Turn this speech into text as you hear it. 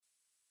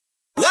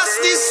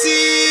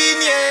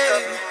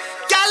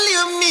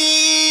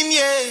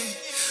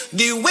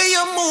The way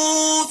you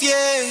move,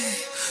 yeah.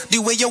 The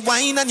way you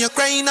whine and you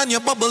grind and you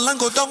bubble and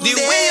go down the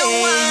there. Way you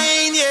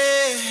whine,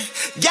 yeah.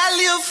 Girl,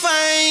 you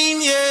fine,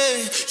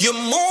 yeah. You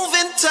move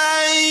in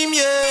time,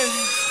 yeah.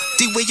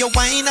 The way you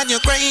whine and you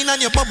grind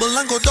and you bubble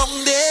and go down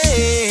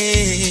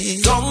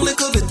there. Down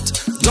little bit,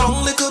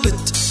 down little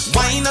bit.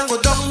 Whine and go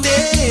down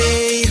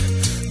there.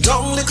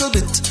 Down little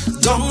bit,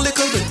 down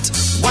little bit.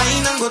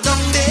 Whine and go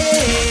down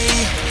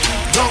there.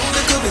 Down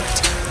little bit,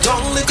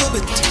 down little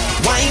bit.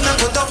 Whine and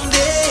go down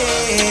there.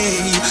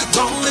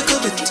 Down little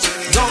bit,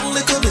 down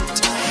little bit.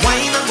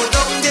 Whine and go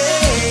down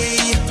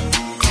there.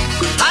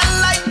 I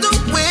like the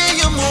way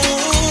you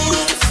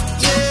move,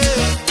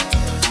 yeah.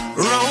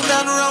 Round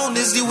and round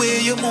is the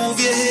way you move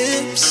your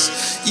hips,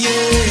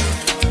 yeah.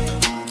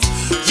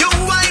 You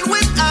whine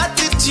with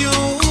attitude,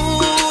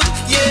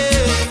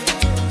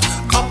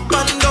 yeah. Up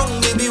and down,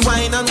 baby,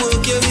 whine and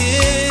work your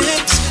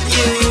hips,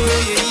 yeah,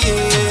 yeah,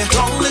 yeah.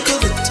 Down little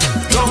bit,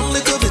 down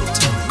little bit.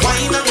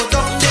 Whine and go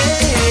down there.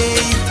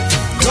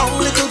 Down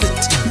little bit,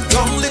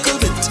 down little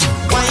bit.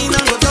 Whine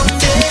and go down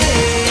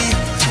there.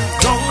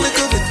 Down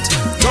little bit,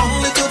 down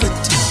little bit.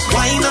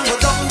 Whine and go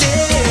down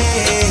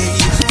there.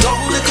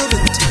 Down little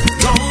bit,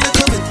 down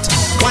little bit.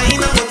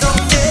 Whine and go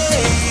down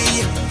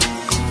there.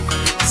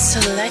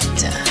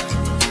 Selector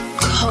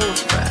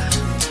Cobra.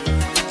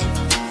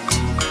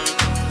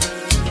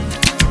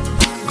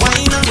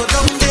 Whine and go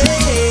down there.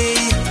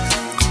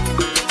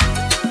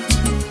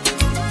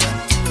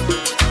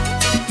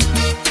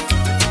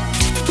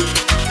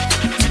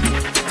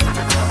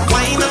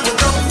 Whine and go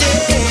down there.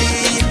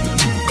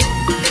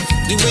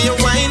 The way you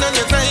whine and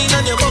you grind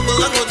and you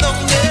bubble and go down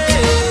there.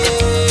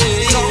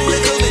 Down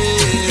little bit,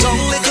 down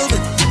little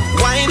bit.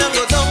 Whine and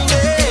go down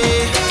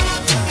there.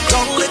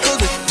 Down little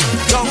bit,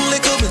 down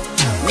little bit.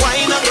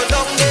 Whine and go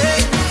down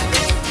there.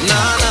 Na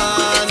na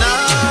na,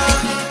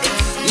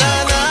 na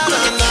na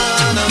na na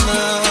na na.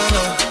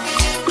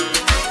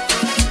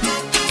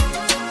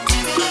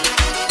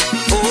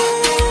 Oh,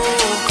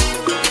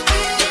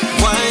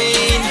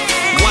 whine,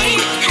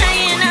 whine. I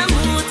in a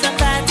mood to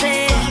party,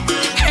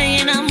 I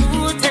in a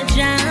mood to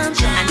jam.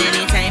 And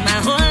anytime I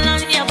hold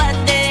on your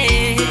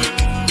body,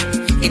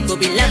 it could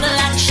be level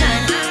action.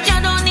 You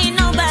don't need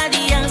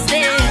nobody else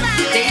there,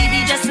 baby,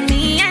 just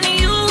me and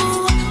you.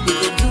 We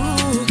could do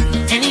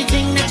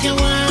anything that you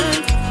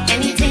want,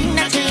 anything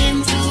that you're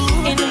into.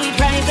 In we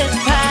private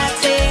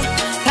party,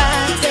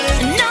 party.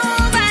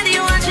 Nobody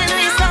watching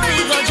me, so we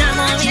go jam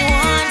all we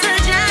want to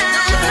jam.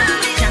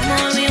 Jam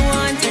all we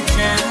want to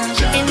jam.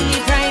 In we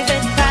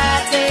private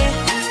party,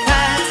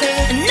 party.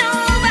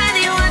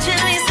 Nobody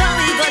watching me, so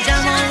we go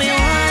jam all we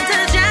want to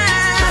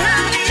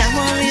jam. Jam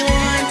all we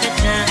want to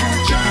jam.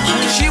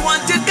 She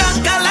wanted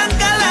kanka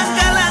lanka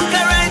lanka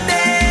lanka right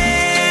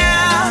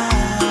there.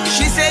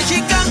 She said she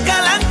kanka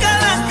lanka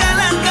lanka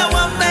lanka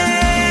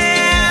woman.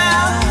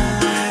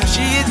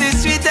 She is the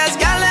sweetest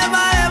girl ever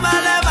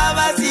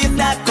seen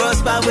that cross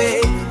my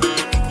way.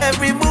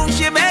 Every move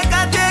she make,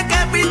 I take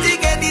everything,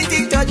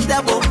 anything touch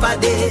the bumper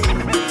day.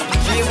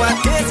 She want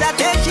taste, I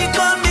take, she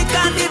call me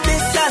candy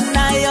miss and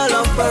I all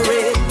up for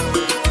it.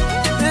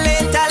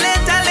 Later,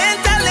 later,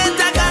 later,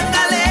 later,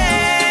 gangale.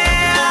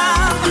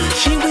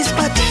 She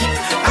whisper deep,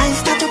 I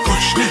start to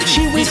push.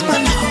 She whisper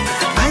low,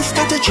 I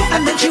start to choke.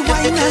 And then she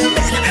whine and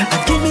bend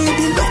and give me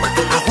the look.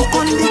 I hook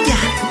on the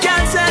girl,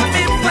 can't set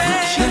me free.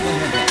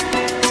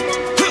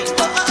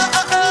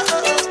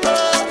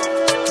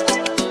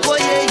 Oh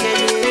yeah,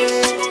 yeah,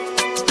 yeah.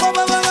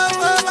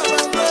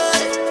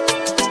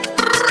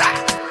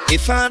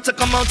 If I had to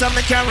come out of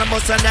my car and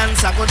bust a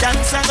dance, I go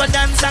dance, I go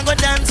dance, I go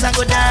dance, I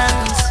go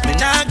dance. Me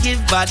nah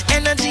give bad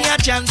energy a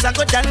chance. I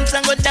go dance,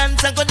 I go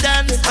dance, I go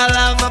dance. I'll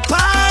have a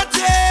party,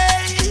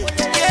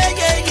 yeah,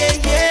 yeah, yeah,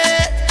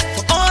 yeah.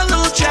 For all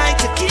who try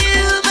to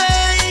kill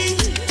me,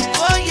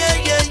 oh yeah,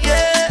 yeah,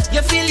 yeah.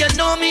 You feel you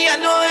know me, I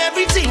know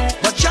everything,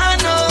 but you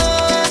know,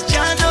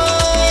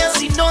 yes,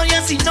 you know,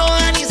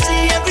 and you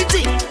see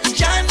everything.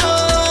 You know.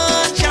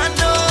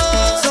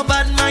 So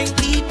bad mind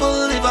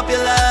people, live up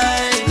your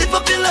life, live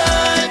up your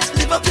life,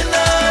 live up your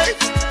life.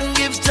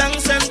 Give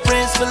thanks and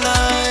praise for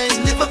life.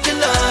 Live up your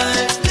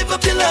life, live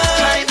up your life.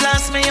 Try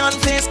blast me on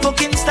Facebook,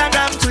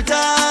 Instagram, Twitter.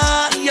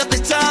 You're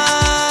bitter,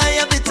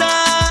 you're bitter.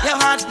 Your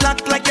heart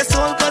black like your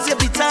soul, cause you're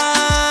bitter.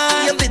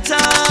 You're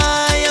bitter,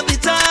 you're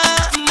bitter.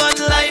 But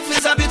life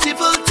is a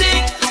beautiful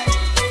thing.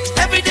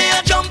 Every day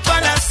I jump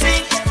and I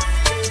sing.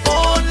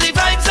 Only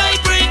vibes I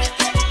bring.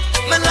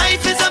 My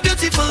life is a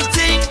beautiful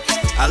thing.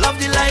 I love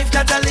the life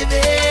that I live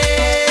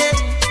in.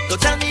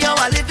 Don't tell me how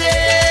I live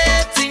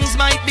it. Things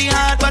might be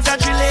hard, but I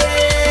drill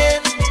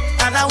it.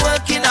 And I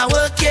work it, I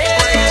work it.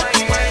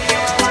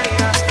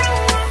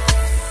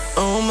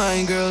 Oh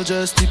my girl,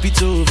 just tip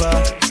it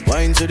over.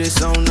 Wine to the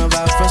sound of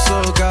Afro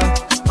soca.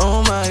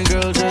 Oh my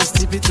girl, just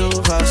tip it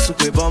over.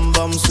 Sukwe bum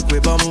bum,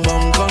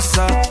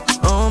 kosa.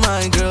 Oh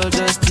my girl,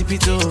 just tip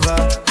it over.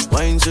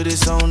 Wine to the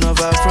sound of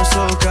Afro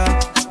soca.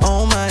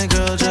 Oh my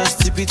girl, just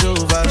tip it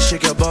over.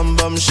 Shake your bum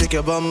bum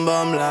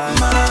like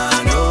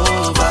man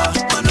over,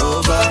 man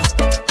over.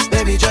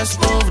 Baby, just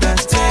move that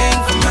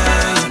thing for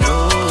man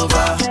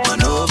over,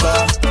 man over.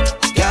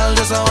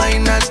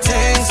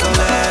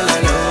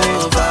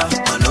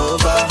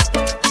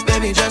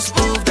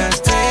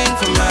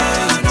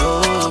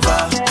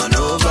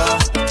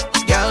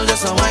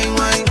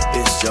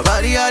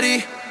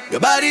 Your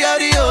body are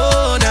the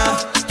owner.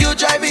 You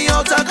drive me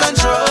out of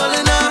control,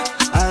 now.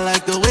 I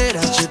like the way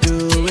that you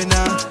do it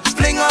now.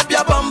 Fling up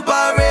your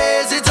bumper,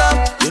 raise it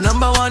up. You're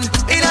number one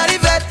in a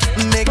vet.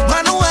 Make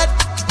man wet.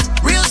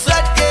 Real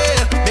sweat,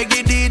 yeah. Make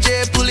the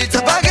DJ pull it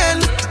up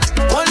again.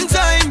 One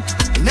time,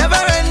 never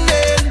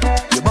ending.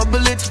 You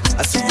bubble it,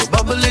 I see you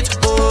bubble it.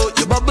 Oh,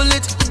 you bubble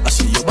it, I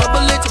see you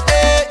bubble it.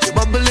 Hey, you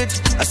bubble it,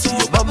 I see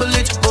you bubble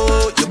it.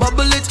 Oh, you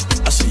bubble it,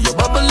 I see you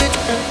bubble it.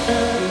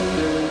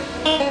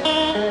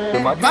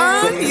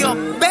 Burn your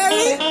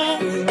belly.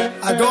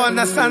 I don't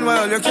understand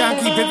why you can't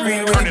keep it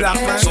real with the black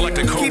man.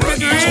 Keep it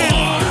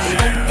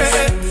real.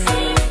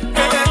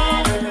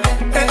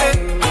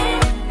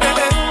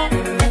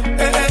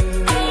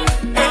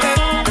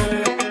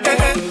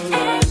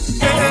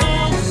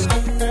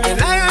 The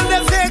lion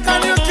they fake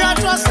and you can't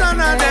trust none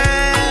of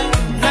them.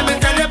 Let me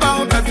tell you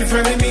about dirty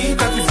friendly me,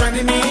 dirty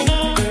friendly me,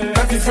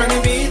 dirty friendly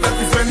me,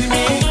 dirty friendly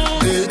me.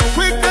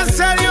 Quick to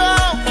sell you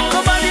out,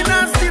 nobody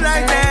nasty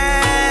like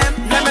them.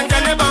 Let me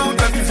tell you about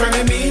dirty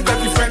friendly me,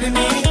 dirty friendly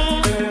me,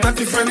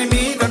 dirty friendly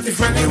me, dirty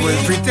friendly me. They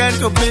will pretend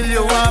to build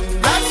you up,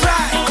 that's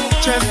right,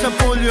 just to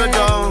pull you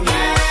down.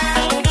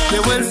 They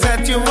will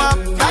set you up,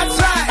 that's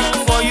right,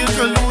 for you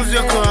to lose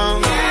your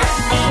crown.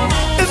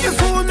 If you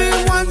fool me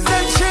once,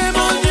 then shame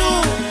on you,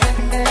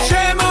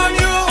 shame on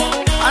you.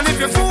 And if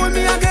you fool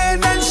me again,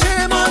 then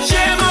shame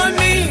on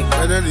me.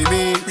 Finally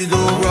me, we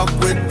don't rock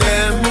with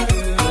them.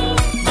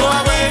 Go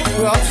away,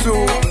 rock so,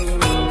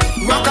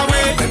 rock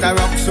away. Better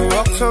rock so,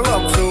 rock so,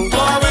 rock so. Go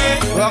away,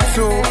 rock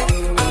so,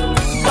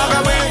 rock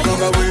away,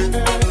 rock away.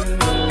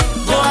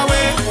 Go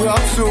away,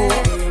 rock so,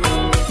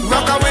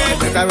 rock away.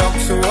 Better rock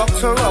so, rock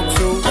so, rock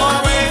so. Go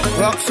away,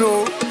 rock so.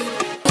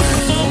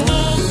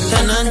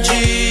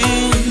 Energy,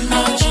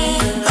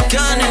 I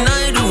can't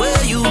deny the way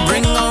you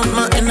bring out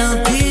my inner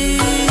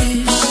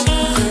peace.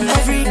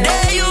 Every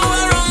day you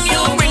are wrong,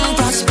 you bring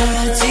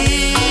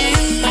prosperity.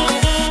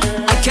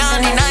 I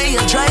can't deny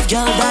your drive,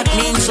 girl, that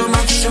means so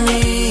much to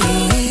me.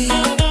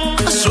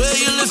 I swear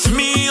you lift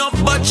me up,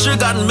 but you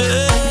got me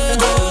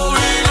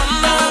going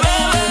under,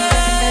 baby.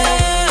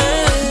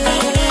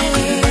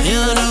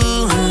 You're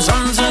doing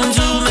something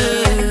to me.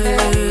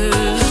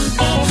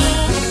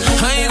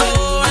 I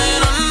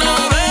going under,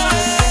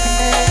 baby.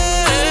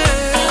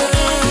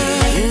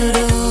 You're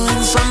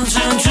doing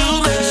something to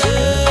me.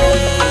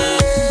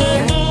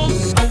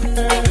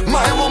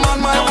 My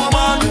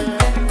woman,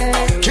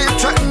 keep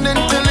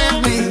threatening to leave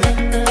me.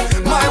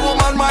 My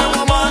woman,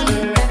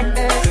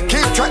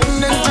 keep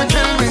threatening to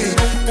kill me.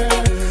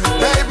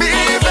 Baby,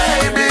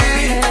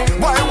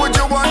 why would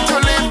you want to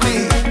leave me?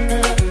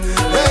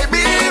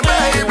 Baby,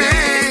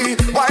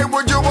 why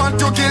would you want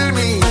to kill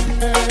me?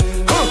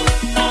 Huh.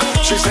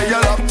 She say you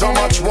love too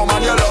much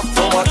woman, you love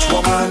too much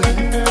woman.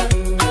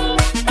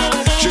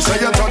 She say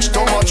you touch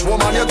too much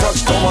woman, you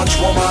touch too much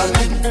woman.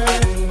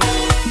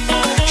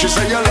 She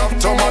say you love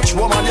too much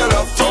woman, you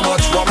love too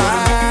much woman.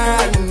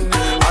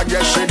 I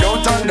guess she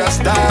don't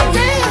understand.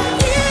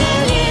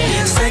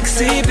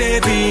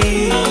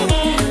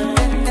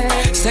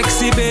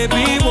 Sexy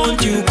baby,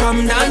 won't you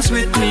come dance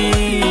with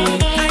me?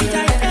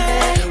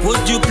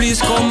 Would you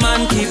please come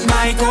and keep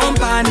my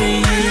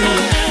company?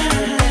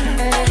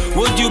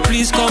 Would you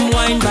please come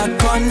wind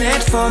back on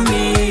it for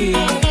me?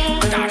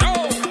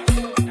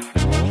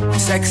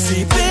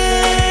 Sexy baby,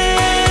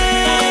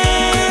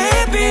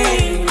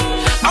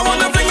 I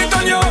wanna bring it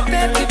on you.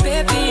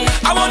 Baby,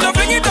 I wanna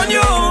bring it on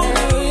you.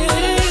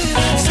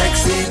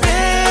 Sexy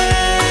baby,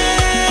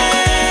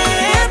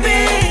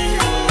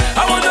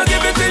 I wanna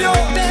give it to you.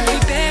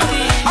 Baby,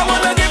 I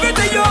wanna give it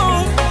to you.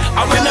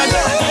 I wanna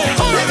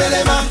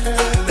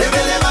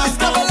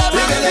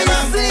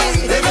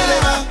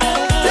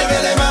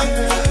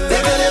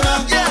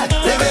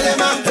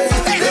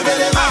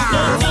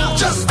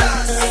Just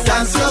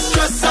dance your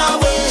stress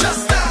away.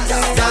 Just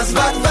dance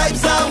bad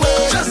vibes away.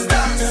 Just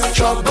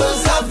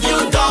troubles have you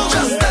down.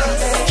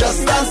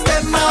 Just dance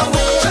them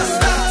away.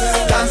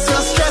 Dance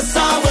your stress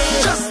away.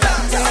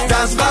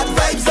 Dance bad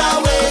vibes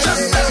away.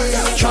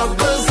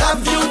 Troubles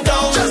have you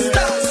down.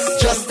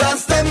 Just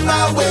dance them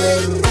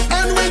away.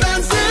 And we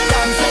dancing,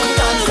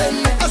 dancing.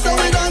 I saw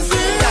we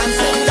dancing,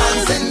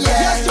 dancing,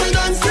 yeah. Yes, we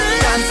dancing,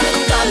 dancing.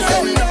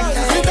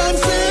 We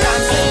dancing,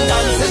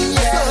 dancing,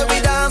 yeah. So we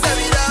dance,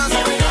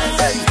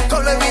 hey,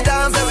 come let me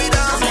dance, yeah, we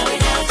dance,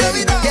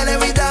 yeah,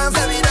 we dance,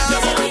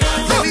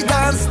 yeah, we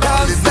dance.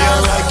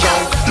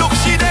 Look,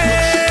 she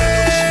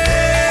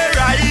there,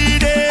 right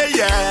there,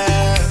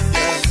 yeah.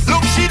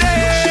 Look, she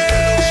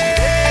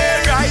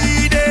there,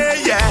 right there,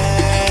 yeah.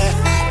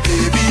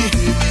 Baby,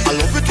 I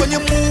love it when you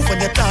move, when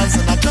you dance,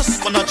 and I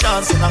just wanna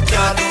chance, and I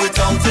can't do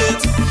without it.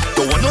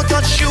 Don't wanna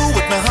touch you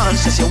with my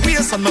hands, just your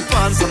waist and my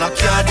pants, and I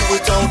can't do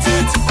without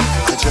it.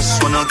 I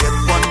just wanna get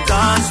one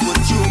dance,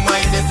 would you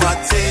mind if I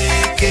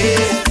take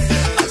it?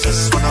 I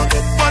just wanna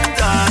get one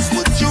dance,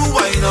 would you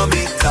wine on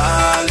me,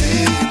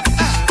 darling?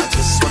 I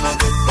just wanna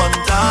get one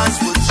dance,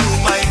 would you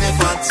mind if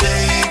I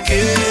take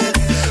it?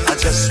 I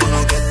just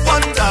wanna get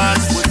one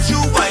dance, would you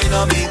wine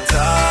on me,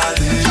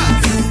 darling?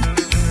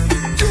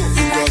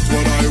 You got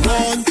what I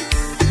want.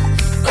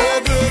 Oh,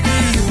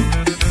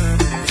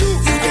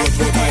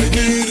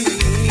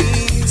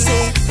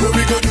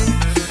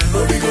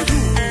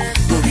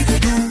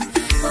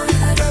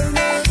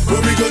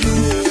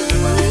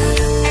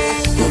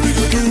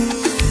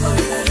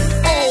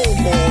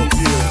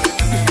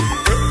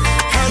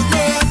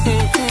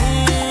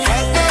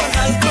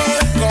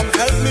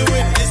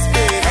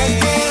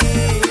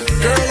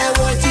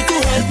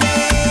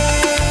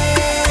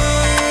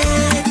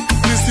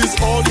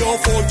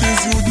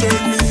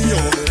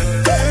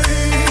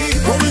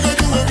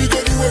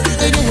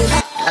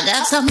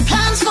 some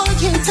plans for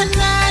you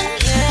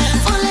tonight.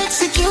 Full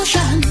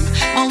execution.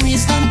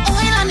 Always done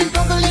oil and it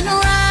bubbling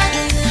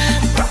right.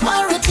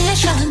 Proper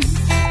rotation.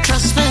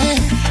 Trust me,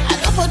 I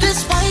don't put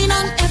this wine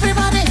on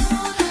everybody.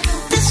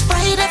 This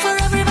Friday for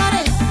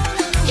everybody.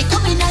 It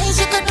could be nice,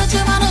 you could put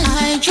your money.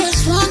 I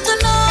just want to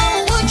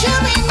know, would you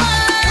be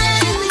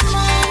mine?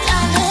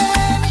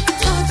 Darling,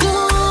 to do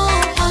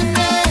one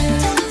day.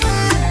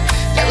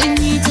 That we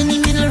meet in the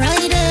middle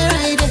right there,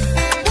 right there.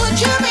 Would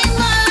you be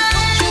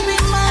mine?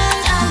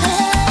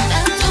 Darling,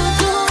 to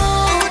do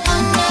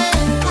one day.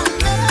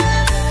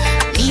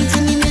 Meet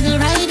in the middle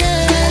right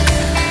there.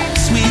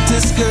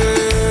 Sweetest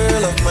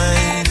girl of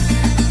mine.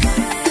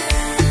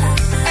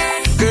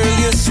 Girl,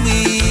 you're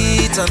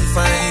sweet and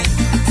fine.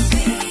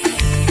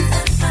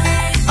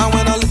 And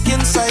when I look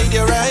inside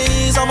your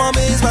eyes, I'm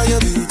amazed by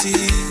your beauty.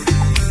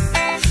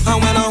 And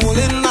when I'm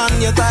holding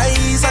on your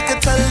thighs, I can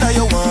tell that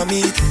you want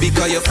me,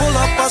 because you're full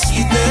up of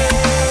sweetness.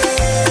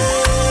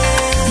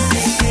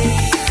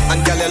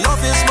 And girl, your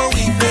love is my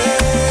weakness.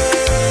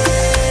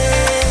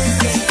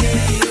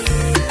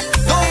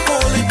 Don't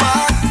hold it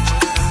back.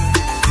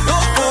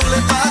 Don't hold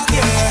it back,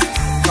 yeah.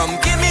 Come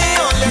give me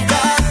all you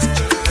got.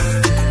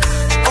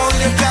 All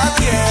you got,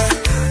 yeah.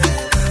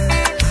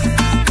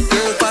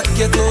 Girl, pack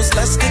your clothes,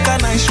 let's take a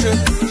nice trip.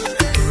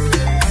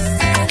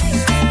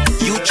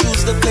 You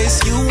choose the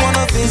place you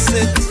wanna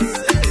visit.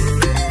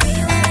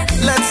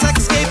 Let's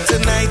escape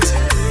tonight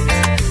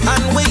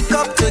and wake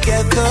up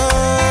together.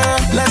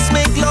 Let's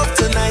make love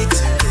tonight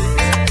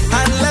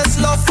and let's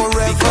love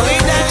forever.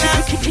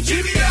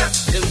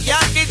 The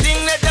yankee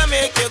thing that I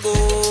make you go.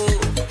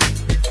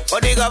 For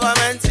the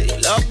government, say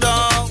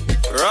lockdown,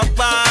 rock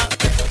back,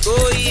 go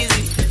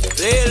easy,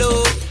 play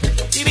low.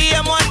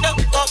 TBM on the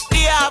up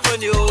the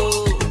avenue.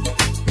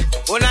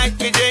 One night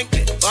we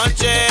drinking,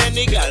 punching,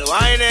 the girl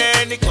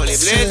whining, the collie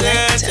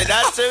blazing. So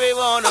that's where we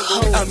wanna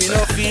go. I me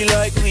no feel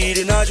like weed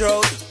in a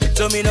drought,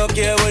 so me no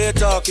care what you're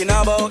talking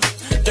about.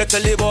 They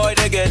tell the boy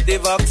they get the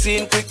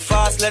vaccine quick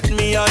fast, let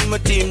me and my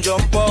team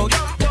jump out.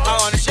 I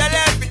wanna shell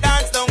every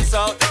dance down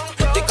south.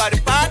 Because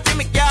the party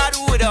me can't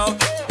do without.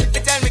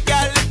 They tell me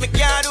girl if me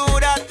can't do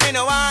that, me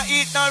no want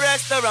eat no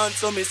restaurant,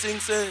 so me sing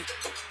say.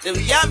 So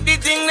we have the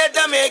thing that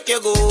I make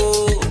you go.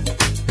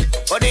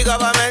 For the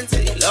government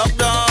say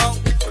lockdown,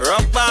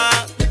 rock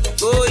back,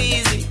 go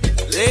easy,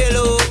 lay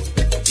low.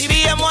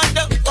 TBM want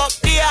to up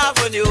the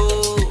avenue.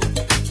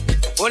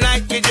 One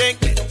night we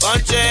drinking,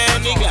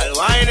 punching, the girl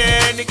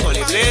whining, the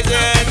collie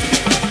blazing.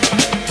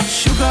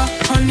 Sugar,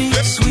 honey,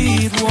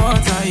 sweet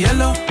water,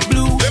 yellow,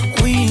 blue,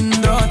 queen,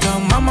 daughter,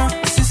 mama,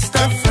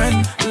 sister,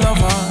 friend,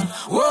 lover.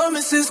 Whoa,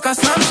 Mrs.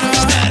 Cassandra.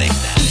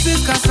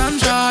 Mrs.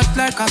 Cassandra, act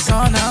like a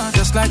sauna,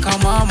 just like her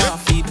mama,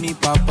 feed me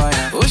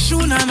papaya.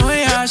 Oshuna no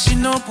ya, she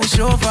no push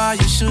over,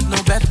 you should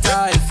know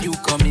better if you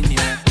come in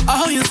here.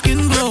 How your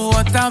skin glow,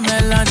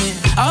 watermelon,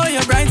 how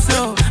you bright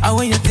so, how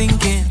are you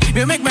thinking?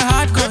 You make my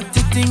heart go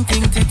ting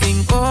ting ting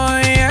ting. Oh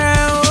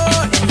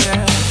yeah,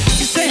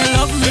 you say you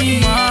love me,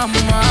 mama,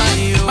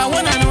 yo. My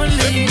one and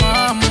only,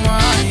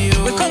 mama,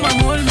 yo. We come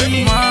and hold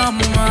me,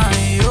 mama,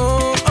 yo.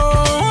 Oh,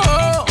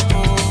 oh,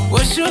 oh.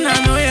 Oshuna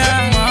no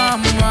ya,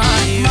 mama,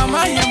 yo.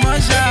 Mama, you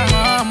maja,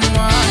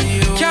 mama,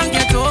 yo. Can't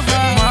get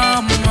over,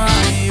 mama,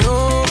 yo.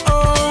 Oh,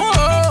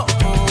 oh,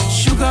 oh.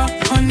 Sugar,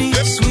 honey,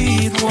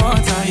 sweet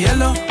water,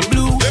 yellow,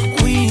 blue,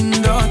 queen,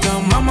 daughter,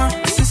 mama,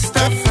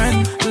 sister,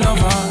 friend,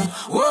 lover.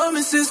 Whoa,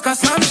 Mrs.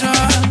 Cassandra.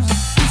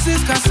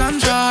 Mrs.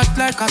 Cassandra, act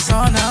like a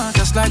sauna,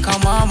 just like her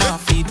mama,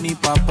 feed me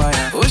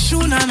papaya.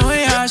 Oshuna no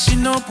ya, she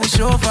no push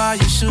over,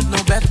 you should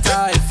know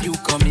better if you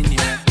come in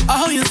here.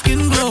 How your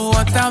skin glow,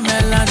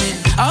 watermelon,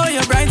 how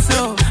you bright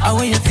so, how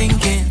are you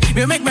thinking?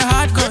 You make my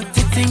heart go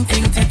ting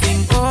ting ting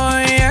ting. Oh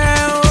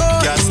yeah,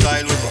 oh. Gas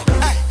style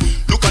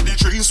with look at the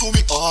drinks who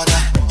we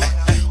order.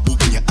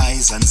 Open your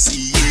eyes and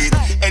see it.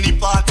 Any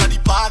part of the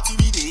party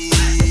we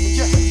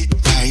did.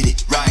 Ride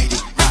it, ride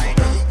it, ride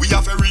it. We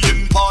are very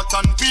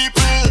important people.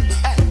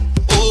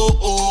 Oh,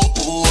 oh,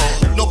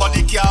 oh.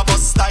 Nobody care about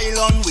style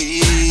on way.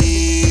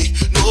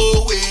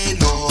 No way,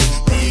 no.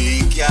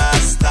 They care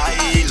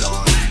style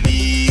on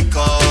me,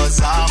 cause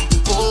I'm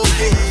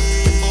okay.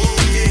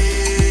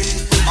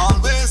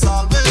 Always,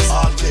 always,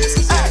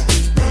 always.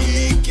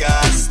 They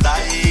care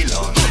style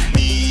on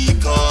me,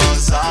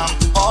 cause I'm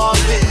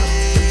always.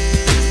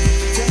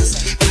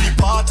 Any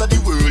part of the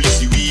world you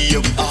see we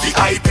have.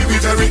 VIP we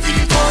very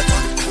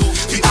important.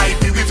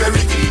 VIP we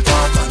very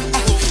important.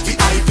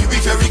 VIP we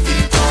very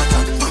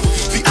important.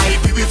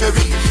 VIP we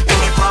very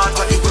any part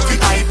of the world.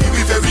 VIP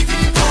we very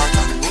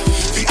important.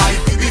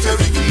 VIP we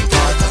very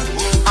important.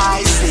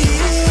 I say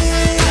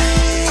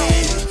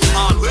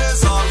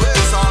always,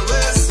 always,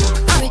 always.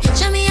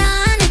 Show me your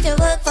hand if you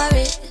work for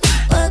it.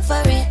 Work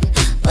for it.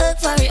 Work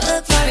for it.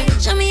 Work for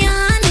it. Show me your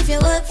hand if you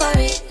work for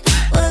it.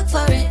 Work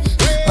for it.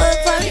 Work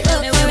for it.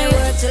 Work for it.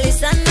 Work till the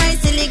sun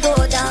rise till it go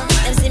down.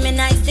 Them see me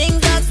nice things,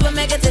 that's what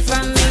make it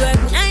from me.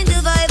 Work 9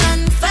 to 5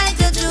 and 5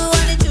 to 2.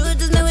 And the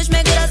truth is me wish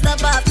me could have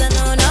stopped after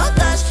no, no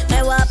gosh.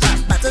 My walk up,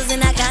 battle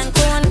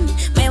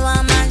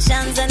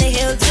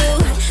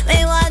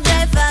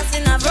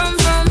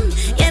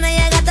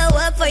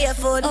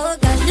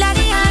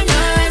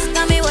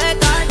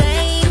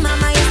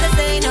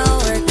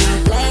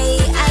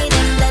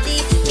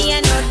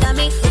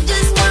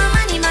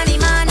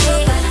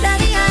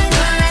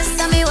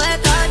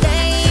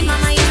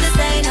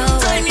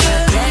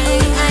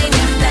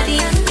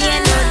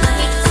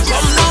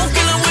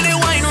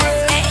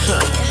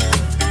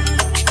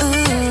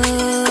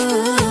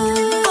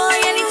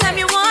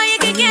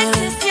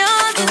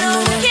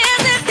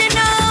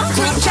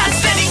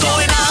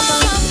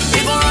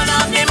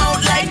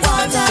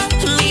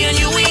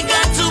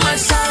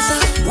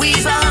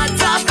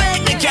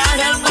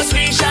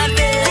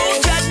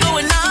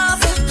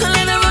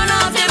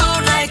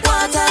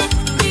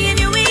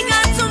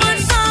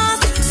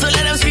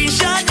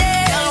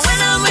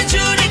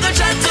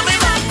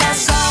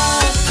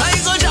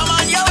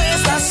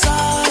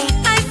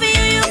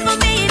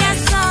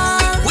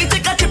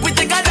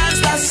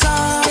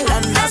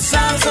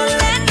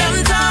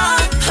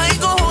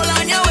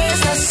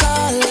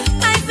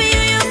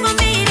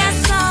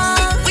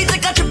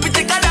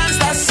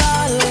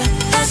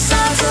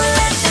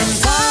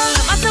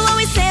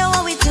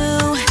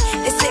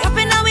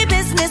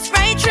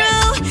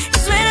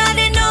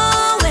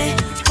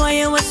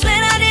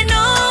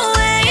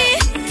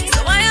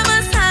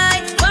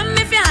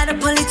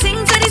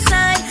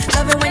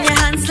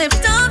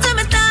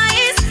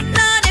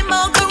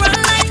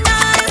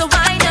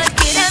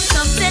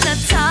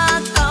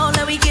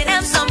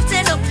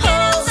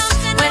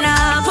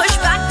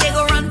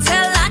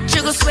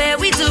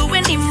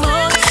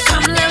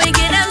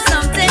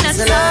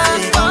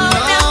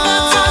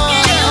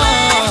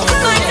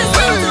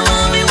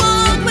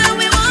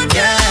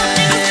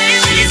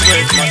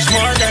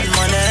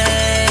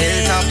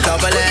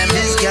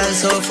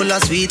so full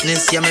of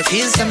sweetness. Yeah, me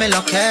feel so me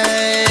lucky.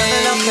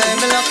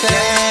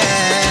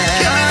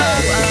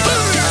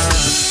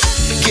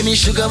 Give me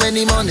sugar when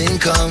the morning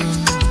come.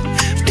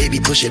 Baby,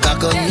 push it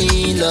back on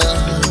me,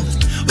 love.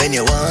 When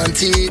you want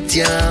it,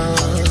 yeah.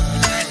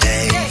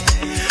 Hey,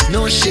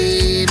 no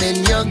shame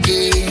in your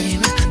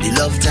game. The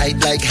love tight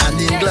like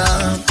hand in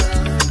glove.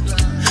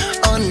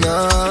 Oh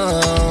no,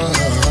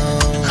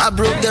 I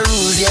broke the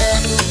rules, yeah.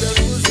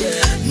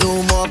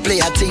 No more play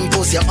a thing,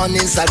 post you on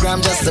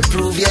Instagram just to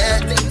prove,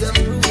 yeah.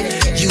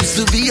 Used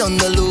to be on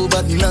the low,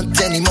 but not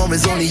anymore,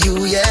 it's only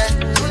you, yeah.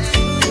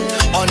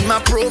 On my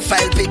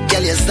profile pic,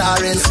 girl, you're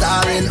starring,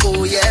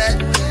 oh yeah.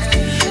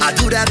 I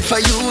do that for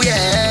you,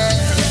 yeah.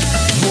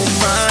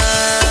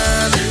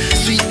 Woman,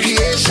 sweet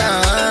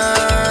creation.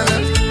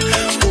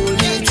 Hold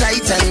me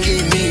tight and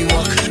give me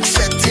walk.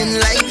 Sweating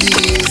like the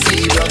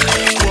AC rock.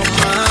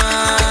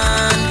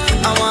 Woman,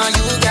 I want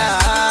you,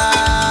 girl.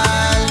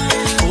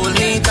 Hold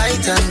me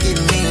tight and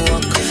give me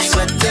walk.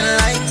 Sweating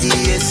like the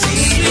AC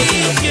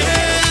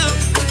rock.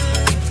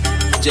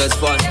 Just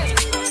fun.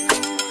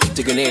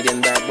 The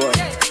Canadian bad boy.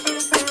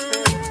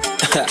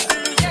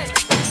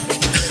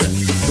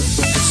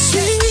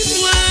 Sweet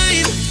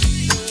wine.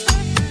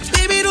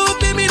 Baby,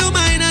 don't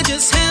mind, I'm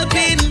just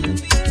helping.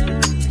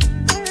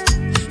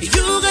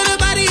 You got a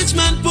body, each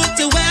man put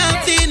the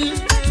wealth in.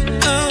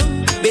 Oh,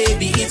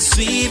 baby, it's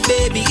sweet,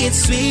 baby,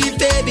 it's sweet,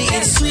 baby,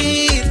 it's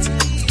sweet.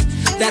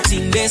 That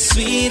thing that's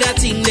sweet, that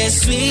thing that's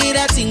sweet,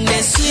 that thing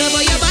that's sweet. Love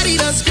how your body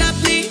does grab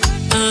me.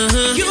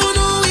 You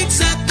know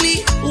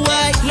exactly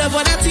why. Love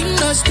what that thing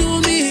does to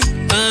me.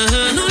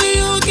 And only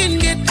you can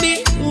get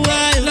me.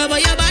 Why? Love how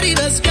your body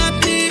does grab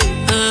me.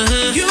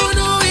 You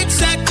know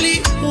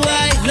exactly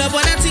why. Love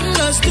what that thing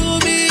does to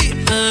me.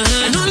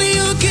 And only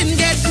you can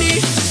get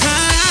me.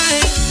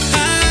 High.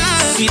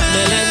 Sweet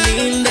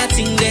melanin, that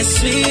thing that's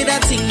sweet,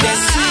 that thing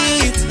that's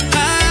sweet.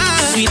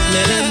 Sweet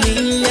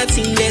melanin, that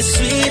thing that's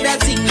sweet, that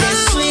thing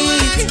that's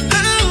sweet.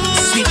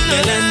 Sweet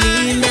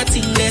melanin, that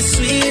thing that's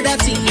sweet, that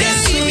thing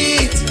that's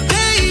sweet.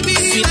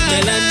 Sweet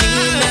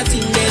melanin, that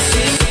thing that's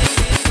sweet.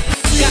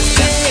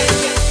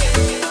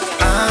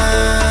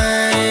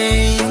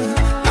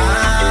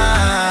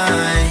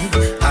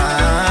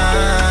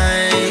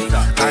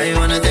 I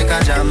wanna take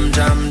a jam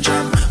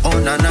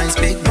on a nice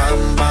big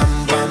bam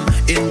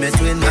in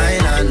between my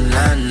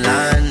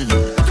land.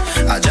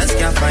 I just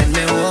can't find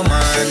me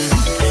woman.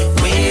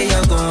 Where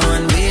you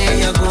going?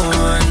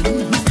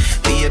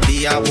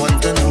 Baby, I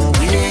want to know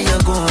where you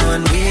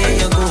going?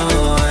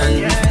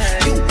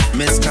 You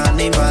Miss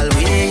Carnival,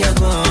 where you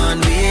going?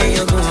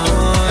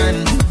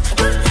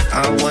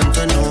 I want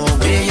to know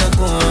where you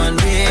going?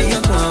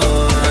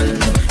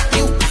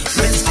 You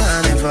Miss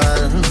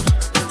Carnival.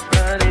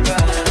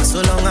 So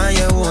long as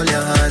you hold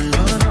your hand,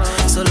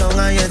 so long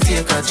as you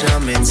take a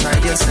jam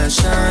inside your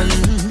session.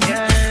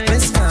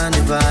 Miss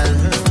Carnival,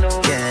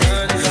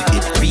 yeah.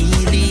 It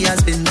really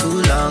has been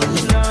too long.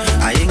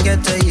 I ain't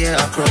get to hear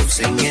a crowd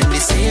singing the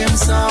same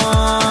song.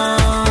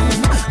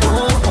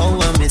 Oh,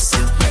 I miss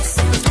you.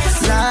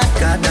 Like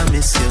God, I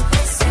miss you.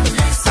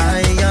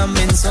 I am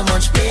in so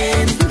much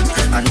pain.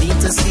 I need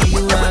to see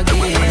you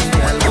again,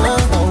 girl.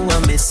 Oh, I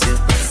miss you.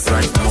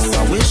 Right now,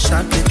 I wish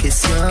I could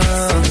kiss you.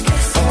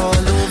 All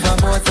over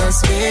both of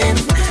Spain.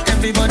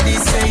 Everybody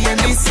saying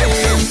the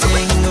same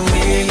thing.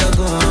 Where you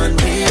going?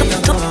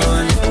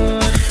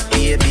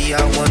 Baby, I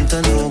want to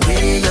know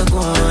where you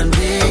going?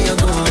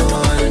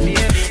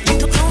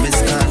 Miss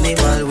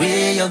Carnival,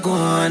 where you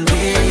going?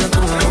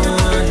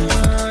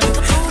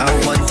 I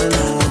want to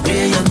know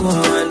where you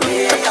going?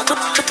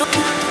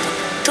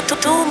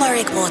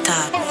 Turmeric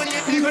water.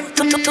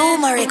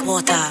 Turmeric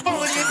water.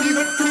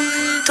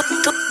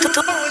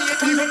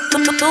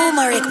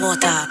 Turmeric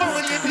water.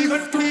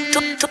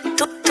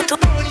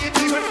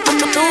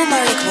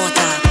 Turmeric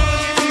water.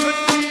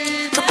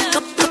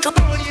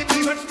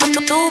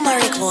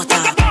 Turmeric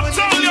water.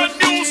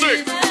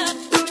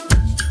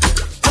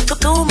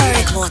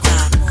 Turmeric water.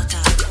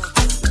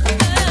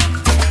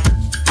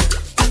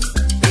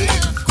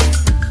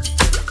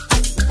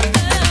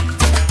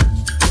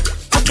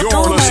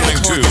 You're listening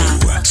to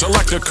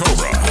Select a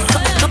Cobra.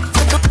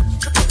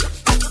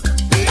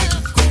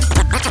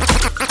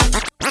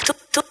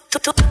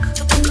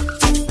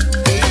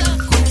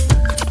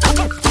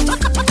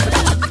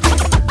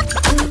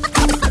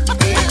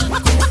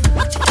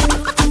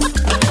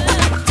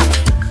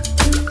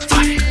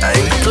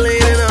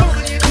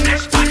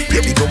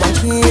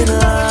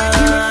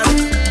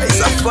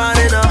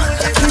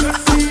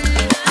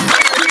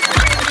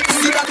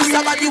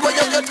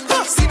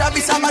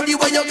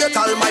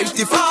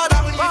 Almighty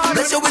Father,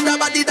 bless you with the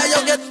body that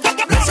you get.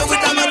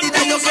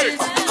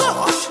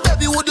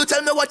 Baby, would you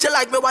tell me what you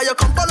like me? Why you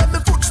come follow me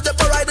footstep?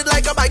 I ride it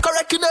like a bike,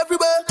 correcting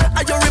everywhere.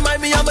 And you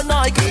remind me I'm a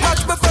Nike.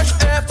 Match me fresh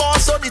Air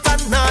Force on it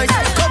at night.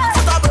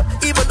 Comfortable,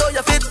 even though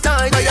you fit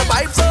tight. Now your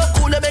vibe so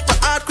cool, you make my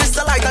heart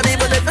crystallize. And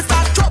even if you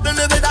start troubling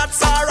me,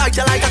 that's alright.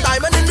 You like a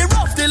diamond in the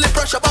rough, till the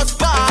pressure bust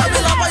by. I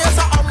love how you're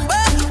so humble.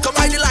 Come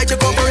ride it like you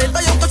cooperate,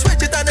 but you can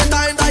switch it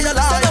anytime that you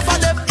like. Some of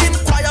them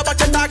inquire, but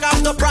you tag off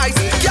the price.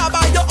 Can't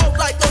buy you out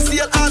like no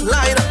sale online.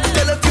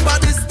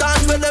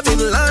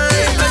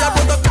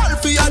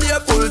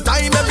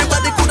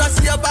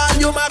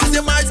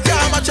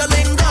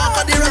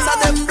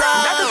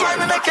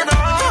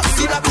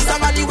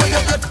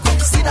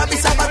 See that be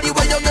somebody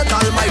where you get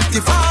Almighty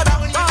Father.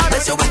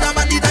 Bless you with the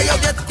body that you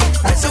get.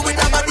 Bless you with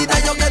the body that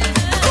you get.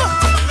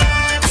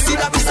 See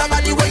that be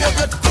somebody where you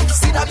get.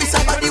 See that be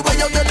somebody where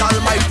you get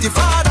Almighty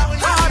Father.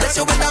 Bless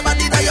you with the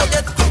body that you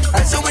get.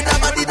 Bless you with the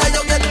body that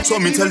you get.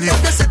 So me tell you,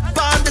 you sit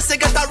pan, this you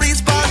get a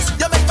response.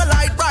 You make my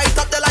light bright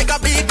up there like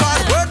a beacon.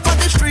 Word for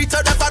the streets,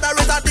 so the father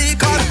is a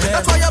deacon.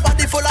 That's why your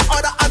body full of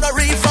order and a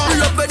refund.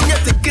 Love when you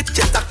take it,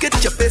 you tuck it,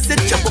 you face it,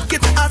 you book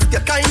it, ask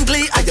you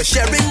kindly, and you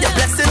sharing your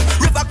blessing.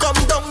 River come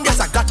down, yes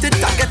I got it,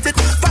 I get it.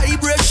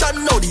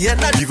 Vibration, no the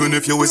energy. Even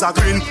if you is a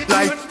green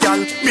light,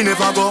 y'all, me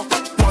never go.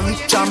 One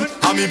jam,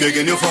 and me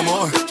begging you for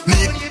more.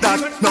 Need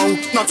that now,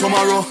 not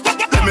tomorrow.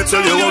 Let me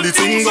tell you how the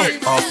thing go.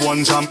 Off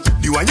one jam,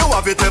 the one you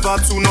have it never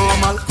too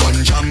normal.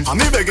 One jam, and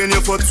me begging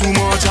you for two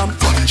more jam.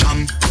 One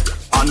jam,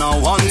 and I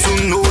want to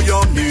know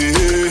your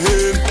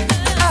name.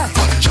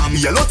 One jam,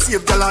 yellow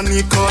tape, girl, I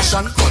need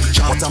caution. One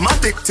jam, but I'm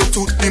addicted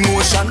to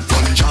emotion.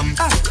 One jam,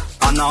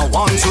 and I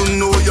want to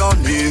know your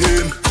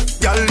name.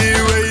 Girl, the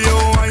way you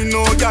I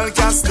know, girl,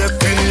 can step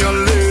in your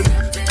lane.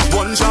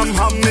 One jam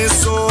have me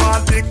so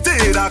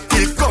addicted, I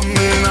keep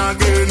coming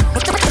again.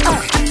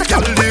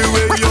 Girl, the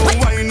way you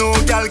I know,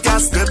 girl, can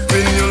step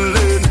in your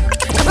lane.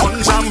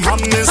 One jam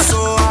have me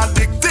so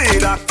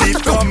addicted, I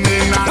keep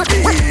coming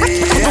again.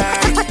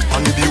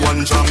 Only the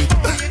one jam,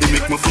 it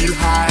make me feel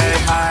high,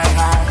 high,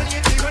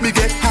 high. Me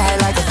get high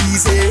like a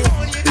easy.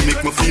 It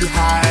make me feel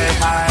high,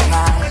 high,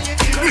 high.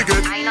 Me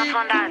get. I not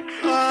on that.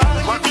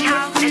 What we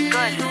have is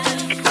good.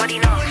 It's good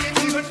enough.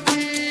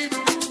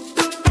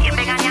 You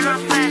big on your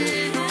half man.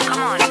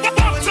 Come on.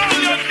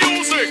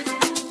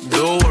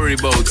 Don't worry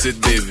about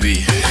it,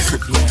 baby.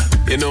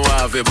 You know I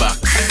have your back.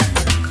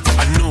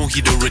 I know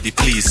he'd already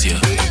please you,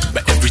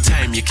 but every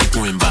time you keep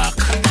going back.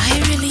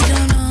 I really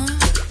don't know.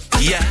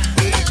 Yeah,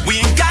 we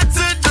ain't got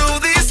to do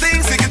these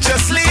things, we can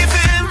just leave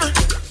him.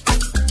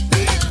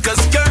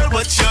 Cause girl,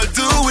 what you're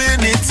doing,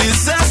 it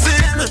is a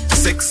sin.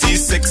 Sexy,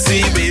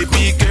 sexy,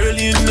 baby girl,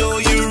 you know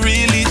you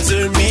really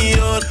turn me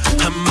on.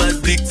 I'm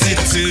addicted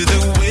to the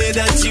way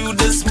that you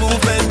just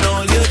move and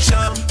all your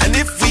charm. And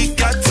if we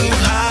got to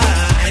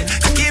hide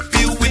to keep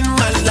you in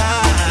my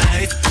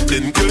life,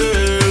 then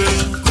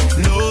girl,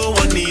 no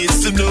one needs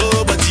to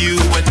know but you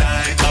and I.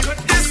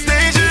 This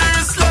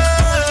dangerous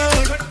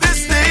love,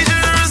 this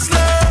dangerous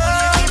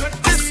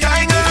love. This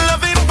kind of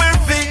love ain't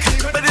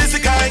perfect, but it's the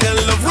kind of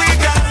love we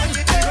got.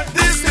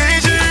 This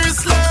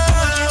dangerous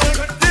love,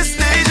 this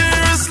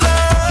dangerous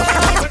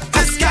love.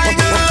 This kind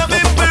of love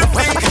ain't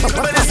perfect,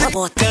 but it's the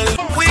kind of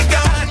love we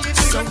got.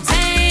 So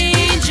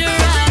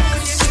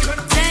dangerous,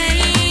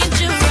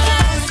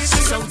 dangerous,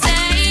 so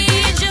dangerous.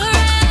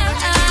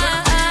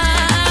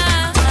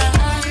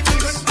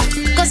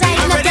 Cause I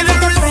not your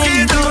little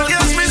friend.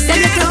 The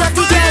little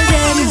dirty girl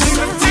them.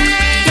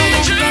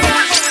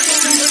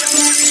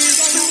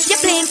 You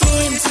playing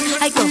games,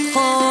 I go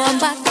home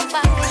back.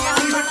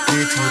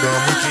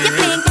 You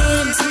playing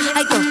games,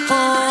 I go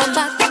home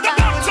back.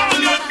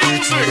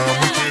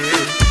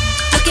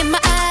 Look in my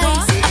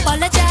eyes,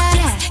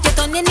 apologize. Get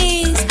on your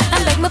knees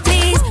and beg me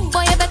please.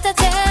 Boy, you better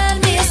tell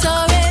me you're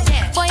sorry.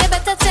 Boy, you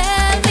better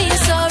tell me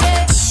you're sorry.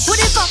 Who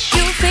the fuck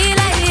you feel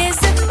like is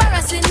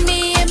embarrassing me,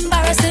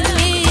 embarrassing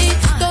me?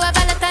 Don't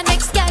ever let the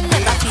next girl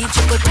ever feel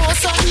you could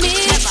post on me.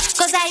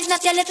 Cause I'm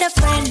not your little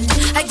friend,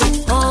 I go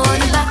on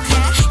back.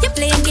 You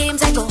playing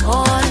games, I go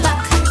on back.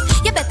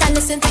 You better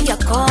listen to your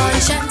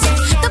conscience.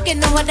 Don't get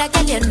no other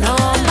girl your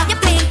number. You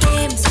playing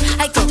games,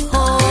 I go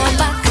on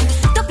back.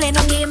 Don't play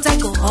no games, I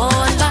go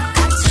on back.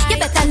 You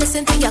better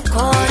listen to your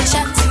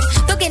conscience.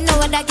 Don't get no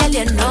other girl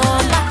your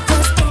number.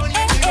 Cause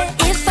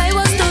if I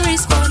was to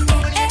respond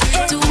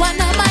to one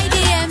of my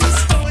DMs,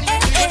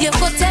 you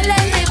could tell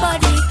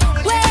everybody,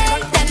 well,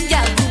 them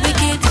girl too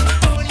wicked.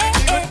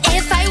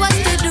 If I was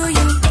to do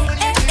you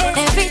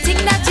everything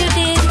that you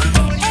did,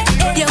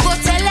 you could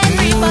tell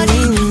everybody.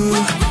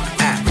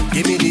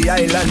 Give me the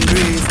island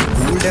breeze,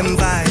 cool them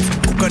vibes,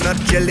 coconut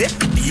jelly,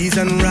 peas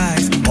and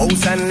rice,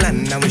 house and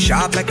land, and we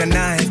sharp like a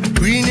knife.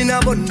 Green in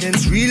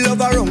abundance, real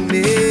love around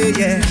me,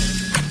 yeah.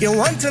 You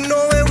want to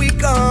know where we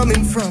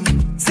coming from?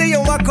 Say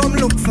you want come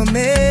look for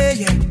me,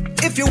 yeah.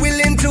 If you're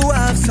willing to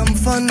have some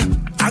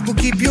fun, I could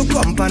keep you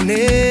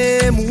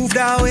company. Move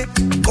that way,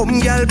 come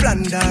girl,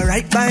 blunder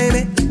right by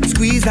me.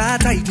 Squeeze her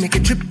tight, make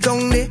it trip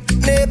down me.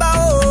 Neighbor,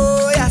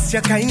 oh, yes,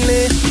 you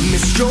kindly.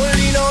 Miss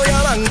Jolie, know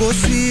your mango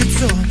sweet,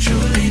 so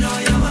Jolie, know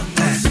your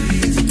mango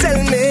sweet.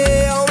 Tell me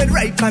how it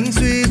ripe and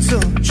sweet, so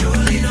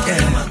Jolie, know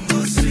your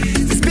mango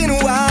sweet. It's been a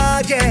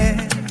while,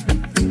 yeah.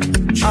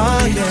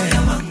 Oh,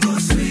 yeah.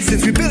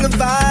 Since we built a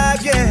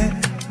vibe, yeah.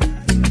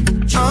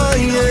 Oh,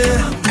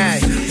 yeah. Hey,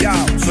 yo,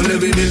 so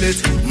let me build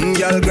it.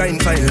 Y'all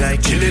grind fine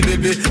like chili,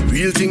 baby.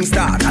 Real things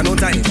start, I no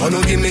time for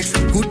no gimmicks.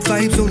 Good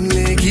vibes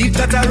only, keep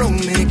that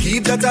around me.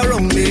 Keep that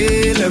around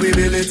me, let me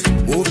build it.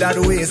 Move that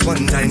waist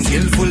one time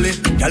skillfully.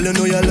 Y'all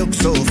know you look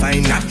so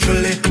fine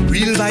naturally.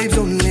 Real vibes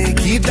only,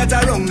 keep that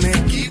around me.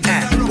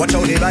 Watch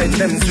how the vibes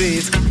them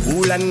sweet.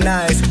 Cool and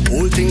nice,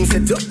 whole thing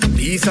set up.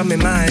 Peace on my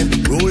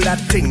mind, roll that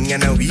thing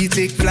and now we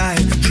take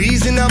flight.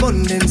 Trees in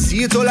abundance,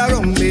 see it all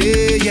around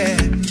me, yeah.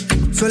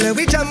 So let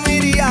we jam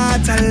with the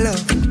heart and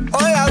love.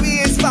 All our we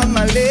is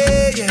family,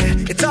 yeah.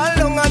 It's all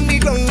long on the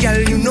ground, girl.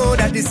 You know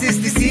that this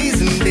is the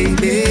season,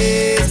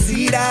 baby.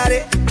 See that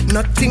it?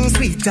 Nothing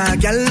sweeter,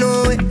 girl,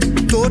 know it.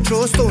 Don't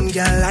throw stone,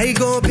 girl, I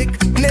go pick.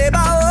 Neighbor,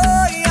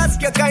 oh, he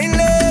ask you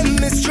kindly,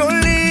 Miss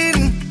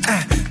Jolene.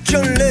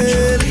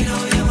 Jolene.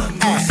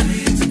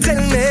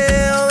 Tell me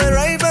how it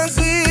ripe and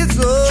sweet,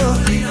 so.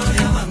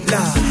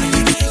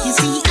 You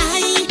see, I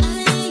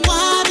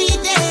wanna be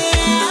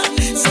there.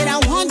 Said I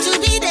want to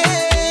be there.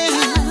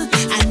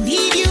 I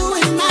need you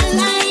in my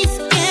life,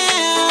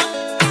 yeah.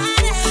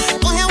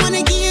 Boy, I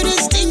wanna give you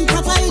this thing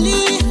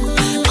properly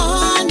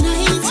all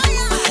night.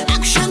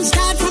 Action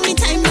start from the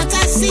time that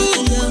I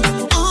see you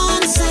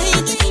on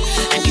sight.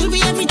 And you'll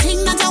be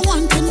everything that I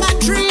want in my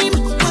dream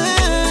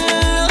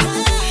world.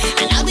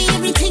 And I'll be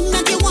everything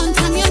that you want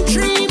from your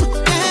dream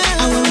world.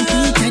 I want to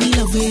be tiny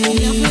love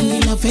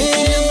it, love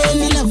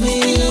it, love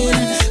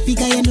it.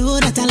 Because you know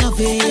that I love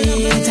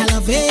it, I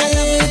love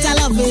it, I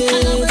love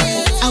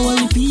it. I will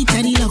repeat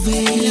and love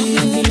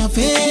it, love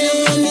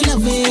it,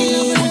 love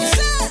it.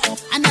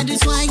 And that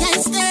is why I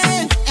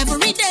stay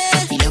every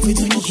day. Love it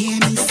when you hear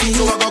me say.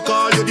 So I go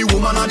call you the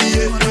woman of the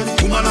year,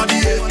 woman of the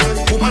year,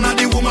 woman of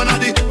the, woman of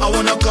the. I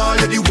wanna call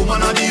you the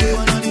woman of the year,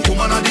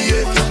 woman of the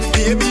year.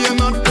 Baby, you're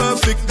not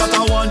perfect, but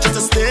I want you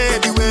to stay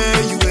the way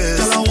you is.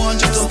 Girl, I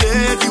want you to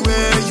stay the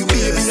way you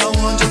is. Baby, I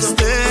want you to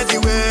stay the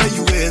way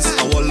you is.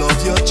 I will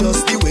love you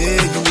just the way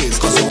you is.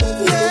 Cause you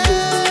don't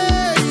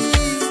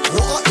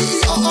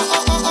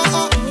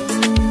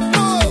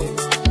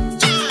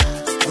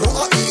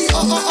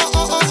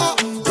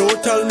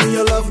tell me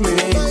you love me.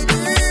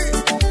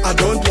 I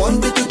don't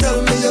want you to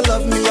tell me you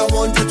love me. I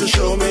want you to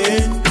show me.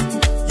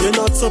 You're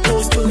not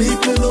supposed to leave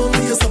me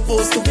lonely. You're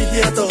supposed to be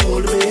here to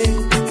hold me.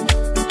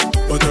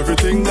 But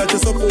everything that you're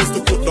supposed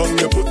to put down,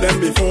 you put them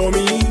before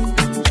me.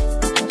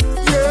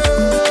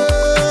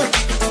 Yeah.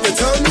 You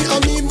tell me I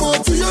mean more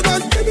to you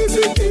than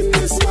anything in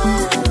this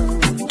world.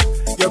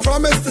 You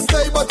promise to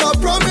stay, but I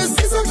promise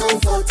is a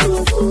comfort to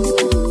a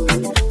fool.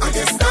 I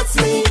guess that's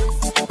me.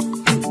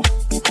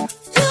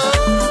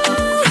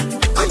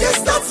 I guess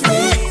that's me.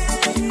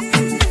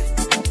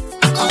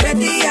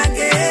 Already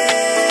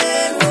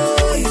again,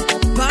 boy.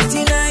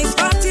 Party nice,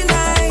 party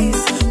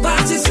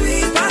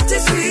sweet,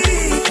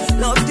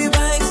 love the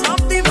vibes,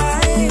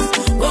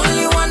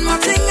 only one more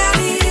thing I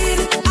need.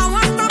 I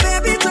want my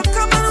baby to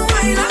come and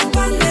wind up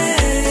on me.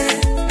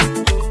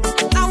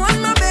 I want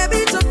my baby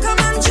to come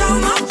and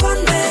jump up on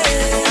me.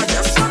 I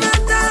just wanna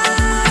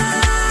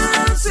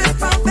dance with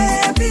my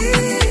baby.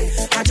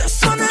 I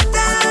just wanna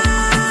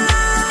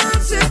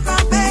dance with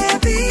my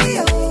baby.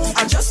 Oh, I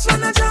just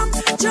wanna jump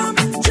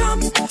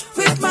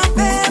with my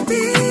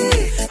baby.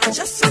 I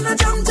just wanna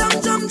jump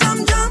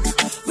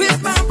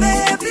with my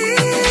baby.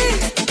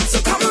 So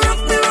come rock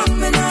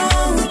me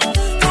now.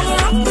 Come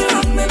rock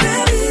me,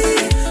 baby.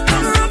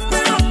 Come rock me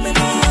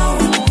now.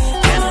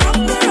 Come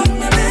rock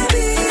me,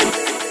 baby.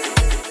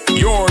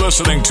 You're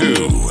listening to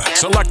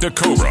Select a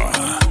Cobra.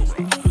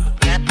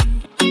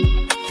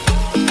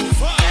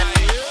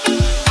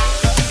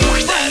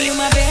 You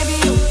my baby,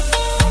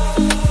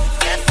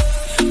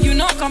 you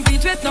no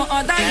compete with no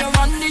other. You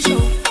run the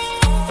show.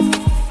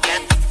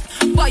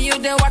 Boy, you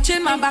there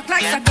watching my back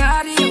like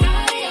Sicario.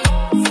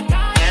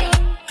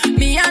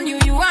 Me and you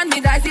and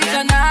the dicey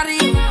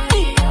scenario.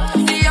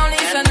 The only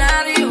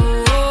scenario.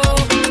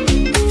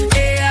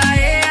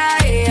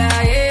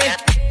 Yeah.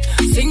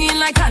 Singing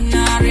like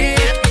canary.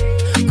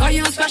 Call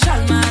you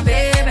special, my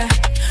baby.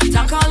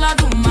 Talk all I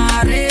do,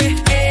 Mare.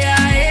 Yeah.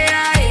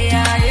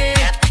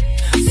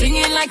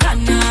 Singing like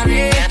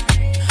canary.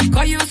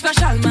 Call you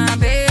special, my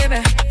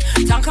baby.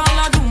 Talk all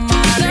I do,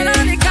 Mare. Turn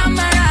on the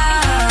camera.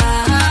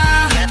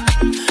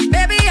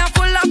 Baby, I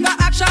full up the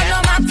action no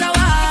matter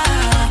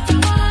what.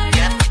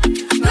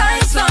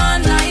 Lights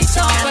on,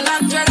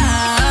 Valandra.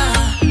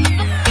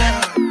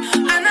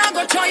 And I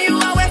go throw you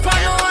away for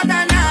no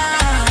other now.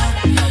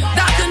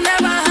 That could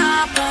never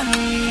happen,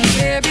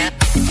 baby.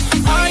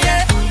 Oh yeah.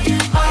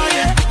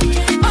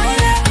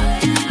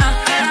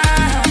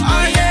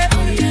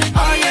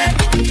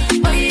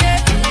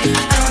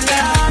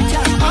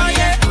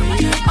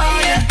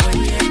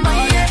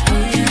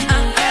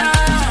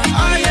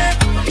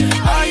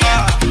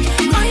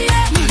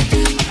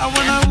 I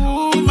want a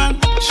woman,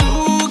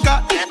 sugar.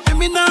 Let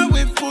me not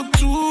wait for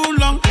too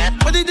long.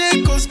 But the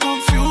day cause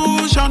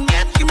confusion.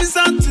 Give me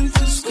something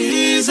to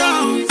squeeze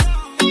on.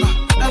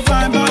 A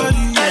fine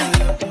body, yeah.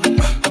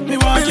 Me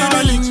want you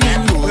to link me.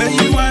 Where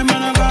you are,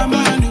 man, I got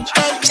manage.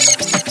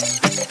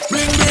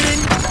 Bring it in,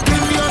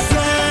 give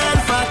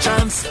yourself a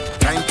chance.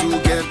 Time to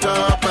get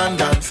up and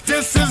dance.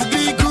 This is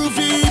the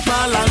groovy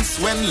balance.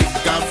 When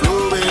liquor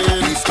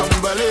flowing, we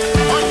stumbling.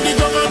 On the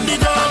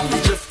drum, we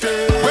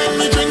drifting. When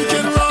we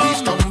drinking rum, we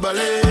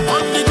stumbling.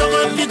 On the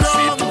drum, we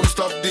don't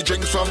stop the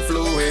drinks from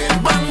flowing.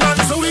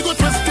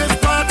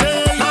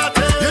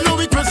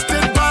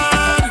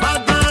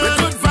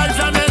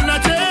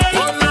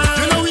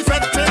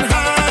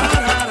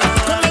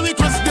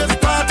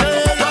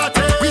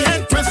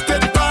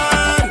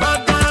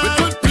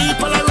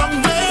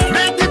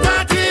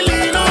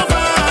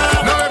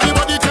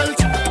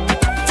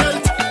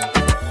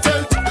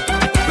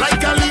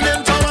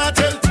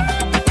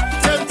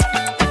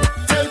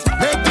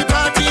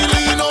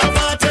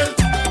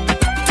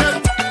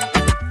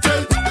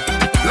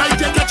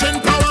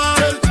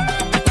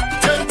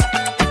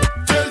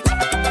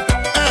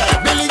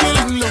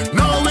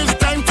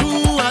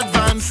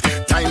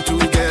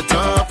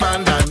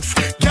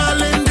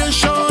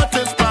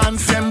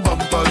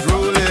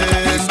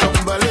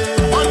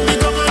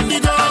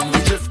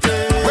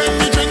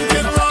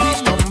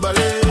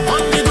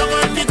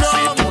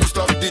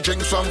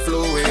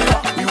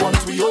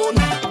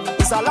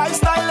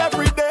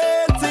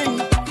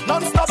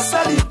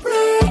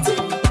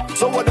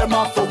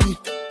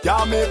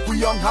 yeah, make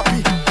we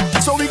unhappy.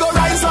 So we go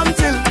rise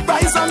until,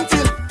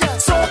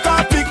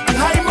 soca pick the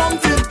high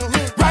mountain.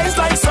 Rise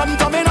like sun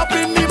coming up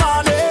in the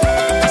morning.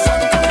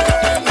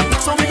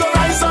 So we go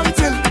rise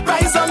until,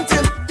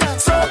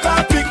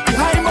 soca pick the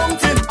high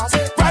mountain.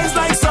 Rise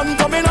like sun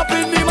coming up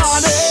in the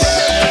morning.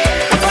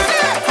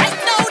 Right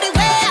now the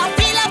way I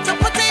feel have to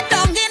put it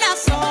down in a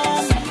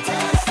song.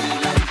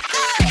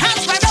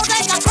 Hands spread out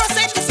like a cross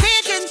at the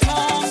station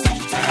tongue.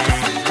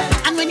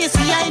 And when you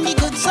see her in the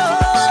good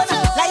zone,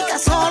 like a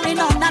soaring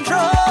on a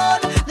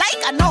drone,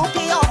 like a no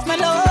pay off my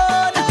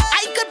loan,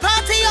 I could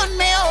party on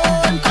my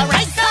own. 'Cause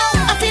right now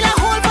I feel a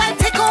whole vibe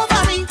take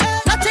over me.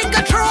 Nothing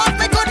can throw off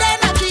my good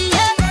energy.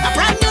 Yeah. A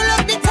brand new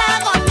look the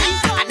tag on me,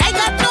 and I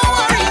got no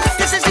worries.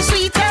 This is the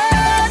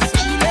sweetest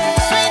feeling.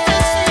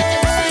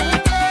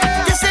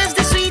 This is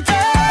the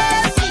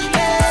sweetest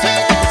feeling.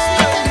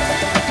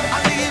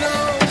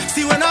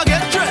 See when I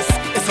get dressed,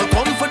 it's a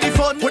come for the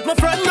fun with my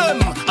friend them,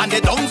 and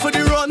they down for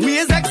the run. We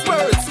is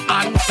experts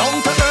and down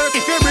to earth.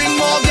 If you bring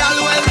more gal,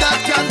 well that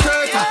can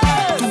hurt.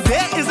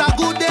 Today is a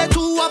good day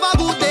to have a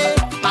good day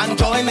and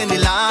join in the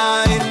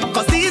line.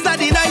 'Cause these are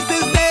the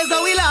nicest days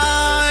that we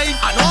like.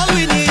 And all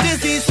we need is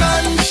the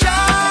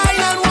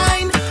sunshine and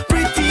wine.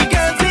 Pretty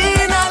girls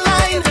in a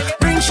line,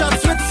 bring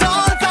shots with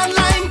salt and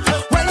lime.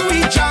 When we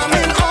jam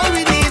in, all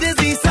we need is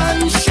the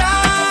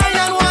sunshine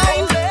and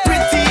wine.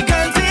 Pretty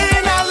girls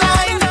in a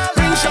line,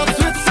 bring shots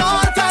with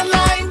salt and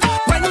lime.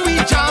 When we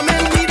jam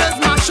in, we just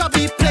mash up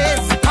the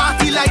place.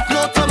 Party like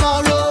no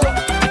tomorrow.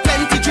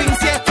 Plenty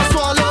drinks yet to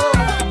swallow.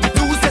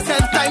 Lose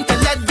yourself, time to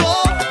let go.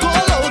 Go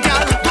low,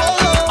 gal, go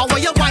low. How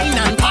are you wine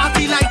and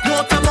party like no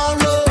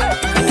tomorrow?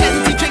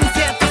 Plenty drinks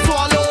yet to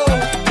swallow.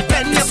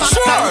 Bend your back,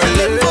 time to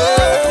let go.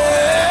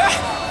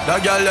 That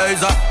girl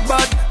is a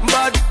bad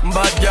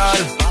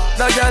girl.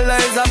 That girl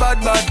is a bad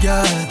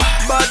girl.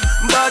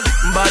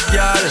 Bad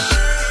girl.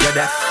 Yeah,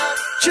 that.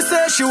 She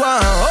say she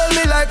want hold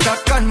me like a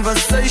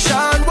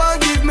conversation. Want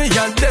give me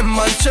a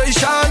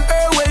demonstration.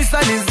 Her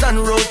waistline is on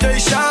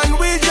rotation.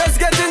 We just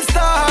getting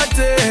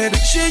started.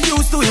 She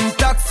used to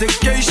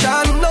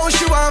intoxication. Now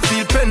she want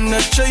feel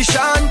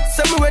penetration.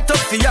 Send me wait up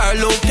for your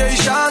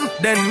location.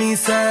 Then me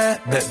say,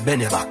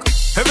 bend your back.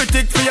 Every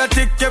tick for your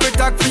tick, every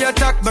tack for your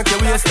tack. Make your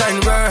waistline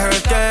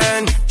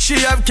working. She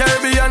have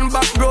Caribbean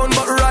background,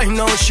 but right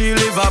now she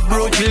live a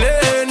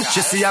Brooklyn.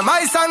 She see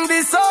my song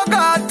be so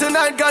good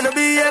tonight, gonna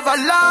be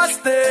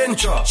everlasting.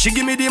 She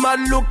give me the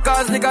mad look,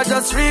 'cause nigga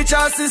just reach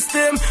her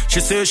system.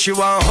 She say she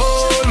want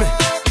hold me,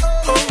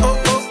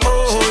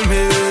 hold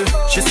me.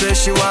 She say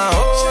she want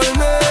hold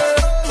me,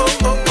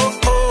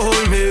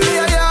 hold me.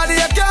 Yeah,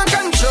 you can't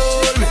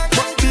control me,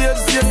 but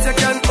babes, yes you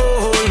can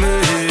hold me.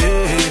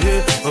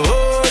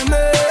 Hold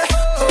me,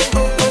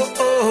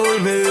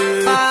 hold me.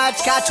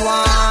 Catch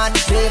one,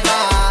 flavor.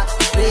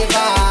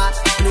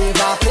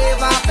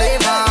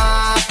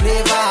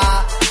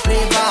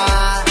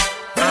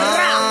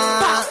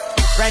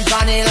 French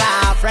vanilla,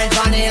 French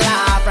vanilla,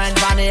 French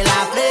vanilla,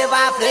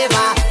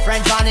 flavor.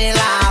 French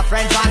vanilla,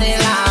 French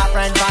vanilla,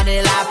 French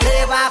vanilla,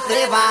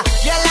 flavor.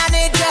 Girl, I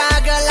need your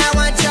girl, I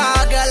want your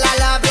girl, I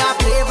love your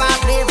flavor.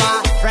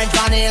 French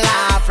vanilla,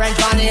 French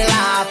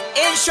vanilla.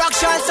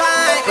 Instruction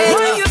time.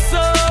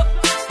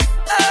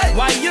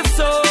 Why you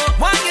so?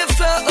 Why you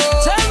so?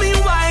 Tell me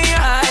why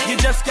you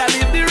just can't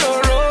leave the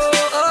road.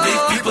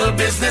 Leave people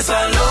business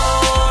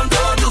alone,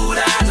 don't do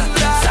that.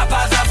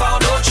 Zappa,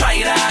 don't try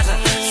that.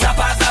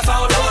 Zappa,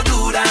 don't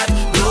do that.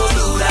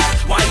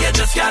 Why you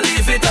just can't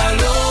leave it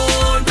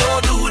alone,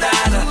 don't do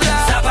that.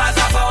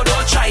 Zappa,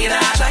 don't try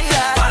that.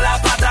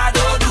 Palapata,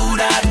 don't do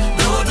that.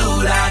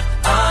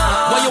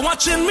 What you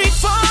watching me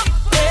for?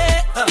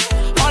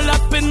 All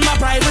up in my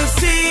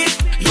privacy.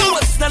 You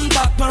a stand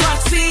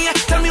paparazzi.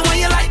 Tell me why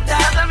you like that.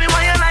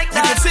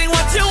 You can say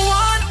what you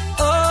want.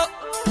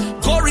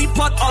 Go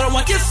report all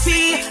what you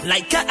see.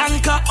 Like an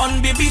anchor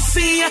on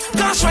BBC.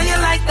 Gosh, why you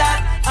like that?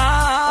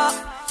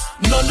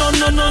 No,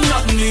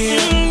 not me.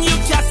 You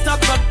can't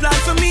stop a plan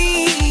for me.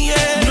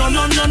 Yeah. No,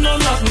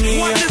 not me.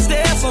 What is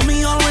there for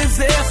me, always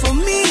there for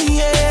me.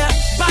 Yeah.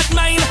 Bad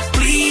mind,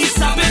 please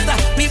stop it.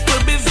 People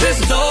business,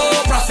 no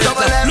profit.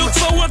 Look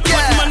for what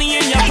put money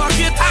in your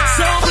pocket.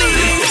 So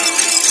please.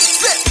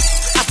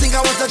 I think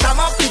I want to jam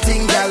up the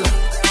thing, girl,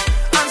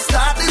 and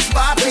start this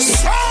party.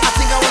 I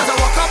think I want to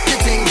walk up the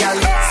thing, girl.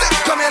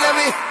 Come here, let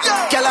me.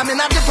 Girl, I'm in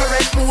a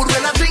different mood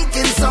when I'm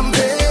drinking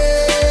something.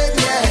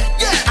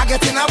 Yeah. I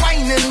get in a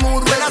whining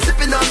mood when I'm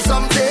sipping on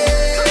something.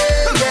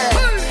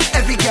 Yeah.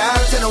 Every girl,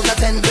 10 out of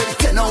 10,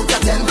 10 out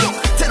of 10,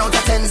 10 out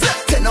of 10,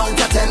 10 out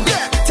of 10,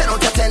 10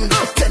 out of 10,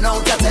 10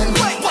 out of 10.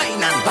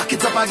 Wine and back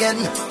it up again.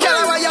 Girl,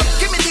 I want you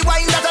give me the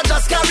wine that I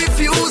just can't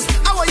refuse.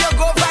 I want you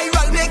go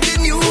viral, make the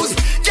news.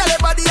 Girl, your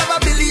body have a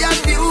billion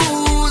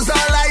views.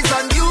 All eyes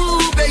on you,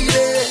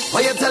 baby.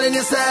 What you telling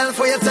yourself?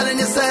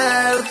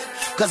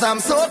 'Cause I'm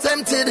so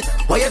tempted.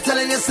 What you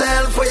telling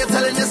yourself? Go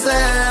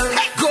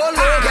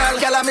low, girl.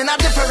 Girl, I'm in a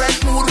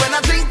different mood when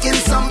I'm drinking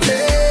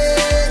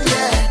something.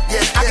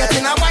 Yeah. I get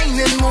in a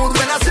whining mood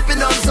when I'm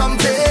sipping on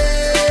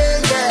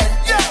something.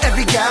 Yeah.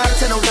 Every girl,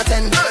 10 out of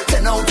 10,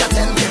 10 out of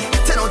 10,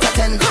 10 out of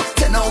 10,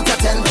 10 out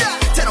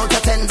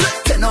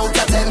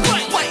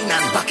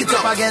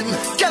again.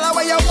 Girl,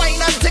 where you wine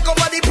and take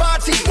over the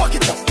party. Walk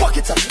it up,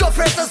 go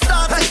fresh to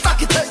start it.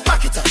 Back it up,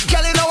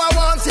 girl, you know I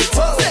want it.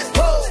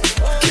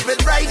 Keep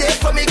it right there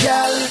for me,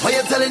 girl. What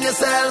you telling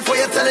yourself? What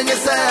you telling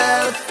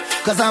yourself?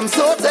 Cause I'm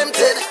so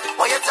tempted.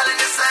 What you telling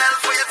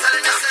yourself? What you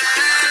telling yourself?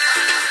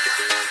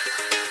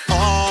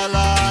 All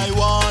I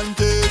want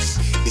is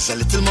a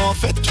little more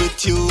fete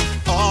with you.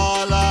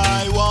 All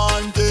I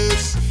want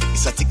is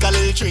a take a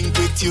little drink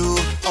with you.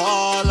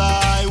 All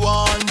I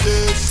want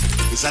is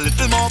a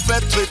little more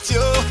fete with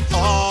you.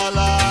 All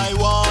I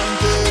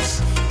want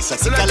is a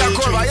take a little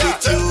drink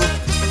with you.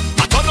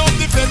 I turn up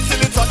the fete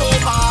till it's all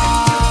over.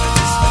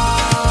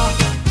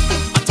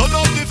 I turn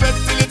up the fete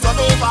till it's all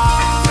over.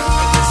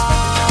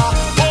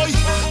 Boy,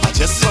 I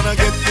just wanna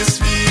get this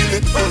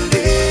feeling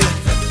only.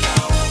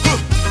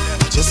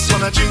 I just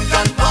wanna drink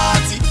and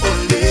party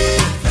only.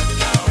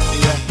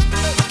 Yeah,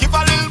 give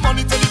a little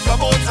money to the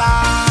promoter.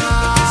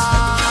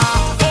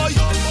 Boy,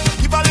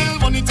 give a little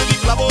money to the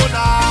club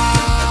owner.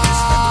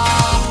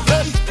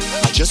 Hey,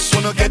 I just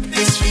wanna get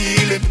this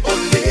feeling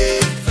only.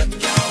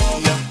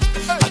 Yeah,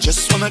 I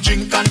just wanna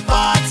drink and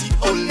party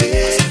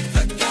only.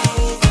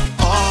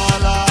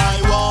 All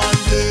I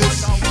want is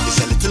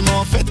a little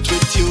more fete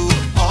with you.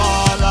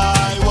 All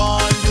I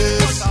want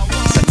is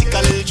a take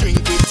a little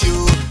drink with you.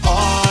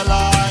 All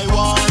I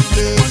want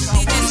is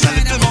a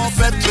little more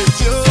fete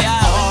with you.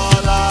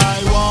 All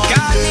I want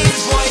is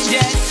boy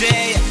just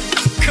say,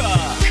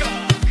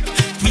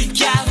 we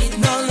carry it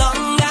no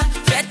longer.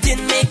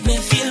 Fetting make me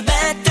feel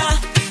better.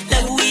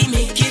 Let we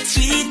make it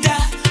sweeter.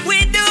 We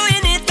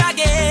doing it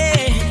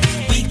again.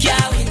 We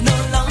carry it no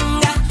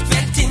longer.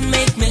 Fetting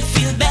make me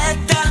feel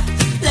better.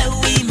 Let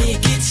we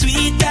make it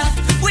sweeter.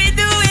 We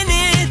doing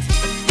it.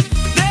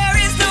 There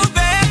is no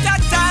better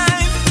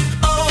time.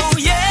 Oh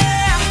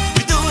yeah.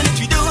 We doing it.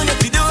 We doing it.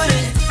 We doing it.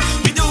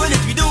 We doing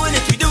it. We doing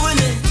it. We doing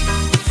it.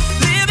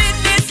 Living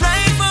this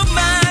life of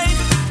mine.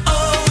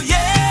 Oh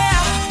yeah.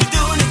 We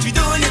doing it. We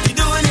doing it. We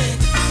doing it.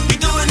 We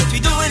doing it. We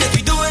doing it.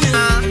 We doing it.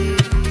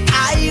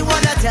 I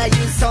wanna tell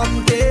you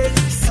something,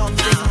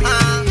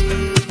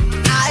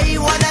 I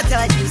wanna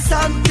tell you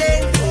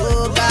something,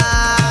 oh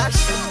gosh.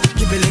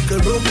 Give me a little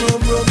room,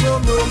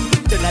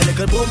 then a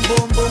little boom,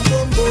 boom, boom,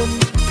 boom, boom.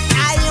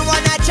 I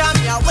wanna jump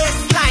your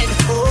waistline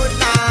all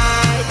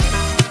night.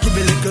 Give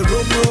me a little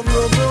room,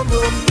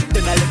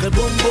 then a little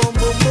boom, boom,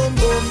 boom, boom,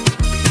 boom.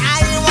 I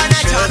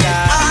wanna jump it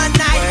all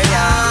night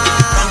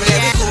long. Let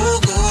me go,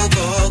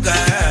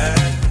 girl.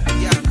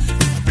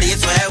 A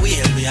place where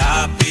we'll be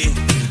happy.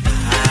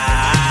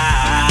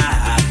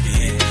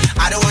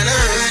 I don't wanna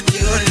hurt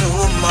you no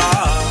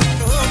more.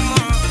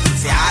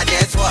 See, I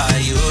just want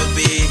you to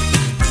be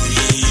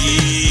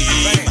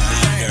my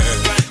girl.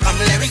 Come,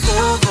 let me go,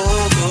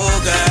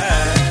 girl.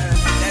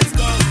 Let's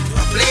go to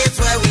a place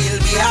where we'll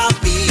be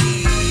happy.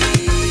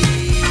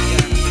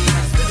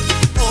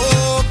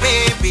 Oh,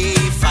 baby,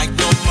 fight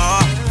no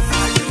more.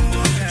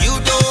 You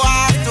don't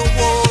have to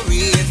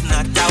worry, it's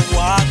not a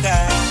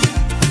walker.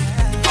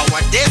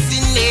 Our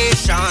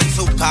destination,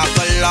 so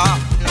Coca-Cola.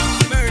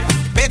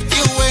 Bet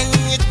you when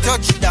you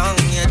touch down,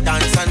 you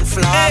dance and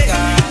flag.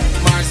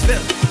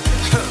 Marsville.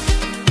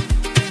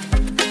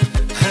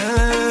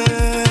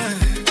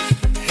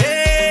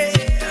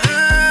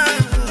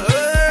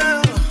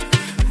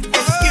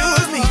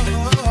 Excuse me,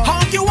 how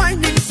you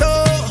whining so?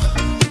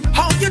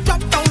 How you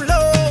drop down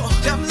low?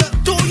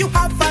 Do you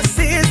have a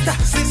sister?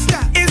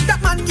 Is that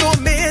man your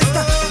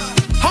mister?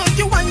 How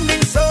you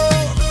whining so?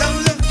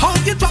 How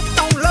you drop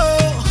down low?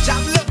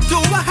 Do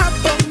I have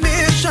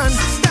permission?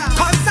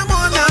 Cause I'm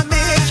on a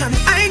mission.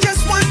 I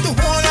just want to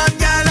hold on,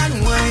 y'all, and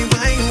wine.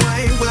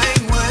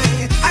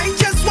 I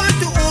just want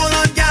to hold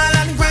on, y'all,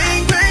 and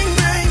grind.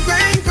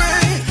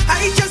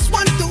 I just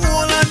want to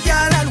hold on,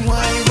 y'all, and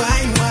wine.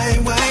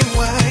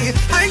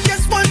 I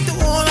just want to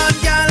hold on,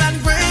 y'all, and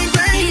grind.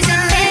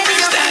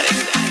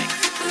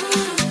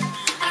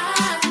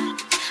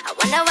 I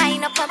wanna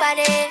wind up my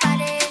body.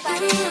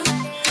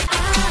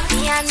 Me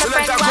and my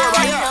friend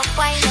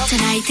wind up.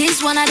 Tonight is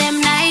one of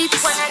them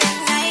nights.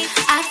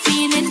 I'm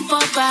feeling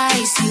for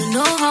vice. You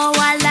know how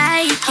I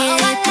like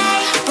it.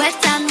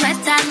 Wet and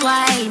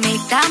wild.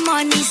 Make that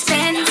money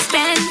spend.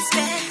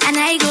 And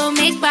I go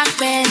make back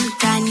when.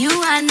 Can you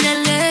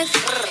handle it?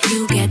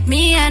 You get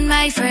me and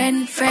my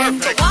friend.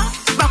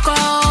 Rock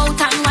out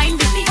and wine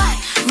with me.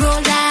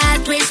 Roll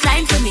that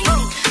waistline for me.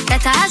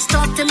 Better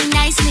talk to me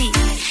nicely.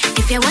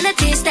 If you wanna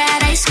taste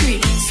that ice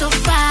cream, so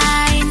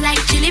fine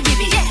like chili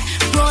baby.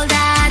 Roll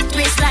that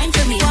waistline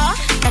for me.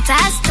 Better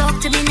talk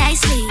to me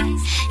nicely.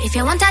 If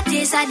you want a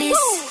taste of this,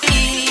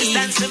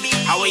 dance to me.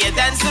 How will you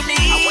dance to me?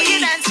 How will you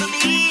dance to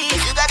me?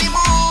 If you got the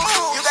move,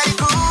 you got the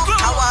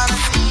groove. I wanna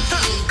see.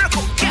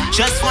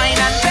 Just wine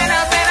and bend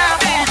up.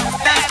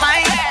 That's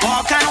fine.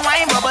 Walk and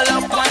wine, bubble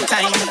up one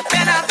time.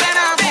 Bend up.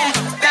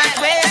 That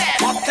way,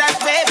 walk that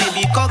way,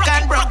 baby. Cock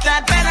and broke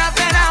that. Bend up.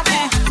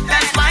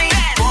 That's fine.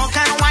 Walk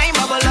and wine,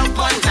 bubble up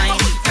one time.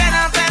 Bend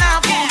up.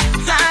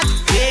 That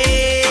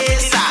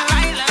way, sir.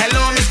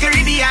 Hello, Miss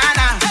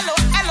Caribbeana.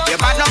 You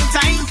bad long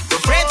time.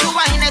 Afraid to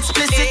wine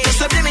explicit, the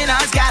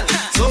subliminals, gal.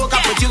 So I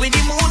put you in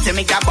the mood to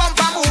make that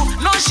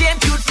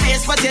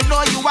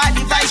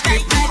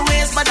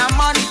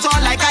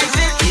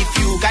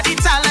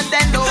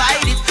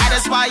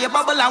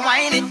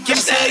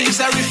say you's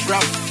a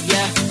riff-raff,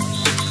 yeah.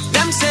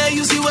 Them say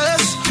you see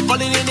worse,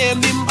 calling your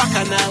name in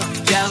bacchanal,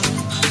 yeah.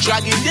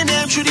 Dragging the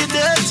name through the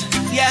dirt,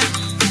 yeah.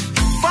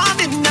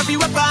 Forming every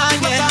weapon,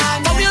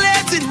 yeah.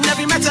 Formulating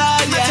every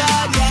metal,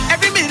 yeah.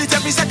 Every minute,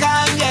 every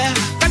second, yeah.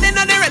 And they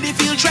know they ready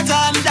feel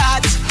threatened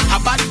that a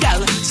bad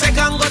gal,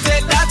 second go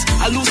take that.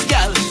 A loose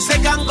gal,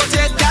 second go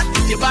take that.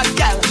 The bad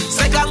gal,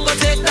 second go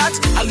take that.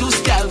 A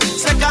loose gal,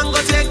 second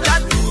go take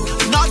that.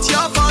 Not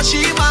your fault,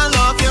 she man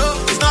love you.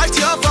 It's not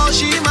your fault,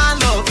 she man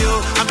love you.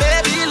 And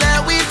baby,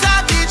 let we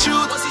talk the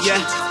truth.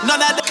 Yeah,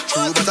 none of the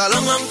true, but a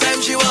long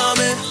time she want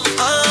me.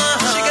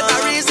 She get a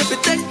reason to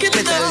take it.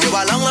 Me tell you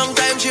a long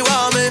time she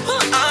want me.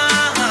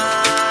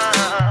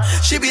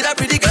 She be that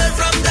pretty girl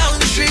from down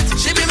the street.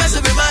 She be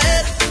messing with my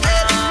head,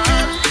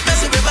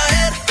 messing with my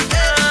head,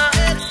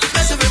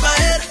 messing with my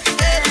head.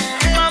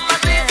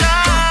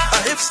 A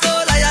hip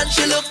stole lion,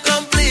 she look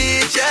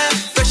complete, yeah.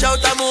 Fresh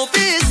out a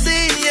movie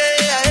scene,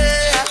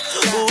 yeah.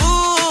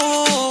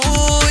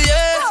 Ooh,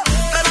 yeah.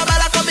 Pero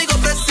bella conmigo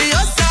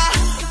preciosa,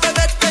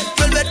 bebete,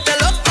 vuelvete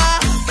loca.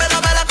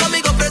 Pero bella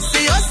conmigo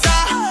preciosa,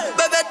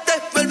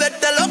 bebete,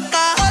 vuelvete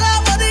loca.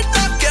 Hola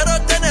bonita, quiero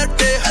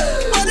tenerte,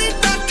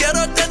 bonita,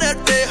 quiero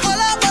tenerte.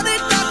 Hola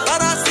bonita,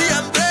 para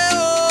siempre,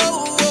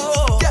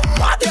 oh.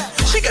 Yeah.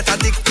 She get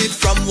addicted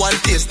from one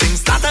tasting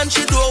start and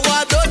she do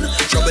what done.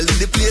 Trouble in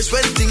the place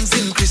when things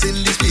increase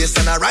in this place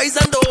and I rise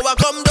and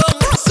overcome down.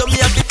 So me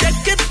have to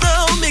take it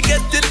now, me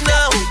get it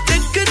now.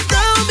 Take it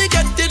now, me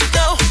get it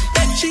now.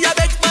 Then she a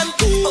beg man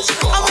too.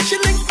 I want she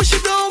link but she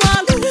don't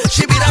want.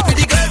 She be that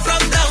pretty girl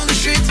from down the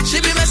street.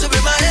 She be messing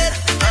with my head,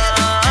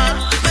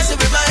 messing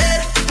with my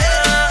head,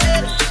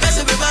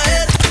 messing with my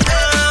head.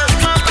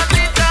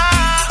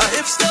 A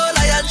hip stole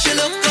lion, she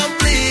look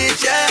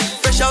complete, yeah.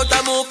 Fresh out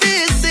a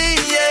movie scene,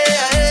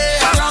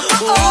 yeah.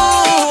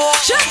 Oh,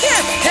 check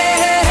it, hey,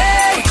 hey,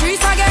 hey, Trees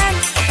again,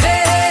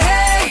 hey, hey,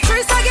 hey,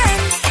 Trees again,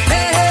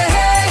 hey, hey,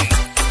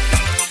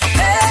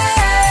 hey,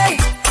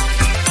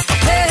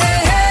 hey, hey,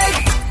 hey,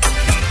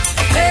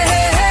 hey, hey,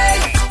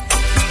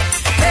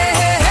 hey,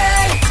 hey,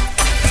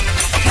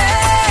 hey.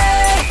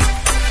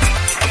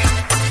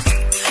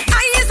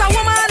 I is a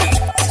woman,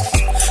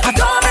 I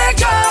don't make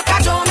joke, I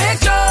don't make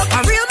joke, a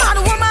real man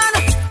woman,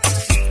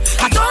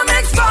 I don't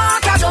make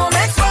sport, I don't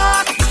make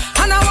sport,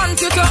 and I want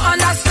you to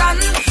understand,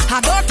 I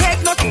don't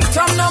take nothing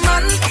from no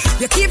man.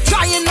 You keep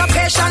trying no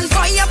patience,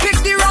 but you pick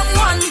the wrong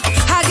one.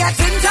 I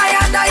getting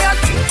tired of you,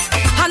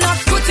 I'm not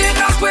putting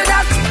up with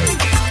that.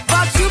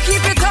 But you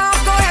keep it up,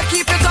 go ahead,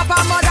 keep it up,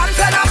 I'm more than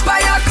fed up by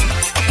you.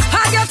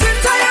 I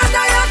getting tired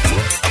of you,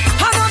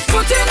 I'm not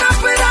putting up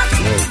with that.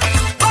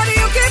 But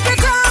you keep it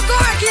up, go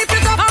ahead, keep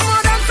it up, I'm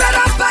more than fed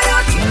up by you.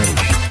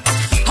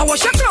 I wash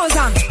your clothes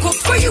and cook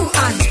for you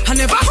and I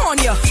never horn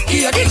you,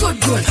 hear the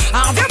good.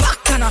 I have your back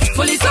and I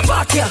fully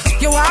support you.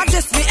 You are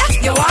this me,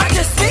 you are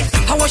this me.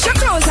 I wash your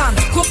clothes and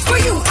cook for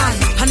you and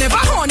I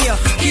never horn you,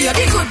 hear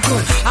the good.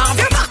 I have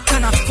your back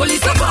and I fully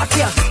support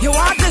you. You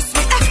are this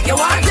me, you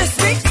are this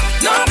me.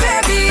 No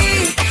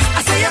baby, I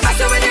say you're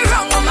messing with the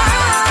wrong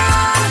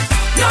woman.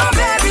 No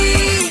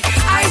baby,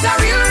 I's a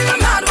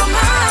real mad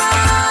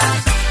woman.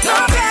 No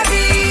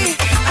baby,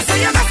 I say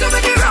you're messing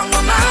with the wrong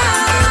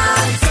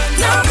woman.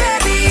 No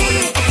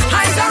baby,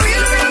 I's a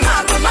real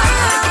mad woman.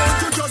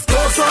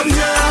 Go from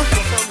here,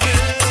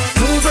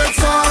 move it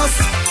fast,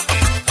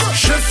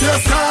 shift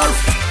yourself,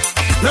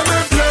 let me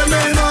play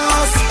me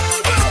nice.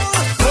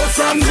 Go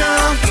from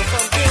here,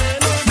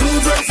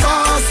 move it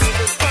fast,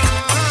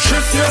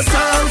 shift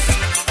yourself,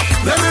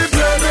 let me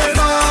play me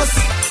nice.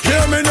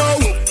 Hear me now,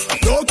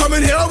 don't come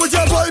in here with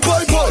your boy.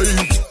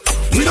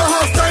 We don't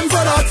have time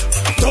for that.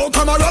 Don't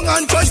come around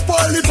and try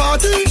spoil the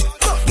party.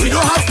 We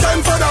don't have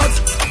time for that.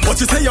 But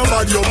you say you're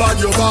bad. You're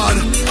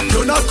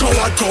not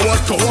coward.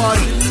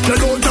 You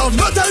don't have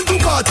no time to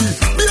party.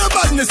 Be a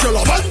badness, you'll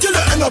have until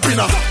you end up in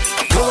a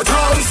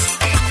courthouse,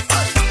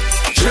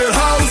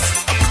 jailhouse,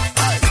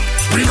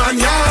 remand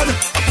yard,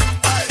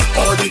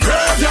 or the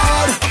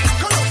graveyard.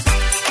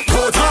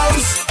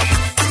 Courthouse,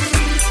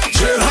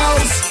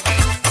 jailhouse,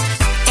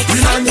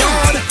 remand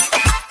yard.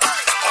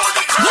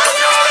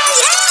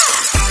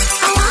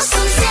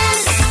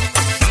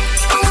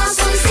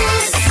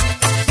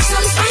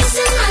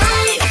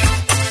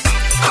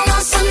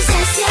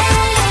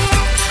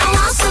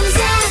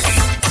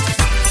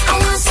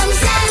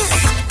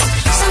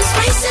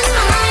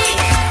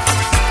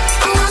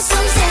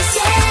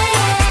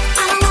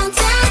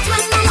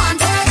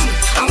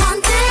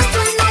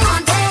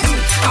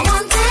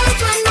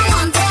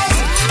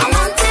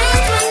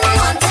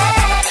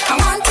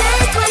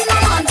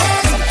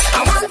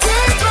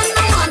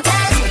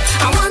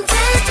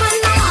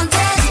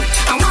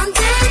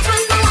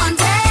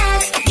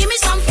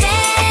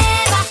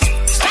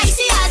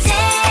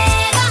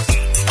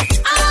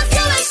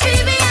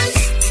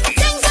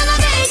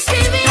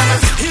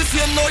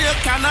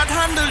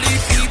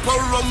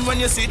 When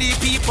you see the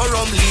people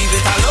rum, leave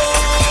it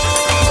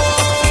alone.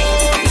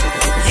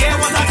 Yeah,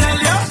 what I tell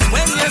you?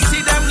 When you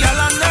see them yell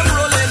and them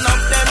rolling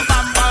up them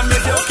bam,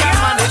 if you can't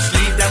manage,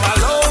 leave them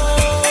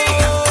alone.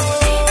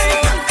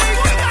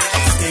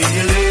 Stay in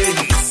your lane,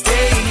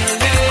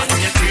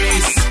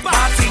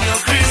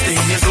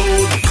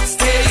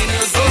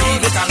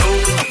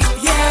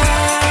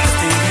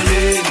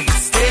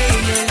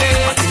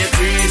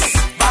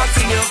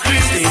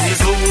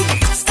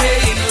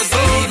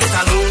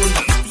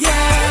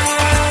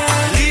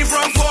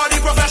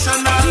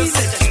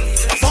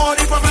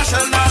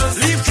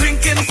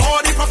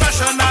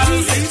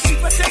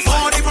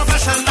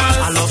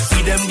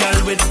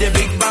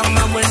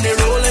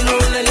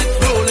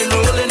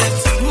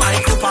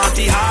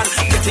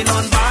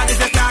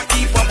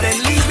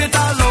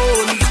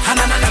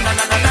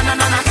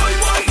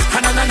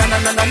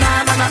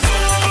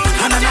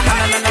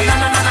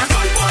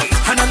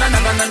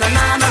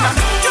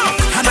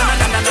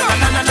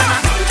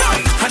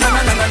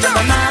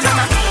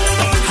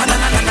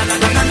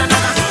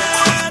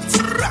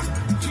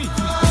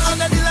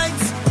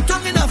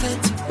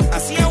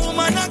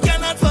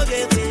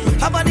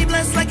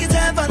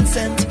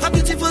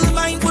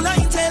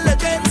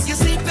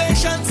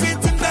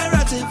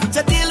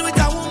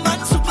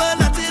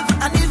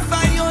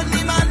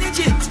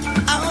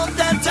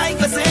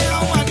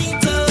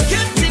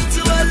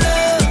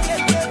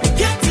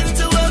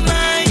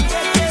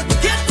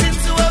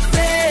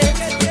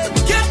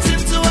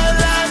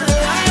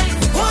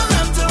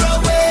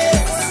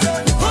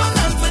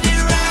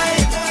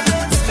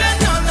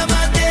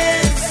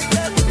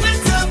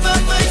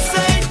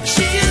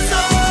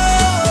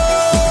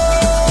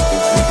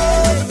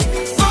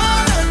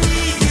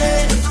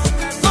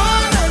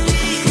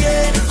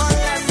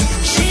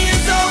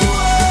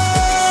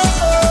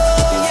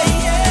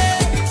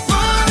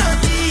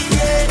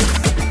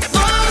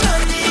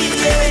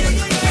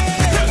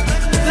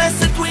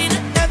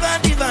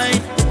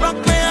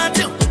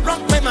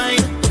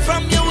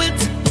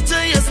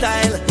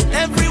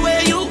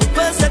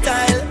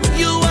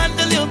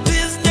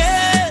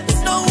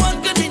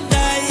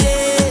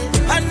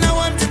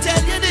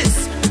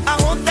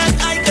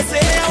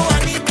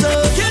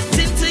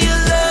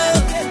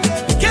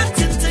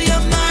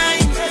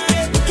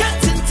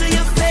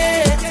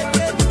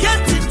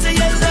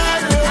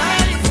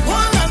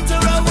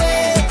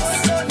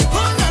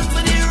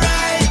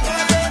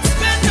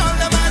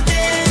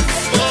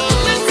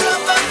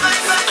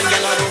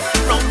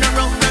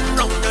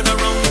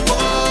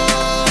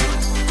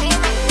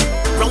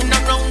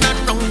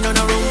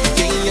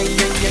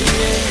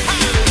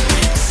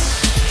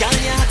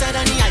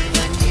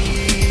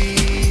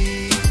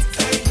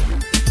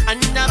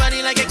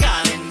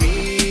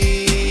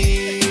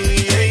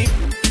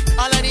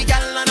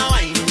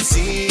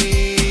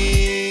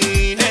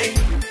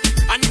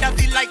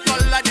 like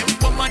all of them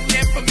woman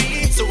there for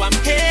me. So I'm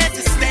here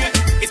to stay.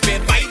 It's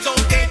been vibes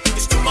all day.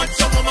 It's too much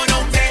of woman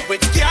out there.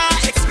 But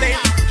can't explain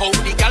how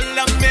the gal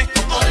love me,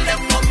 all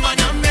them woman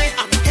on me.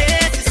 I'm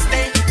here to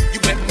stay. You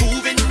been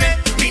moving me,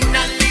 me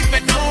not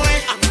leaving no way.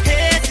 I'm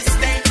here to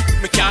stay.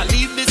 Me can't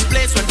leave this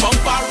place when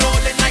bumper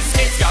rolling like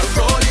skates. Y'all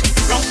roll it,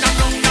 round and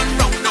round and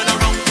round and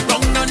around,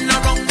 round and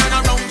around and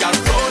around. Y'all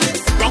roll it,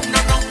 round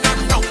and round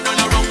and round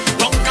and around,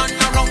 round and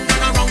around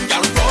and around.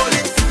 Y'all roll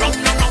it, round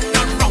and round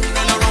and round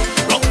and around,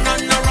 round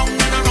and around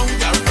and around.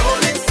 Y'all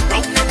roll it,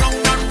 round and round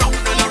and round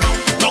and around,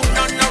 round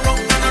and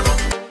around and around.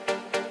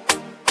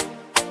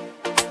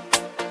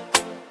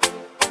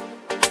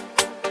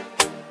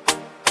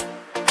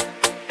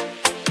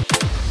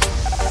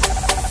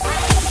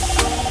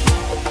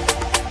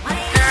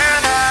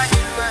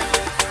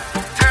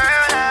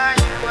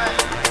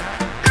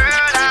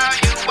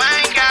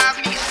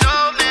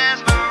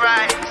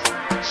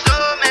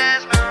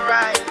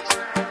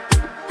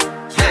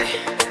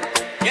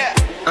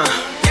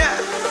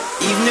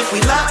 Even if we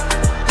lock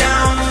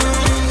down,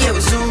 yeah, we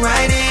zoom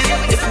right in.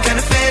 Different kind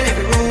of fed,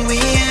 every room we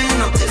in.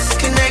 No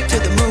disconnect to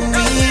the mood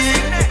we in.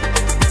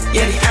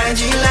 Yeah, the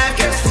IG live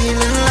got us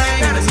feeling like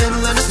in the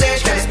middle of the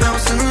stage, got us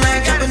bouncing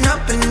like jumping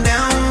up and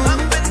down.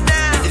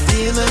 If you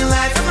feel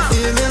alive,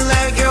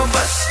 girl,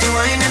 bust the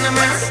wine in the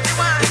mirror.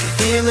 If you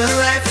feel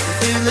alive,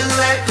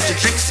 put your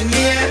drinks in the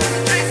air.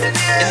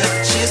 And look,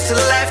 cheers to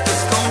life,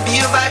 'cause it's gonna be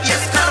a vibe,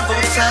 yes,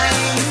 carnival time.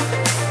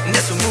 And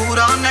that's a mood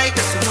all night,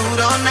 yes,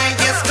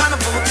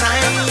 carnival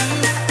time.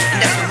 And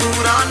that's a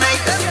mood all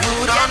night,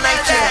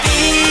 yeah.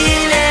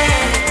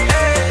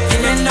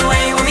 Feeling the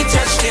way when we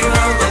touch the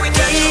road.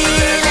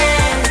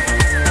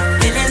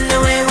 Feeling the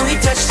way when we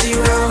touch the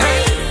road.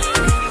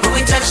 When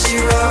we touch the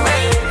road.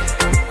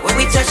 When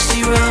we touch the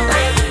road.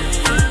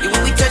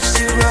 When we touch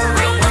the road.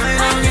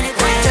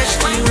 When we touch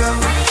the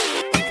road.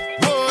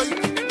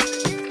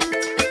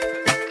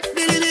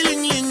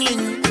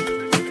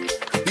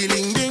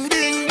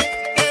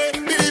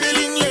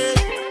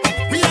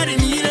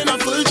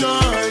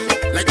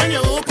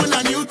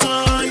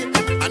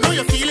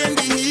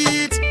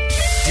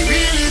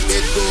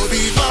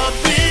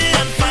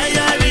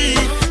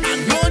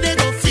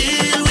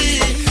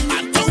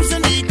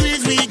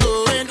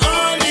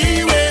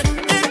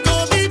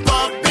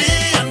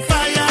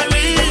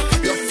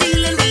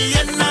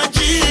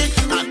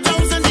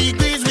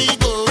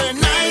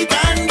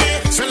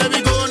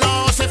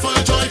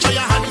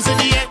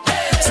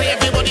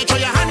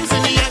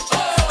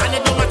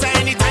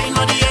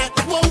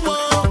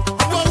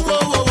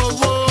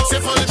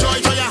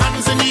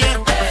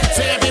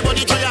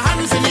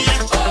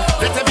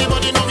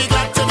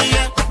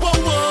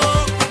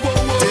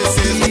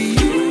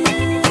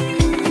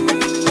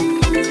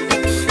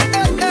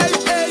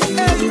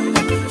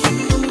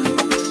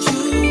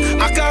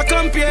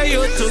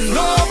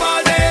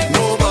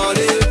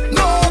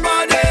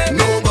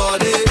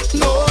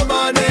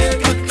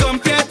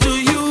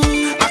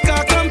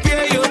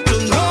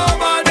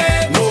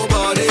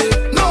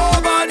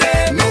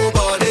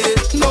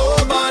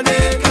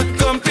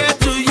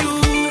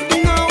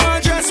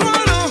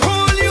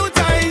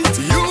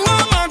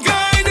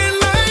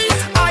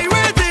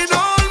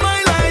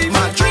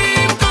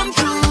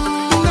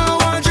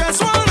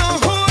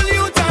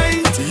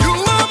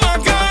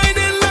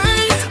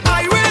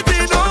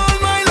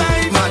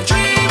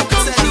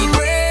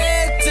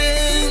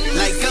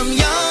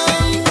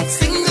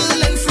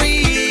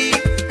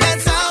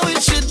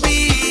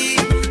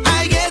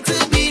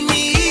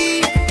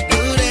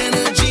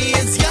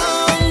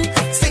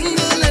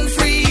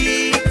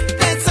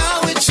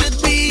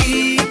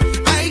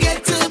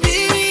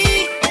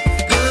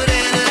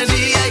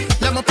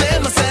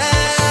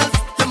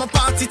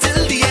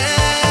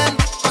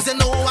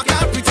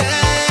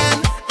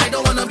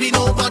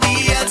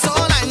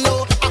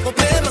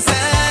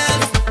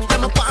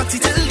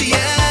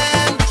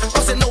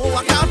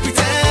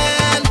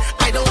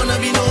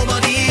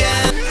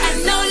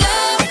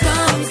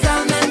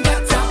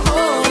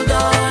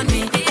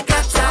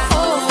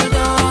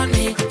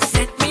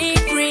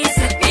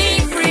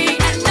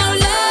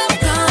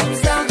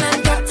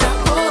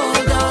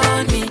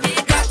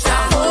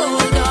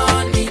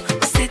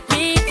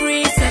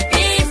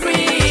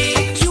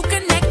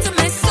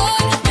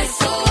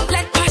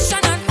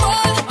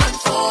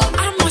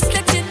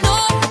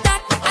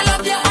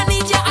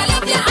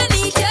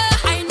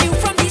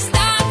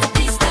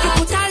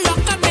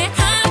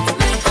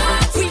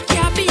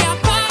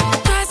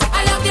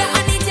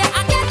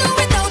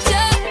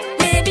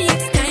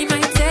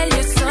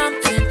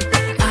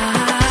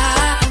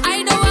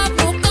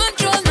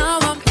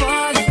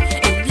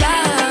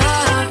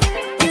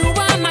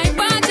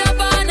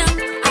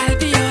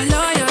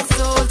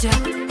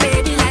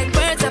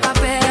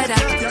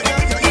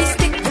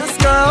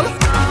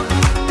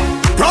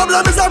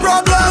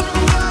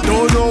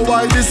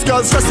 why this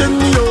girl stressing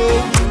me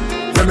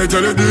out. Let me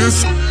tell you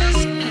this,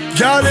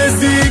 girl is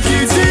the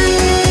kitty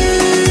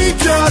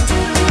cat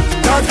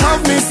that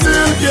have me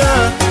still,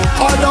 yeah.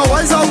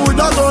 Otherwise I would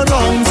have gone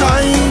long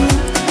time.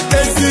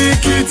 It's the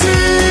kitty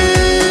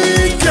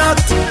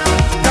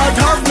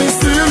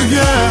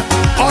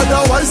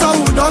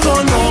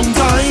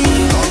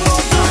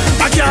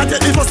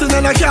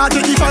I can't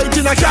take the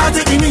fighting, I can't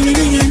take the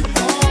ningy.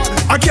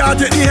 I can't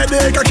take the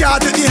headache, I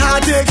can't take the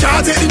heartache,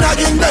 can't take the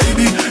nagging,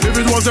 baby. If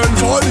it wasn't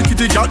for the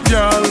kitty cat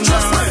girl,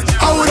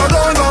 I would've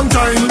gone long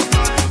time.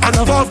 And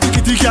I've off the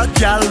kitty cat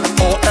girl,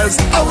 or else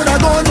I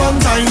would've gone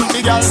long time. The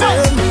girl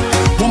saying,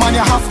 woman,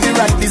 you have the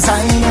right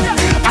design.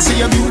 I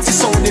see your beauty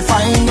so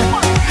defined,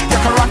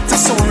 your character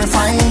so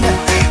refined.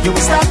 You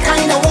is that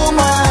kind of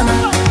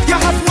woman. You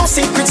have no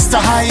secrets to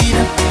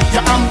hide,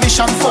 your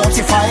ambition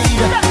fortified.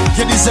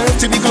 You deserve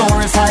to be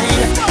glorified.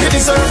 You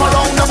deserve a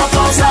round of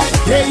applause like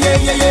yeah, yeah,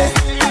 yeah, yeah.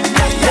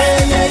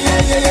 Yeah, yeah,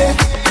 yeah, yeah, yeah.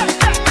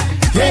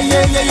 Yeah,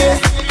 yeah, yeah, yeah.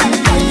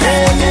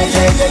 Yeah, yeah,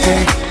 yeah, yeah,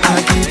 yeah.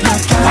 I give you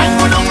time. Time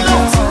go down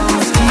low,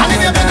 and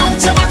if you bend out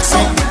your back so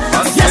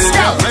yes,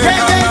 girl. Yeah,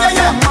 yeah, yeah,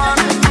 yeah.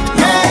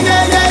 Yeah,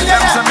 yeah, yeah, yeah.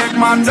 Them say big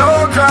man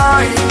don't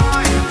cry,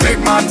 big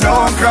man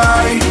don't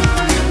cry,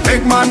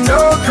 big man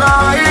don't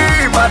cry.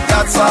 But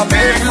that's a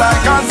big lie,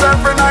 'cause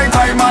every night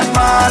I'm at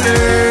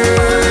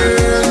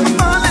Marlin.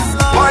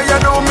 Why you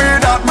do me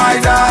that, my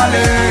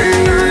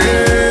darling?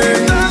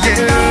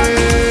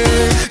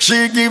 Yeah. She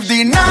give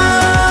the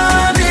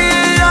nanny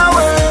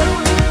away.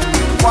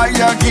 Why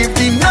you give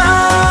the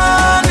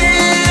nanny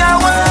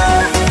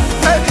away?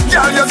 Hey,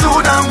 girl, you're too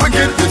damn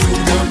wicked.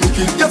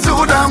 You're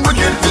too damn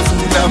wicked.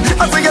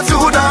 I say you're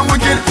too damn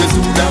wicked.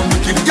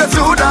 You're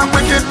too damn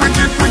wicked,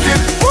 wicked, wicked.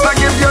 I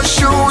give you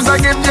shoes, I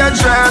give you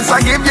dress, I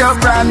give you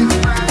brand,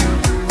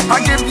 I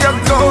give you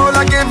gold,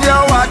 I give you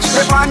watch,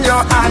 slip on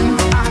your hand.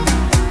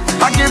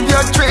 I give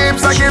you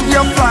trips, I give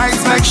you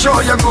flights, make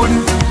sure you're good,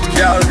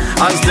 girl.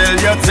 And still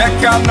you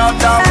take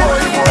another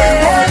boy.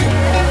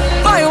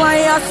 Boy, why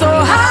you so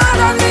hard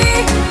on me?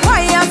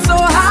 Why you so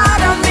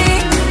hard on me?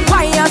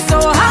 Why you so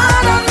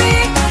hard on me?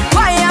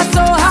 Why you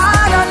so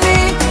hard on me?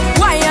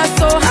 Why you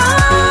so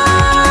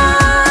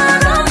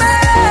hard on me?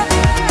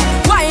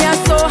 Why you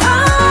so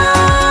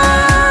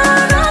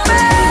hard on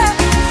me?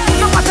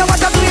 No matter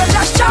what I do, you're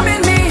just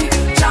jamming me.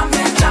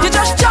 You're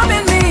just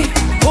jamming me.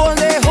 Whole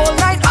day, whole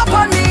night up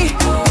on me.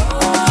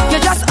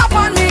 You're just up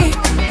on me.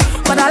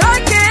 But I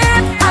like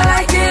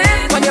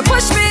it when you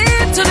push me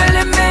to the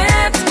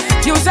limit.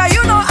 You say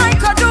you know I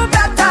could do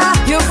better.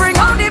 You bring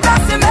on the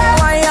best in me.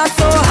 Why you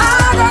so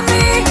hard on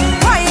me?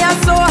 Why you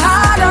so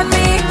hard on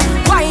me?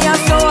 Why you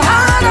so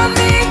hard on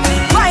me?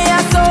 Why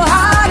you so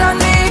hard on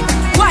me?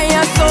 Why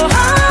you so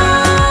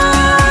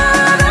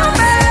hard on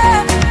me?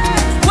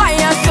 Why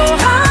you so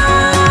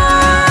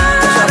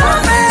hard on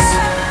me?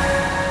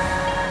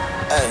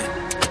 Hey,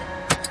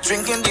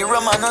 drinking the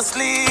rum and not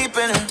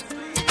sleeping,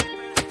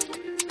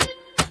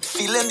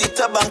 feeling the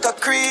tobacco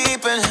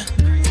creeping.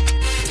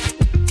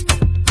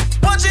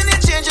 Watching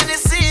it changing the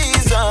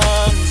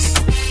seasons.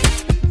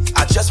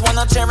 I just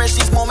wanna cherish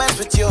these moments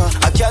with you.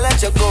 I can't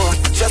let you go,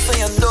 just so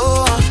you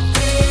know.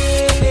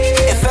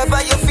 If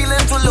ever you're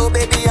feeling too low,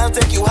 baby, I'll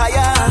take you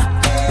higher.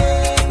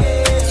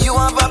 You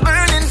have a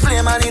burning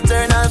flame and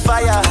eternal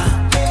fire.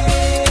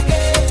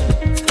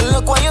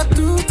 Look what you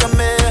do to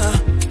me.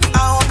 I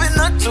hope it's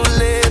not too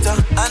late.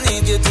 I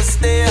need you to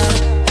stay,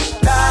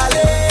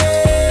 darling.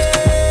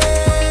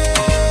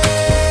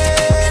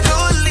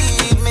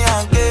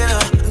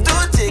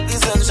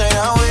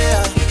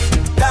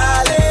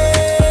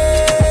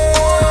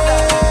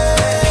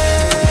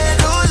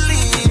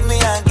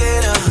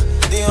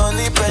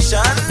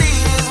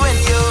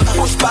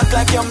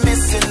 Like you're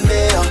missing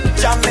there,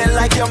 jamming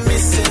like you're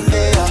missing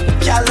there.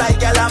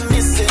 Girl, I'm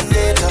missing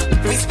there.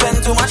 We spend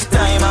too much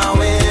time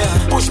away.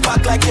 Push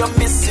back like you're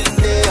missing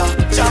there,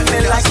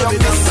 jamming like you're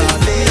missing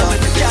there.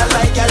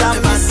 Girl, I'm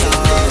missing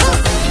there.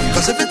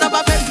 'Cause if it's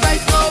about bed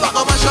right now, I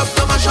come mash up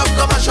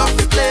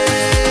the place.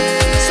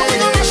 So we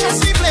gon' mash up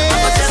the place.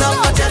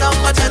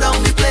 I'ma tear down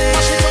the place.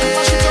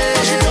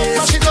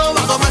 Mash it up.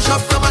 I come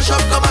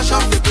mash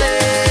up the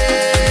place.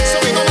 So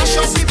we gon' mash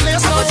up the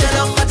place. I'ma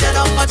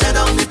tear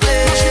down the place.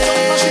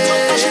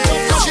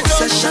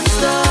 Session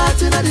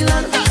starting at the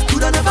land.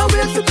 Could I never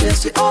wait for place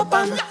to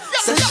open?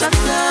 Session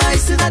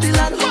nice in the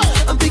land.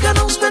 I'm big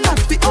announcement that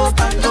we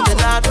open. No me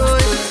not do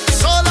it.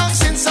 So long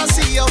since I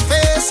see your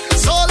face.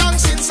 So long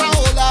since I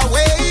hold our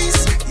ways.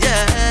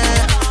 Yeah,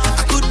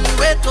 I couldn't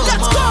wait no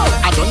more.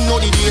 I don't know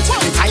the date,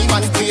 the time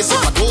and place.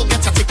 If I don't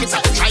get a ticket, I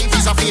can try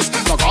visa face.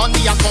 Log on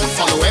the account,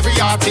 follow every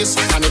artist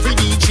and every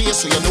DJ,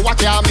 so you know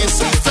what I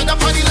miss. Fed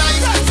up on the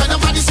life, fed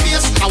up on the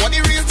space. I want the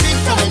real thing,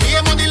 put my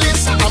name on the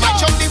list. I might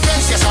jump the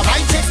fence, yes, I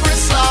might take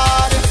risks,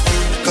 Lord.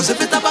 'Cause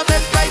if it's about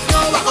bed right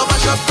now, I come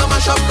mash up the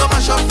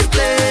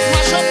place.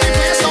 Mash up the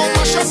place, don't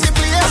mash up the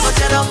place. I'ma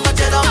tear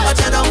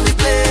down the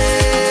place.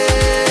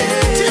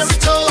 Tear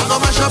it up. I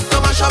come mash up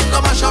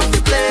the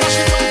place.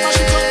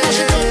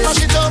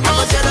 Mash it up.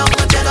 I'ma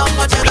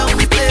tear down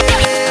the place.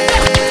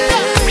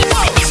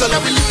 So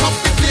let me lift up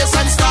the place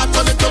and start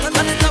turn it up.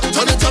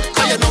 Turn it up,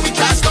 'cause you know we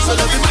can't stop. So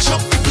let me mash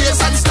up the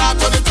place and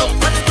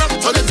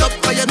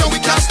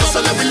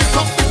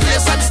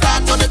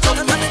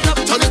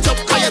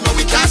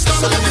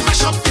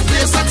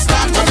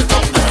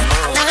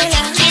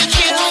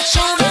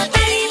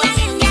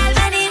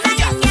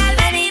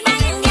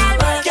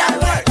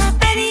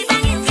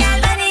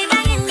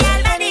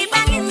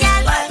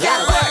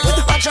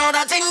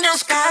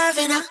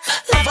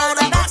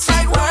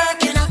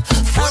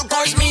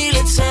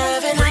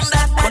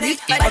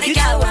But the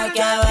girl work,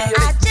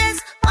 I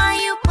just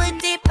want you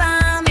put it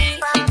on me.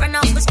 Run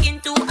off my skin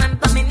too and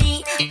for me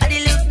knee. Body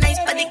look nice,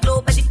 body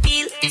glow, body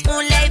feel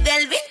smooth like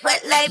velvet,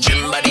 wet like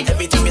gym body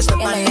every time you step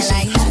on it.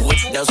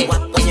 It does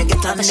what when you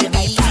get on the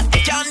beat.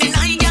 Can't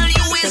deny, girl,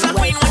 you is a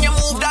queen when you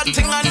move that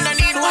thing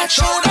underneath. Watch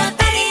out that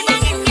body.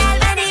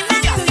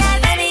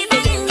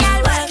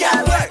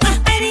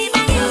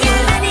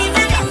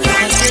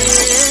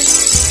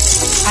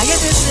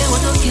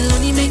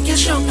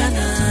 Stronger,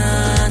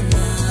 nah,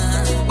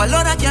 nah. But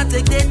Lord, I can't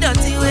take the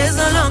dirty ways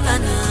no longer,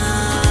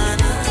 nah,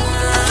 nah.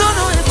 I don't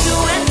know if you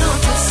ain't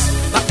noticed,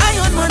 but I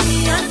own money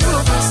and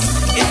progress.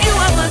 If you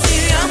have a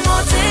serious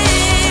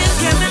motive,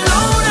 get me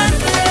loud and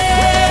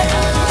clear.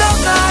 Don't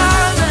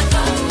call me.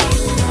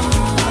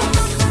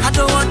 I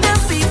don't want them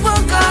people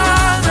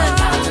call me,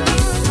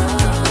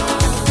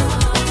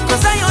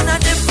 'cause I own a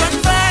different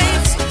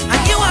vibes,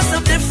 and you have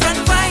some different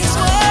vibes.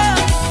 Oh,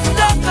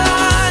 don't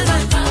call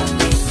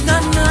me. No,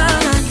 no.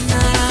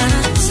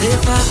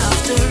 If I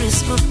have to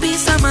risk my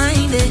peace of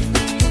mind, eh?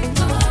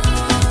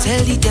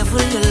 Tell the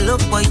devil you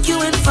look, boy,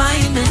 you ain't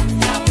find me.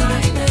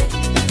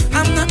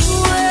 I'm not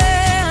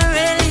where I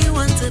really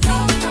want to be,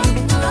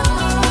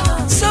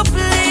 so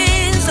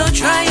please don't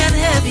try and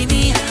heavy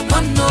me.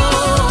 But no,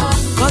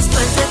 'cause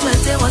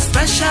 2020 was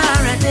fresh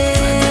already,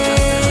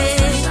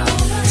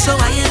 so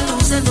I ain't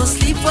losing no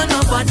sleep for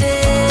nobody.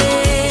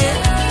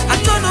 I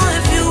don't know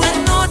if you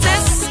ain't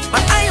noticed,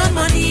 but I own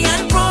money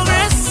and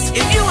progress.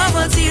 If you have a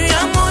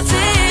ulterior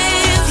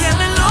motive, hear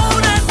me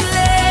loud and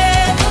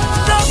clear.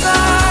 Don't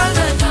call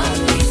me.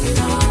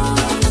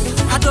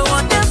 I don't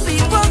want them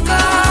people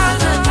call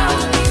me,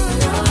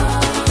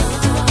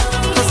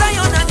 'cause I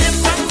own a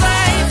different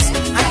vibes,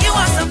 and you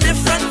have some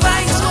different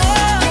vibes.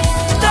 Oh,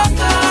 don't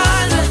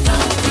call me.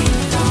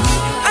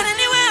 And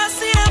anyway I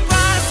see a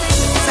passing,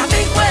 it's a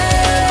big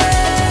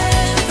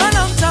wave. No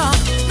long talk,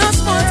 no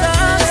small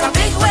talk, it's a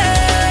big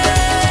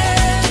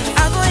wave.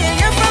 I go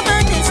hear from a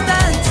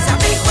distance, it's a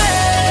big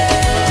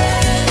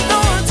wave.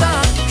 Don't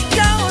talk,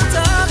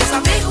 it's a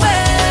big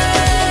wave.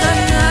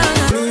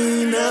 Me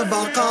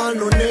never call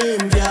no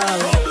name,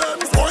 girl.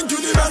 Point to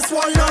the best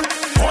winer.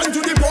 Point to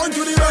the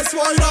best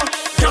winer.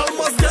 Girl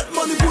must get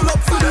money, pull up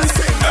for this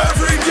thing.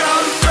 Every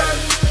girl bend.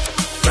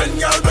 Bend,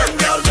 girl, bend,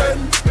 girl, bend.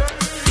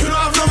 You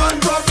don't have no man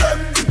problem.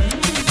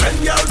 Bend,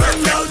 girl, bend,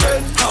 girl,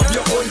 bend. Have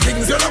your own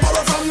things, you don't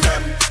borrow from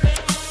them.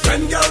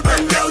 Bend, girl,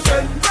 bend, girl,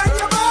 bend.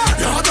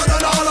 You're hotter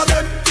than all of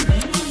them.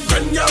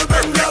 Bend, girl,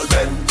 bend, girl,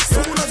 bend.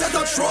 Soon as you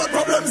touch road,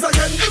 problems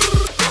again.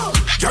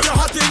 Girl, you're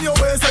hot in your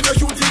waist and you're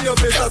cute in your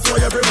face. That's why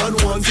every man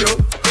wants you.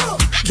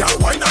 Girl,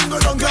 wine and go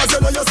down, cause you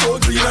know you're so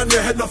clean and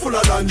your head not full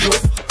of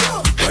dandruff.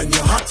 When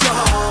you're hot, you're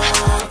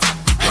hot.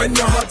 When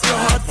you're hot,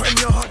 you're hot. When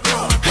you're hot, you're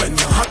hot. When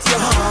you're hot,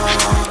 you're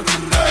hot.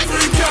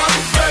 Every girl,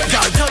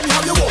 girl, tell me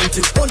how you want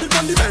it. Want it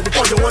on the bed,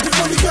 or you want it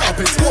on the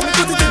carpet. Want me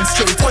to the thing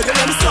straight, or you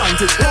want me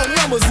slant it. Want me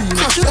limousine,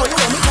 or you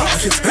want me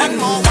park it. One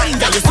more wine,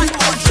 girl, you sweet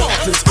more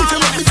chocolate. If you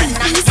let me beat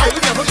these, I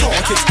will never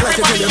talk it. Like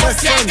you tell your best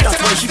friend, that's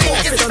why she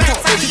forfeit and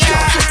talk when she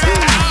drops it.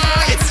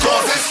 It's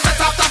cause it's fit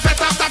after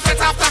fit after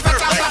fit after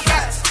fit after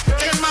fit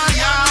in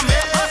Miami.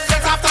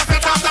 Fit after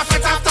fit after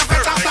fit after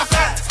fit after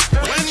fit.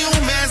 When you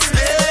miss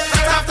me,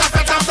 fit after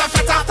fit after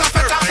fit after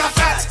fit after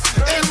fit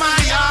in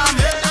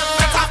Miami.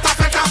 Fit after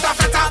fit after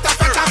fit after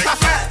fit after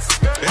fit.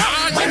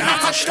 When I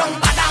touch down,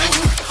 badang,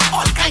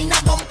 all kind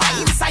of bumper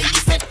inside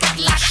the set get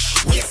lash.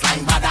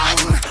 Waistline badang,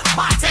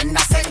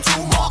 bartender send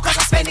 2 more 'cause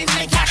I'm spending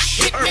my cash.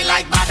 Hit me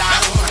like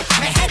badang,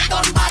 my head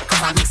done bad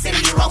 'cause I'm mixing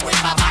the rum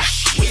with my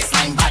bash.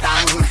 Waistline badang.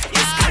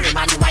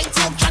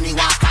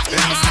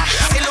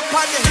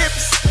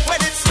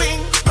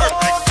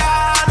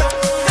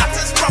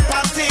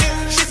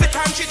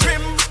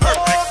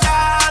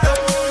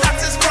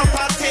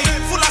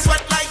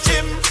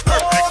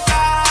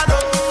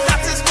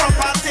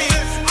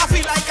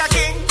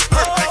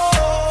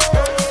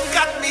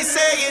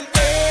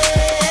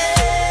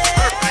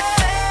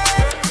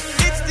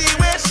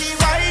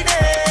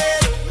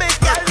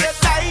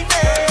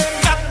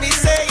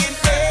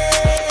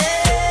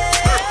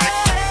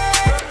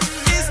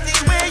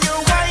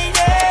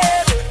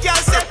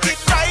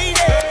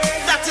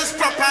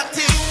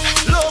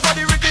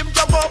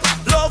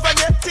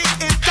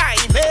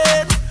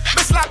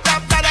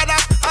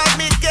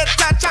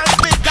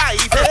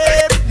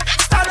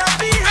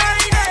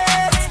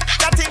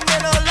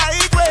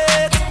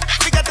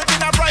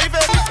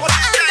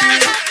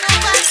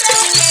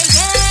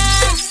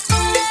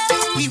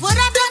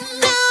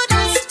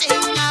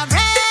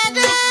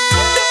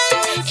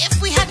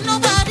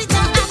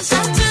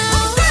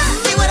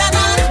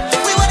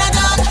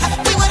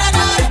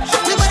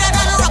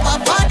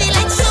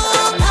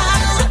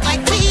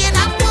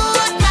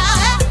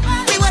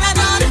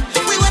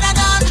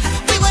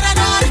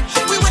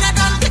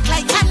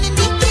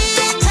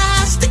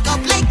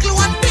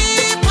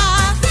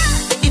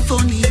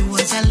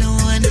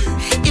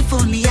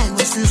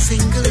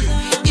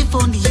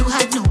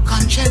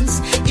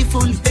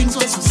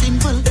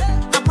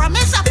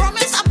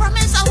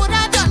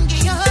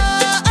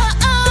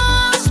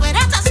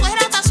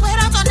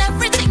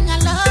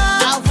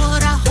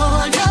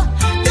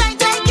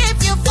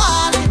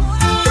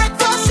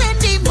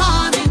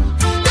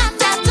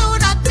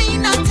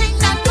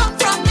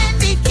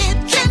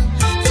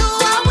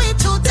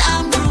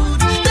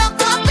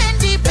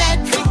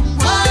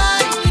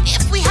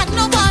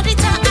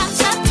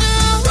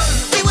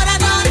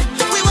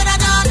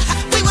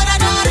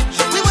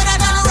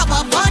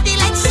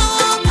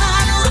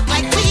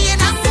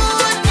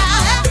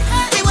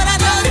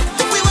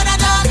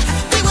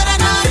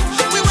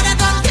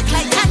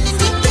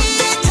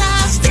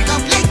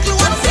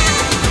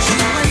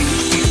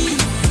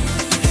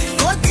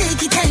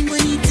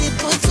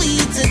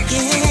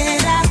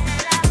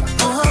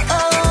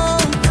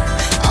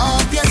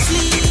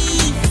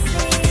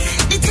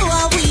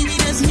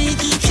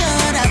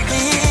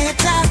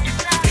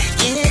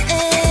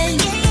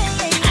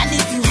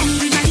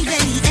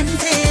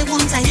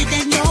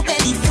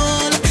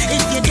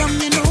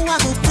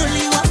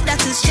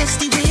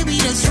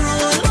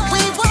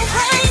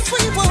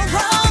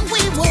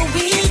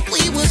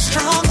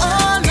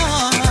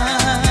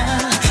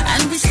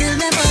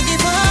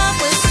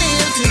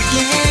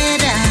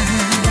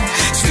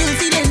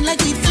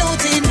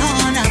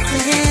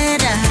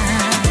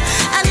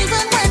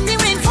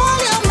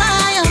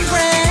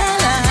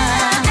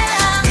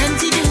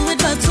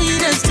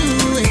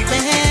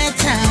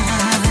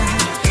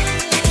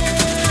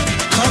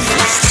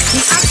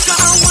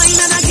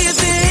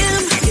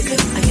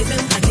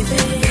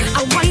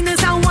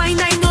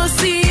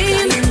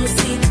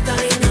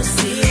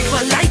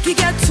 he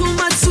get too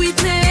much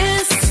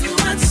sweetness.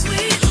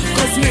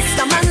 Cause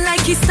Mr. Man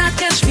like he start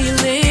catch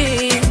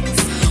feelings.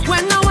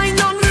 When I wine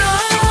down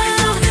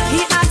low,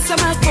 he asks for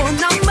my phone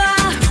number.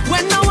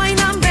 When I wine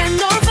and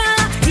bend over,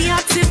 he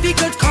asks if he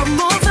could come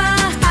over.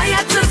 I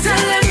had to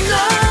tell him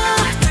no,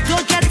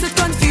 don't get it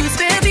confused,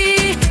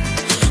 baby.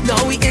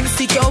 Now we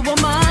insecure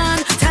woman,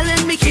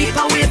 telling me keep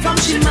away from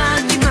she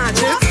man.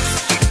 Imagine,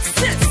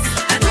 sis,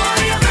 adore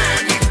your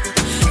man.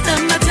 Let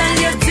me tell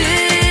you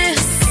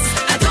this,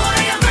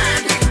 adore your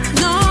man.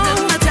 No,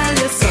 let me tell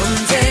you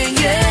something,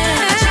 yeah,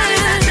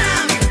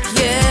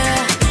 yeah.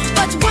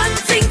 But one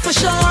thing for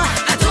sure,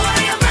 adore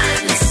your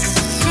man.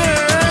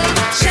 Girl,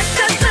 check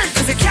that man,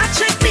 cause he can't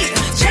check me.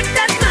 Check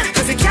that man,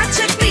 cause he can't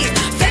check me.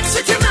 Vex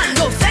with your man,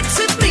 go vex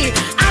with me.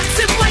 Ask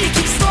him why you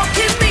keep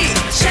stalking me.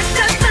 Check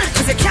that man,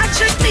 cause he can't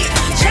check me.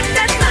 Check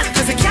that man,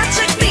 cause he can't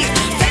check me.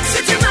 Vex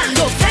with your man,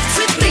 go vex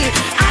with me.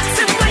 Ask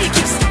him why you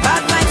keep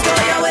bad minds go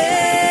your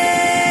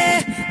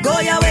way, go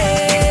your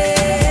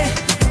way,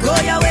 go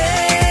your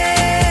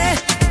way,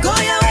 go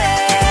your way.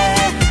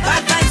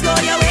 Bad vibes go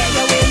your way,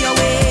 your way, your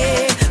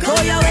way. Go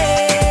your way,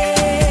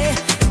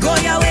 go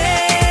your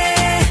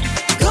way,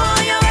 go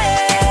your way.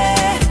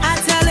 I'm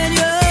telling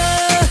you,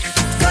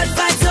 good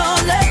vibes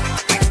only.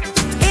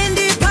 In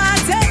the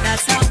party,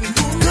 that's how we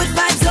move. Good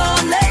vibes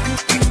only.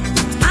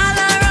 All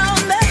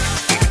around me,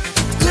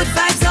 good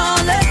vibes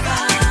only.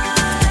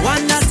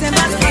 One nothing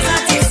but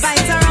positive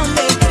vibes around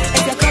me.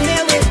 If you come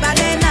here with bad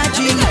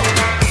energy,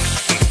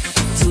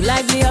 to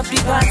lively up the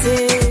party.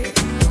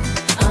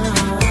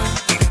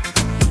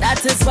 That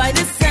is why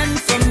they send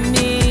for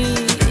me,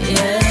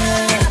 yeah.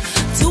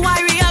 To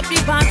hurry up the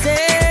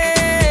party.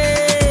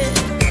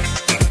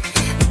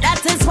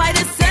 That is why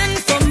they send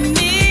for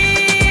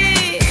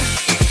me.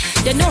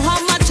 They know how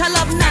much I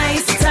love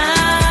nice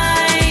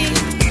time,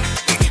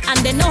 and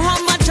they know how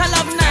much I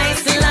love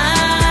nice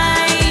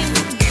line.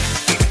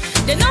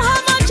 They know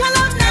how much I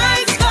love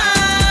nice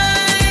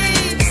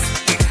vibes.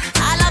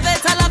 I love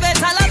it, I love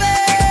it, I love it.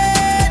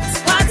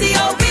 Party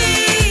all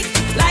week,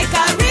 like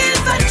a real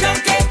fat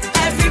junkie.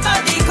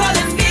 Everybody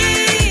calling me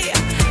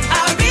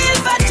a real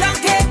fat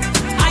junkie.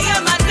 I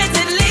am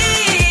admittedly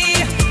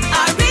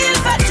a real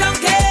fat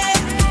junkie.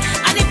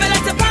 And if you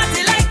like to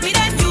party like me,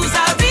 then use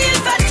a real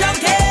fat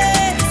junkie.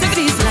 So it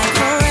feels like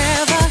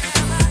forever.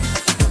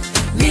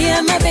 Me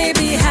and my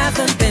baby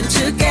haven't been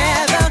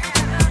together,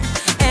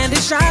 and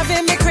it's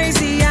driving me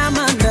crazy. I'm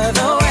under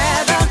the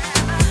weather.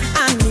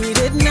 I need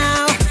it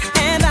now,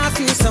 and I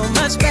feel so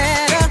much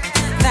better.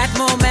 That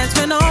moment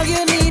when all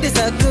you need is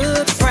a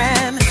good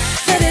friend.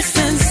 The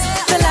distance,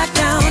 the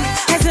lockdown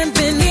hasn't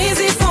been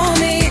easy for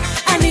me.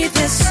 I need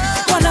this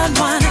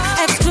one-on-one,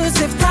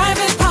 exclusive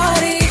private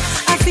party.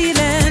 I'm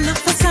feeling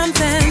for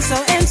something so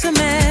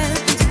intimate,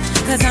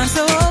 cause I'm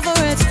so over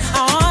it.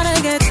 I wanna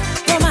get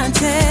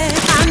romantic.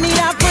 I need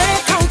a break,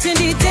 counting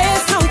the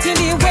days, counting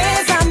the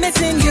ways I'm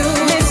missing you.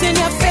 Missing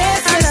your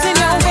face, missing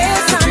your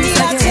ways. I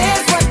need a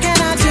taste, what can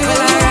I do?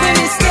 Moving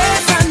these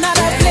steps,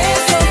 another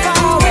place so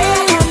far away.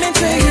 Coming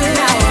to you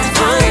now, I'm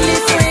finally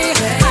free.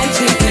 I'm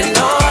taking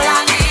all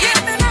I need.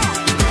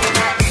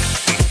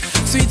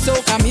 Sweet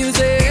soca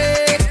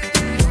music,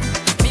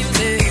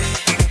 music,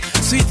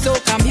 sweet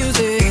soca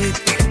music.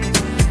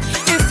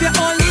 If you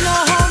only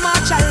know how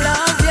much I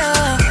love you,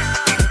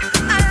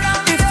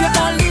 if you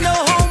only know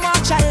how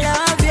much I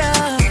love you.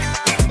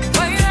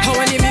 How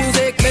when the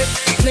music play,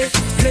 play,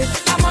 play,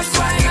 I must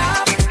wind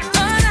up.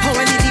 How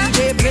when the DJ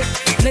play,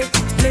 play,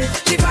 play,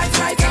 the vibes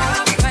right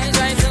up.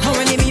 How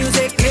when the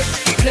music play,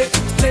 play,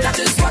 play, that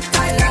is what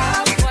I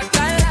love.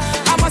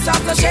 I must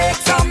have to shake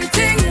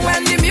something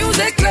when the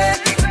music play.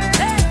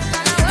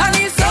 I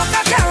need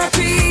soca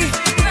therapy.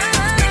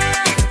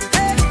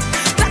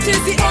 That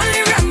is the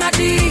only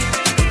remedy.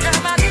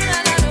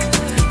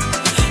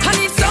 I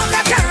need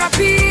soca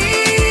therapy.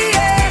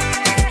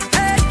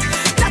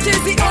 That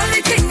is the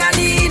only thing I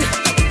need.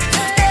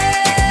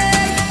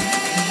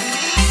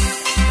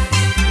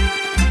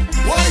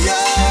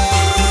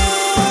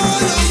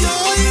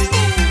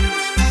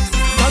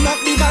 Turn up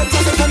the vibes, I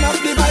say turn up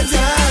the vibes,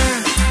 yeah.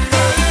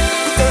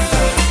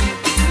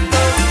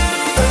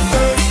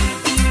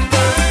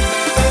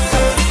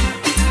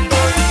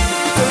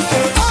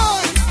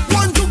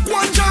 One juke,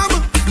 one jam,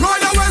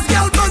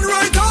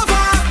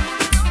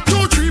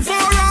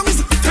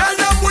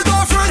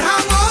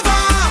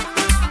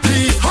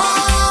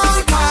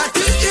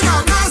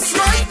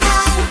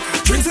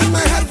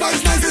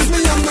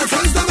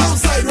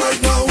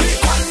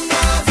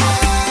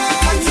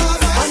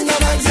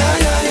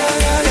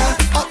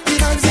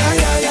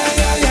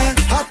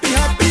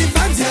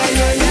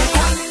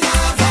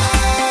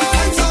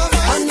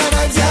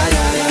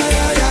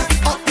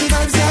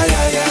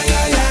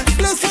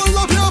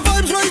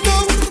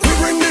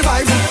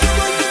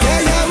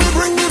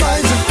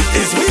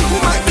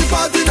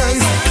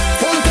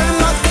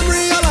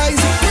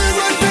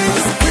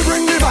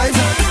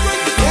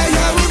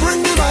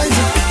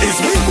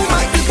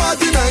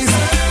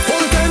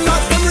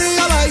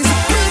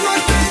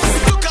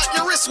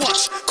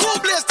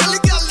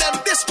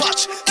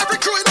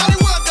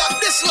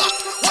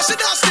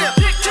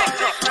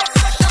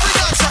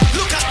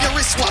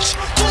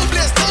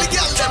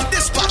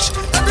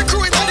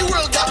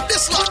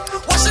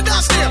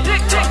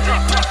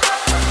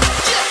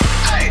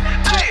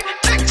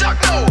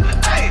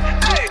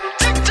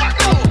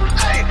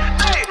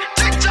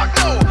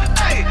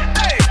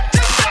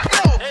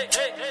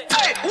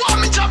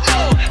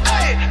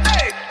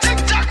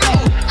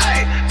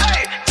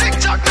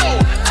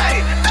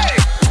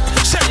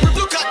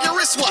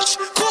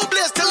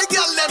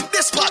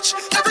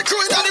 wristwatch. Every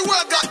crew in the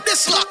world got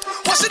this lock.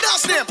 What's the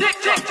dance name?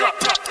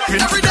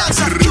 Every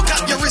dancer, look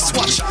at your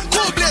wristwatch.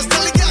 Cold Blaze,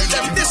 tell the girl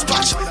them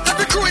dispatch.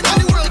 Every crew in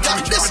the world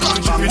got this lock.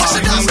 What's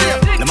the dance name?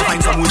 Let me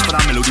find some words for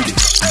that melody.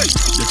 Hey,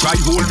 you try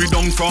hold me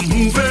down from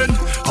moving.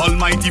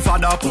 Almighty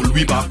Father pull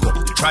we back up.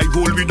 You try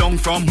hold me down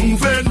from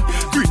moving.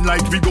 Green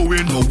light we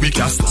going, no we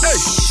can't stop. Hey,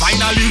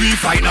 finally we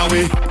find a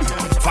way.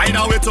 Find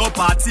a way to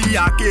party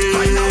again.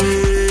 Find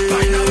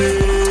a way.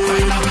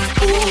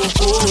 Oh,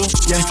 oh,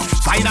 yeah.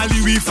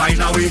 Finally we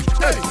find a way.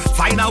 Hey,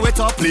 find a way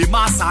to play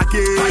mass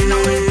again. Find a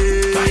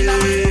way. Find a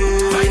way.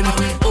 Find a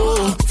way.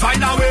 Oh,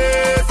 find a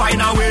way.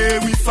 Find a way.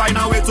 We find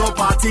a way to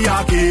party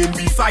again.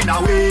 We find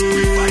a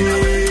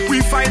way.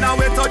 We find a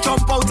way to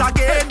jump out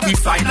again. We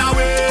find a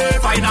way.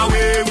 Find a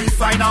way. We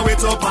find a way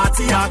to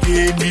party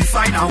again. We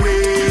find a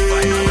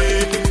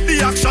way.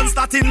 The action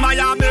start in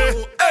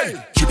Miami. Hey,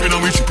 chipping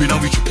and we chipping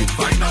and we chipping.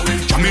 Find a way.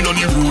 Jamming on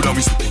the road and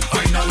we slipping.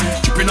 Find a way.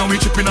 Chipping and we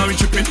chipping and we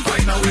chipping.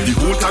 Find a way. The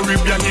whole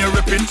Caribbean here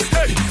ripping.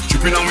 Hey,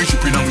 chipping and we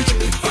chipping and we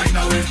chipping. Find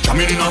a way.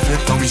 Jamming in our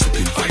foot and we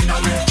slipping. Find a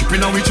way. Chipping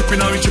and we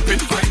chipping and we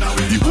chipping. Find a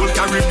way. The whole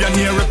Caribbean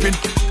here ripping.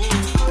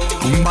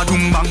 Boom ba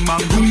doom bang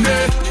bang boom de.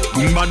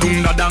 Boom ba doom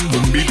da dang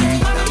boom be doom.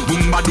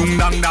 Boom ba doom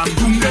dang dang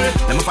boom de.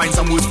 Let me find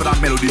some words for that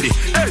melody.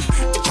 Hey,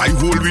 try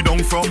hold we down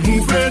from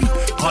moving.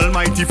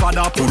 Almighty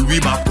Father pull we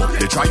back up.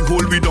 They try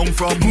hold we down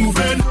from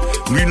moving.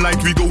 Green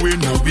light we going,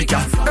 no we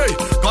can. Hey,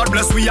 God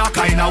bless we are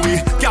kind of way.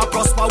 Can't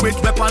prosper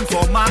with weapon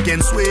for mark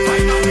and sway.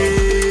 Find a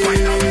way,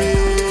 find a way,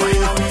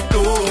 find a way.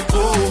 Oh,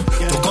 oh,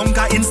 to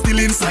conquer instill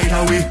inside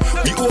a way.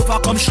 We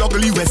overcome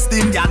struggle West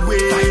Indian way.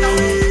 Find a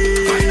way,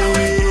 find a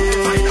way.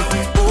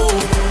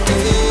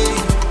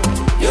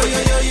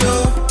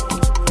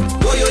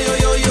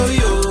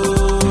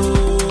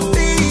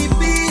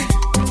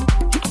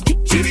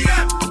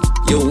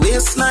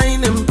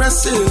 Waistline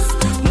impressive,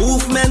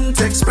 movement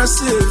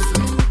expressive.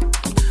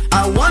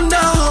 I wonder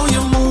how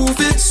you move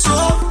it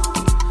so.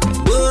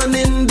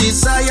 Burning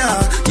desire,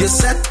 you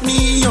set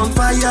me on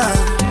fire.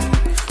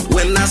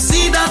 When I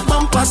see that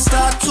bumper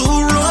start to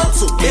roll,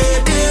 so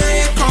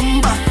baby,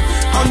 come back.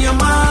 On your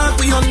mark,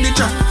 we on the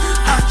track.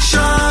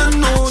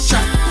 Action, no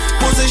chat.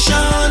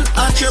 Position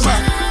at your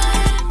back.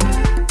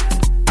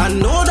 I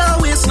know that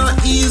way's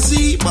not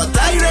easy, but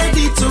I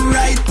ready to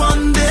ride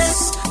on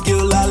this.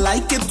 Girl, I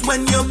like it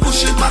when you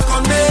push it back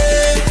on me.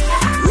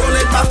 Roll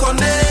it back on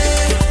me.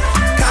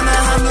 Can I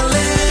handle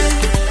it?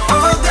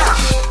 Oh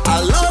gosh, I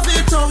love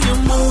it how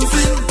you're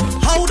moving.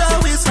 How the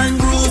waistline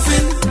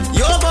grooving.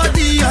 Your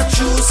body you're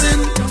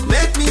choosing.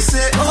 Make me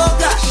say, oh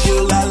gosh.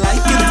 Girl, I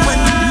like it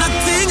when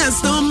nothing else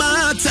no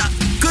matter.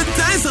 Good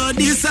times or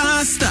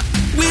disaster.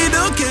 We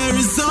don't care,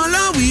 it's all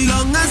on we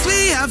long as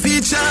we have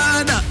each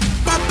other.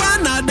 Pop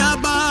another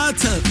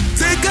bottle,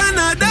 take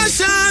another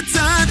shot,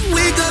 and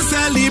we go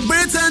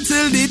celebrate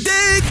until the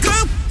day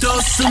come.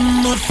 Toast to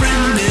my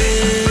friend,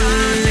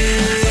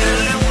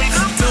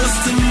 toast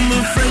to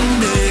my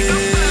friend,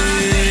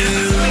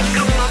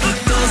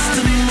 toast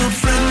to my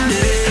friend.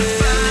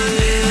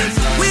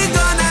 We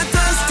gonna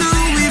toast to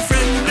we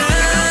friend,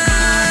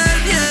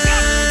 yeah.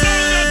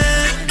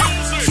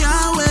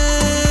 Can't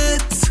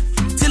wait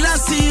till I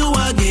see you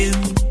again.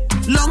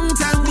 Long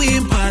time we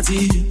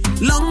party.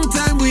 Long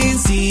time we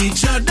see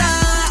each other.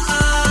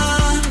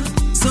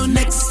 So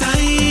next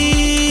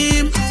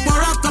time,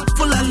 pour a cup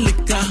full of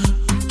liquor.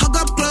 Hug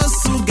up close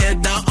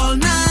together all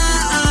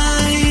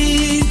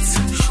night.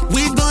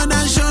 We gonna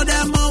show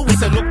them how we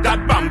say look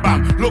that bam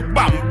bam, look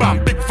bam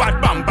bam, big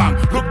fat bam bam,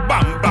 look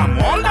bam bam,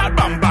 all that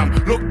bam bam,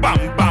 look bam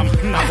bam.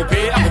 I go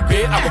pay, I go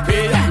pay, I go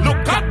pay.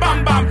 Look at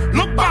bam bam,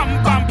 look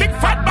bam bam, big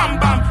fat bam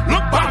bam,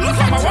 look bam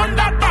bam. I want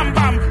that bam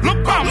bam, look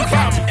bam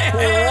bam.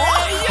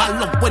 I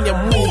love when you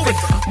move it.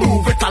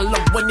 Move it, I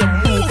love when you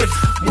move it.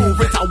 Move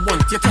it, I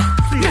want you to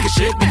make it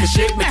shake, make it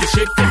shake, make it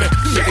shake for me.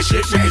 Make it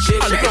shake, make it shake,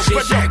 make it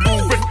shake, shake.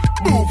 Move it,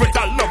 move it,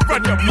 I love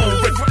when you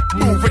move it.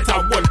 Move it, I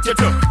want you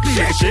to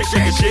make it shake,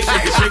 make it shake,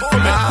 make it shake for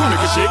me.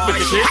 Make it shake,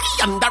 make it shake.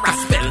 I under a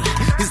spell.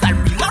 Is that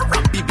real or a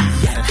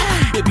BBL?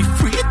 Baby,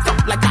 free it up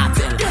like I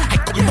tell. I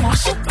come to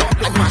mash it up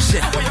like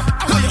Michelle.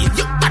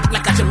 You act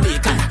like a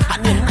Jamaican,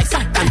 and you're nice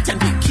and on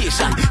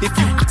vacation. If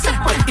you accept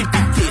my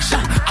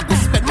invitation, I go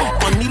spend more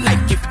money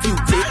like if you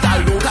take a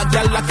load of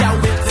girl like I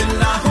will.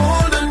 till I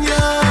hold on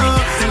ya,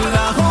 till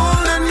I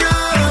hold on ya.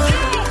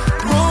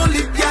 Roll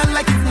it, girl,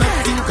 like if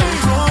nothing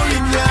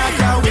controlling ya.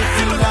 Can't wait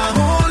till I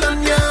hold on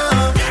ya,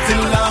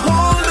 till I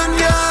hold on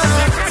ya,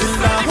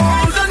 till I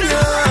hold on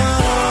ya.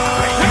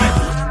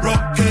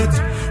 Rock it,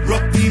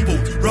 rock the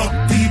boat, rock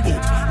the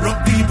boat, rock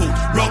the boat,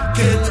 rock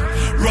it,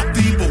 rock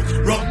the boat,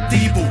 rock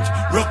the boat,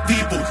 rock the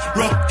boat,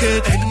 rock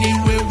it.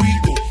 Anywhere we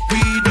go, we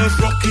just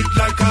rock it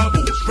like a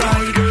boat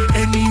ride.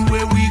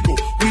 Anywhere we go,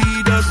 we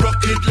just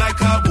rock it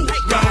like a boat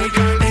ride.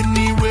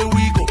 Anywhere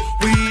we go,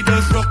 we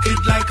just rock it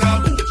like a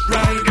boat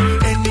ride.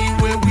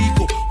 Anywhere we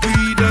go, we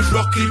just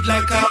rock it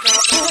like a.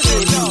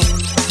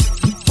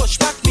 Push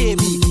back,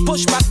 baby,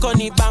 push back on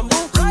the bamboo.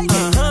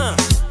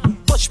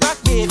 Push back,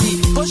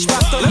 baby, push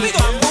back on the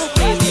bamboo,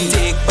 baby.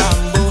 Take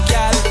bamboo,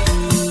 girl.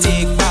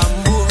 Take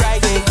bamboo,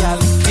 ride it, girl.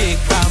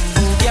 Take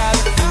bamboo, girl.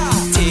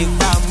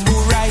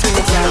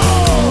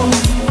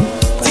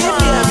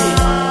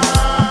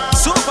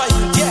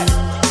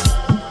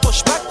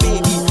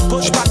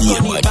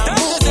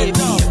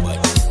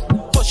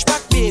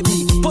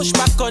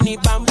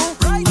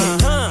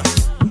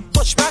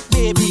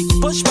 baby.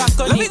 Push back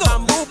on the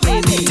bamboo,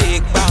 baby.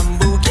 Take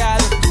bamboo, gal.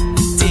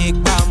 Take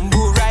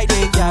bamboo, ride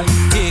it, gal.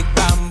 Take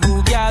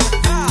bamboo, gal.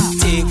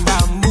 Take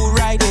bamboo,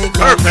 ride it,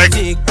 gal. Perfect.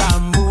 Take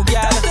bamboo,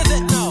 gal.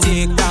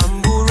 Take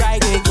bamboo,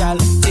 ride it, gal.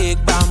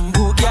 Take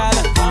bamboo, gal.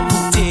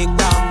 Take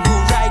bamboo,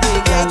 ride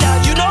it, gal. Gal,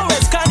 you know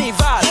it's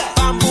carnival.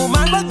 Bamboo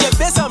man, but you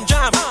pay some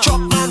jam.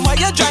 Truck man, why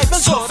you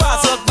driving so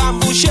fast? Look,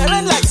 bamboo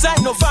sharing like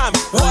Sinopharm.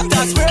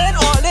 Water spraying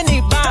all in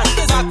the band.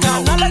 Back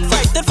not like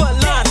fighting for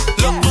land.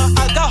 Look, my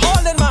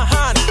alcohol in my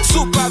hand.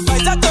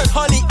 Supervisor turn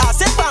holly. I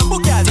said bamboo,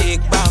 gal.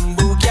 Take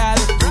bamboo, gal.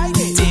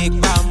 Take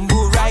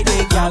bamboo, ride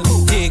it, gal.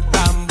 Take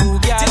bamboo,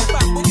 gal.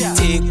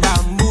 Take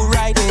bamboo,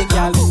 ride it,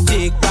 gal.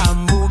 Take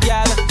bamboo,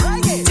 gal.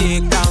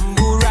 Take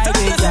bamboo, ride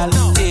it, gal.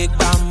 Take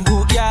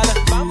bamboo, gal.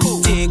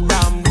 Take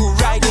bamboo,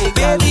 ride it,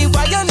 gal. Baby,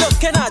 why you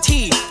looking at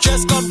he?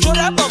 Just come throw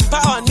that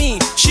bumper on me.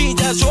 She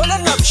just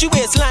rolling up, she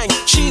waistline.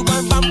 She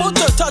want bamboo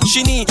to touch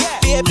she knee.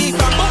 Baby,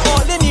 bamboo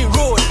all in the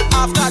road.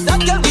 After that,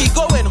 girl, we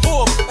going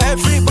home.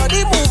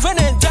 Everybody moving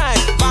in time.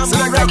 Bamboo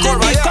right in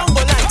the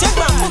Congo line. Take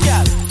bamboo,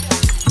 girl.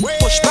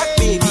 Push back,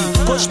 baby.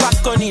 Push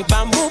back on the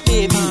bamboo,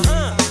 baby.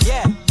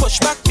 Yeah. Push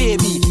back,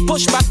 baby.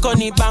 Push back on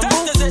the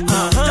bamboo.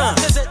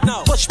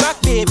 Push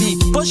back, baby.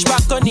 Push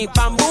back on the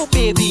bamboo,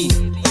 baby.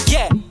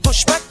 Yeah.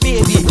 Push back,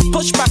 baby.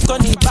 Push back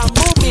on the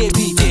bamboo,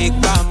 baby. Take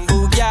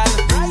bamboo, girl.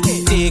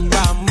 Take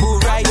bamboo,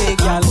 ride it,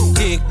 girl.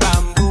 Take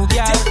bamboo,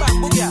 girl.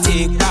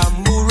 Take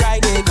bamboo,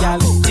 ride it, girl.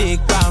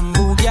 Take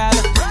bamboo, girl.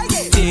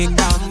 Take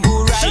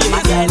bamboo, ride it,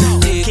 girl.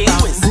 Take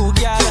bamboo,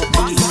 girl.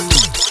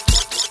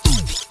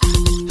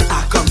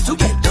 I come to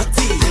get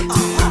dirty.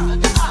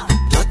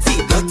 Dirty,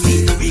 dirty.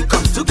 We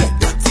come to get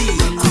dirty.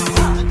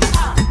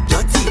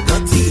 Dirty,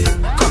 dirty.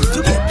 Come to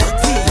get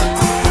dirty.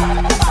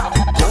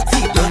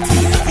 Dirty, dirty.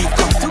 We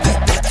come to get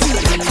dirty.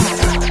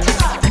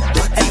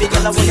 Every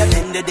girl away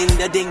bend the ding,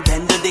 the ding,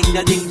 bend the ding,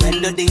 the ding,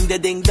 bend the ding, the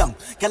ding, dong.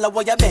 Girl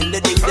away bend the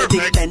ding, the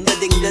ding, bend the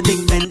ding, the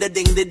ding, bend the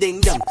ding, the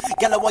ding, dong.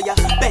 Girl away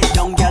bend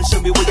down, girl,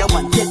 show me where you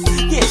want it.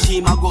 Yeah,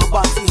 she ma go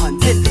bouncy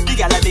hunted. The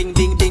girl a bing,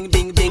 bing, bing,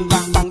 bing, bing,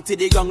 bang, bang to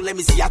the gong. Let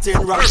me see you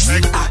turn round.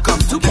 I come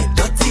to get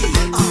dirty.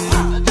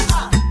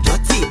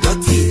 Dirty,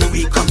 dirty.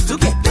 We come to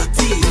get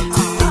dirty.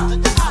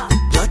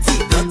 Dirty,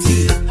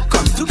 dirty.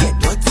 Come to get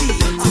dirty.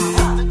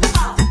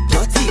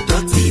 Dirty,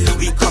 dirty.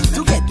 We come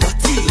to get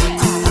dirty.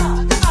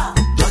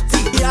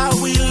 Dirty. Yeah,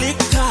 we lick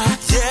car.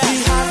 Yeah, we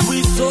have we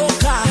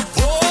soca.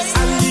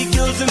 And the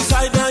girls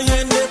inside the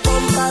end they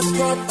pump as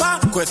proper.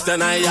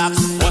 Question I ask,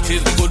 what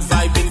is the good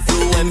vibe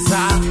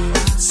influencer?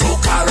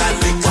 Soca and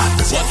liquor.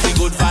 What's the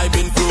good vibe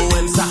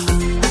influencer?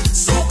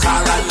 Soca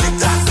and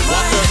liquor.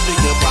 What a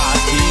bigger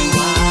party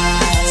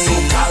wine.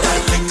 Soca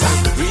and liquor.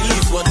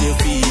 Release what you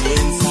feel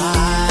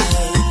inside.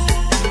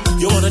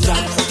 You wanna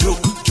jump, look,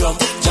 jump,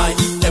 wine.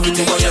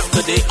 Everything on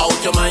yesterday out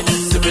your mind.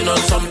 Sipping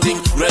on something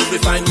well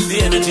refined. The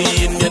energy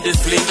in your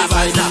display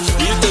divine.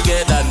 We're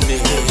together,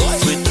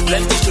 niggas. With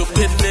plenty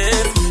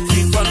stupidness.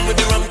 Keep fun with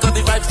the rum, cause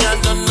the vibes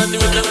can't done and the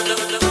rhythm.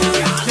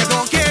 You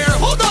don't care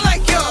who don't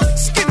like you.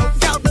 Skin up,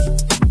 down.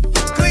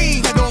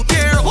 Clean. You don't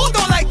care who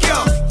don't like you.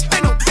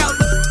 Bend up, down.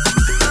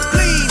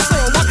 Clean. So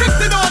what if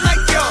they don't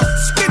like you?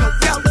 Skin up,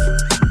 down.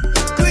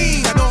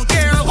 Clean. You don't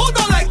care who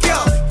don't like you.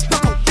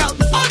 Knock up, down.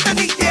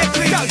 Underneath there,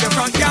 clean. Down your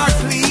front yard,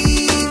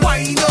 clean.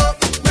 Wind up,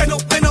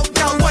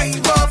 down,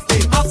 wind rough.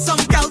 Have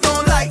some gal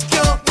don't like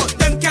you, but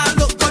them can't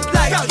look good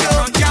like you. Your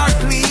front yard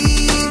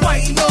clean.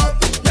 Wind up,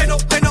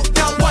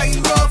 down,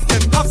 wind rough.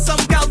 Them have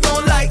some gal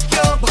don't like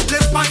you, but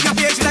live by your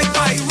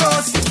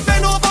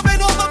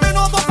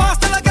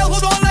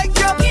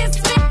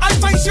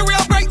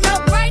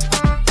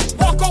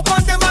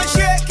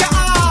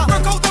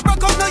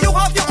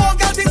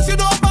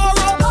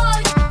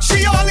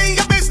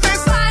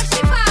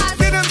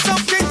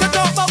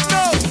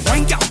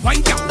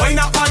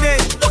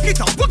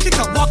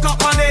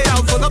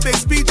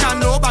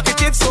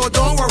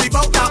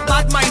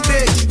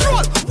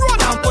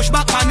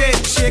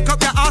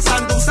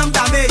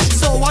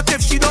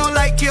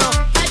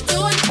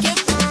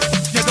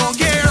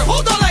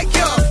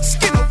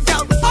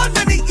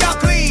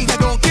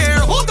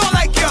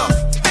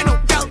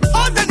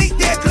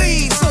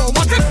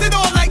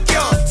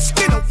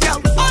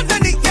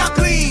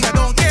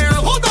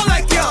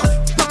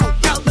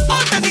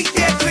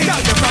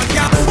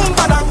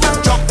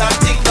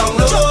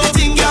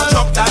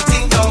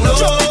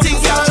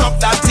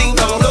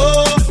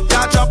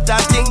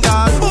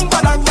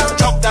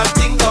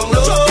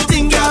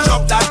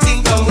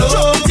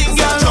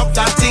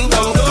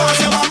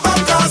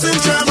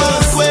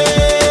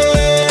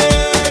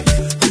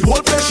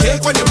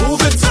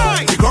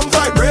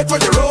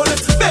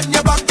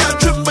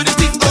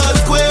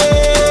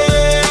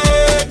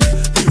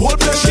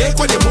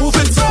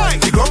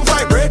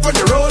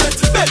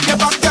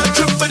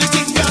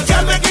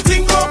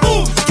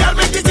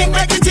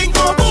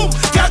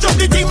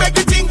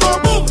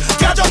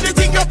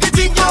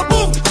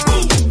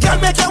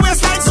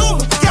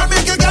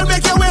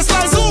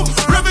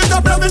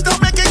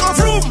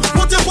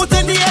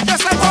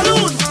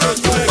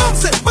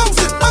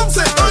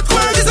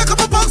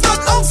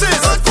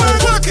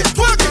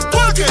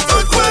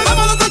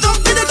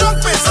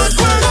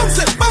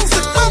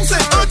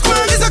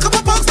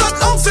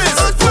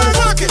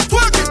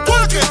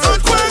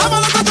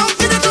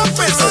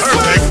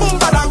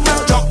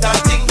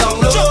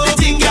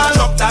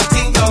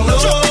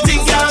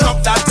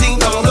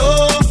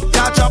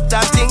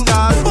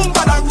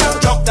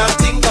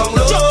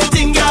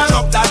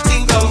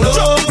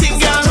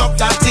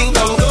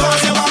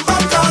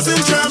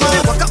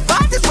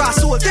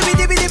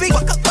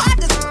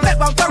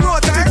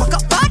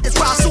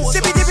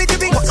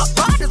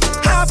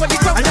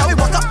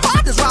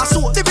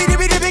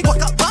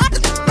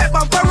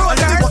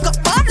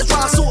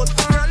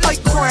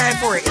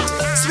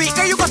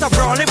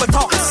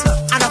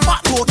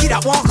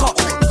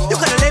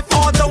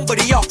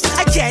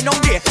I can't no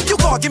there, you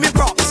gon' give me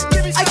props.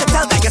 I can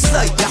tell that you're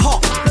slight, you're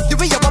hot. The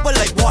way you bubble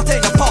like water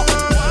in a pot.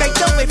 Make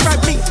the way from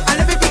me, and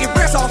let me bring it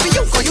breath off of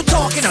you, cause you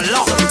talking a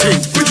lot.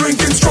 We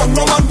drinking strong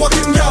rum and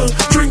walking gal.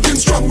 Drinking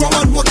strong rum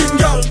and walking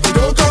gal. We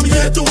don't come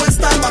here to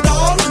waste time at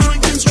all. We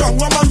drinking strong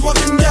rum and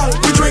walking gal.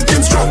 We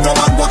drinking strong rum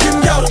and walking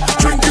gal.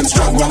 Drinking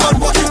strong rum and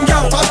walking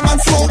gal. Batman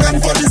slogan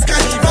for this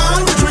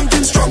carnival. We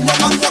drinking strong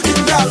rum and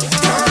walking gal.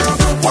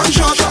 One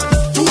shot,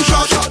 two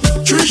shot,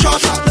 three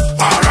shot.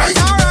 Alright,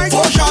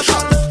 four shot,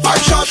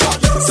 five shot,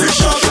 six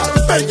shot.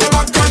 Bend your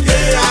back and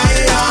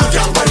yeah.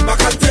 Gal bend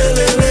back and tell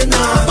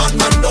Elena.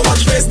 Batman don't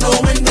watch face no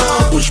winner.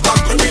 Push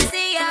back on me.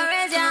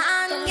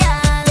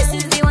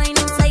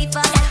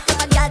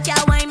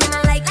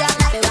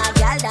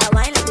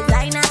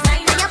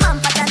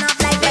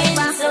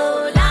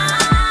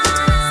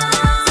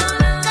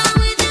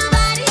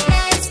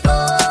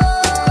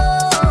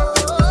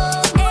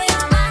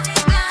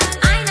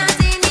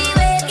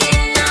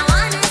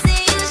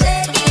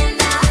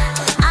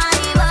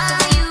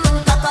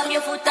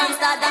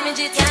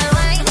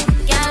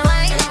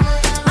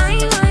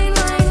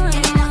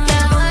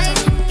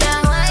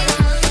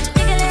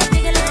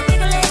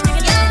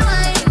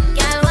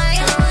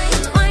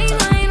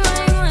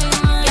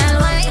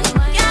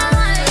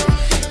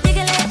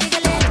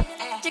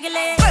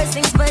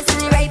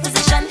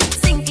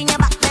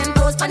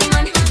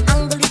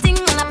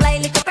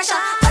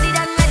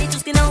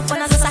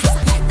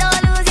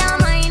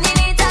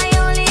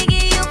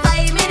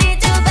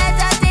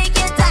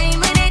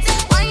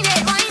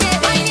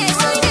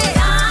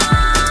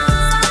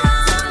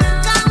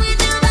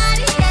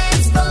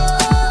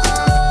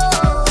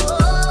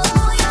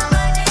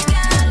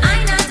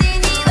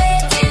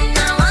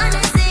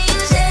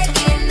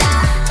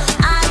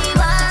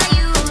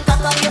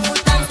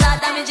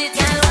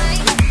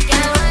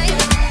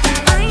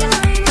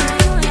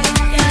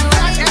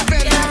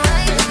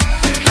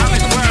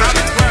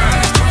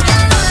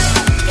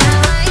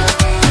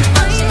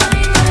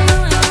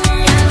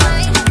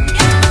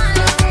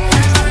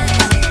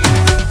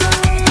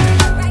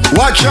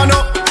 Watch you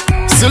know,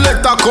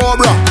 select a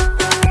Cobra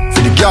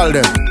for the girl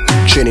them,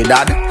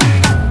 Trinidad.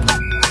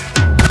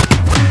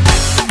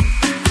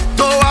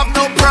 Don't have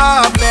no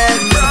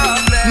problems,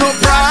 no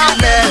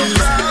problems.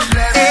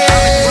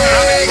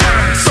 Hey.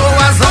 So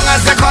as long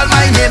as they call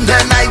my name,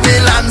 then I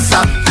will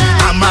answer.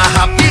 I'm a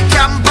happy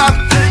camper,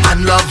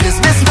 and love is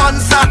my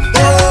sponsor.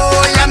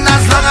 Oh, and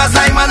as long as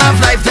I'm man of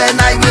life, then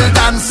I will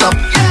dance up.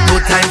 No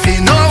time for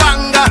no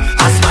anger,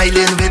 I'm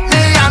smiling with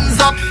me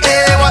hands up.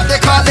 Hey, what they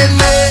calling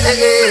me?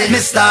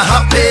 Mr.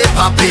 Happy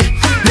Papi,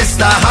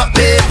 Mr.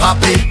 Happy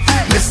Papi,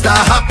 Mr.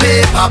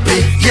 Happy Papi.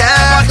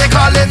 Yeah, what they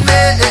calling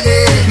me?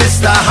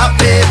 Mr.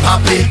 Happy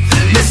Papi,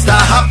 Mr.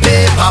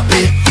 Happy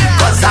Papi.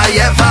 Cause I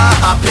ever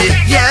happy.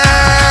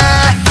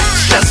 Yeah.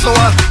 Stress for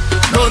her,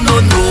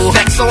 no.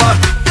 Vex for her,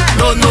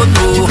 no.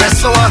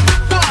 Depress for her,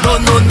 no.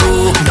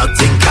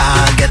 Nothing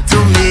can get to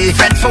me.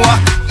 Fret for her,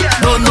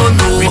 no.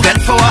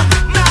 Regret for her,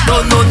 no.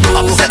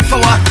 Upset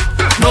for her,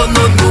 no.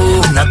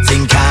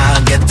 Nothing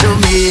can get to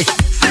me.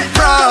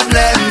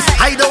 Problems,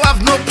 I don't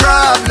have no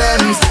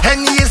problems.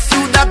 Any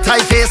issue that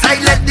I face, I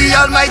let the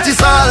Almighty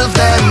solve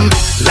them.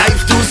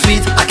 Life too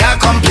sweet, I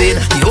can't complain.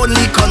 The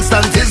only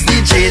constant is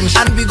the change,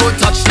 and we go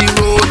touch the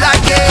road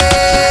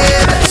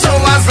again. So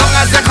as long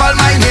as they call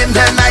my name,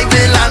 then I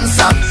will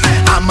answer.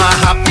 I'm a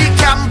happy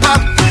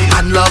camper,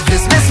 and love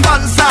is my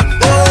sponsor.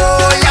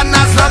 Oh, and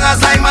as long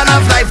as I'm man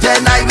of life,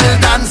 then I will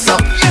dance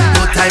up.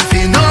 No time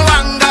for no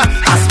anger,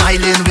 I'm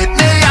smiling with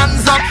my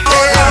hands up.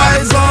 Hey,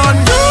 eyes on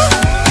you.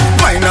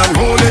 Wine and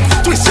hold it,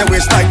 twist your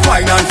waist like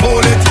wine and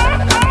fold it.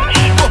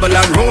 Bubble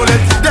and roll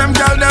it, them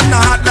girl them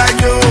not hot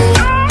like you.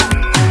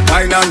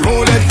 Wine and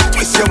roll it,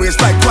 twist your waist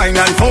like wine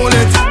and fold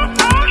it.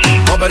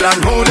 Bubble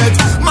and roll it,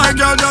 my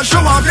girl just show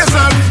off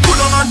yourself.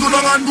 Good on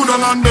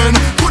and bend.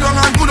 Good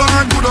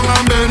on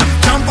and bend.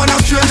 Jump on a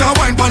stranger,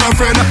 wine on a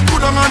friend.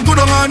 Good on and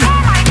bend.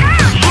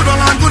 Good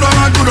on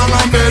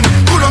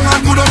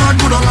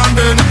and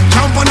bend.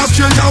 Jump on a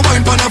stranger,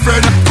 wine on a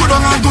friend. Good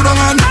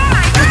on.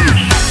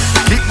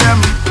 Kick them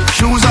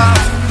shoes off,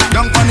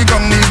 dunk on the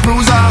gong, knees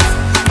bruise off.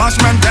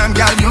 Bashman them,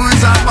 girl, you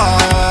is a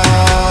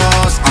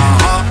boss.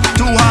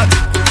 Too hot,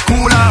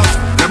 cool off.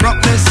 The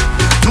roughness,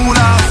 too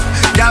laugh.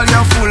 Girl,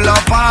 you're full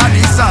of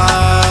party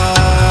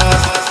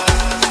sauce.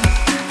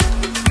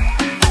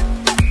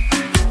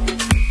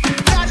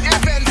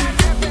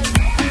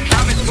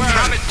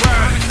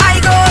 I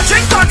go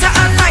drink water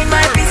and mind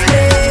my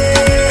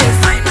business.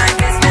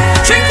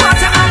 Drink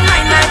water and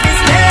mind my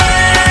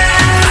business.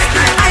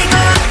 I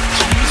go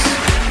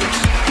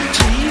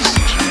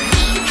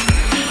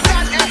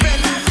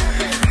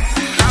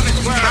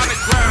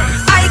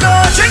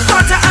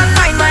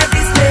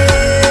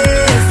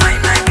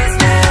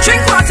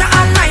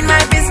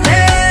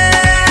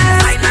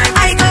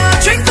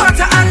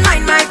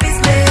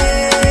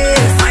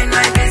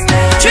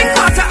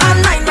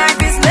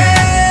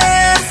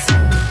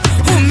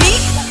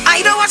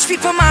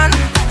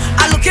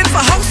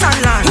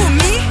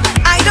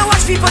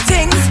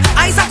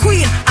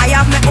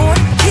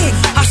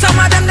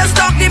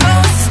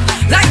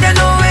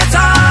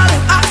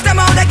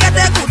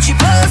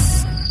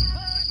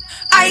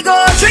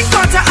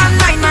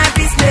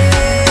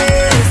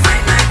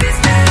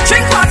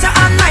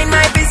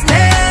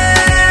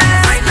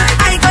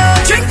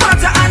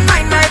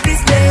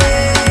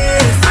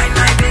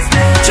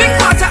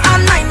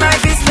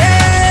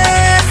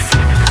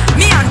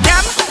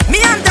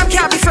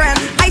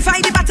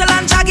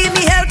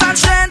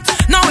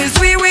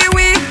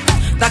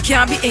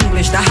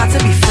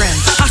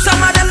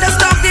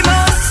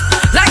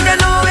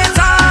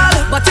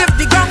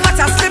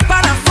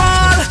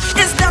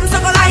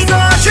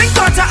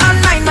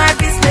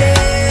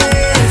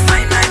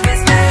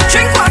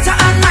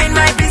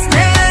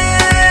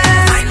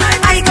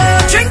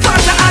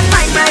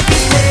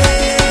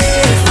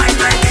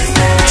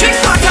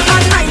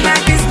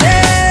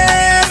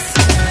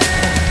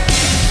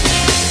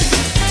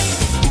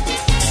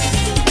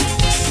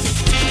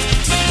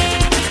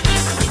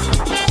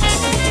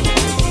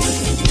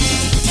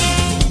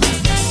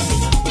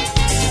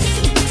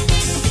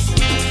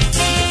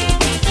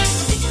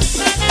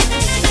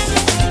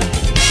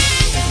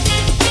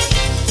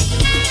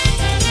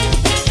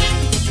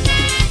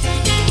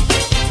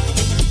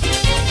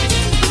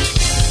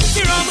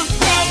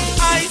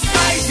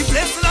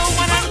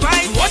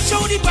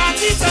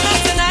party turn up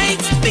tonight.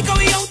 Because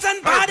we out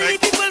and party, the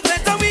people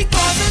better we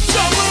causing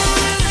trouble.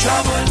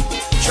 Trouble,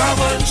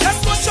 trouble. Just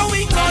watch how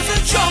we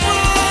causing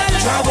trouble.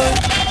 Trouble.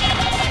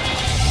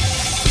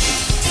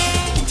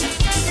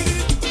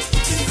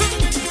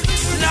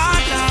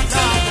 Lord, Lord,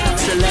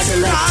 Lord.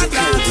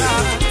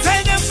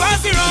 Tell them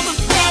pass the rum.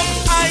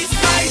 Ice,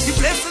 ice. The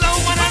place is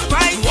over and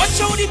right. Watch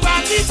how the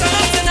party turn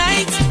up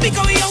tonight.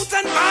 Because we out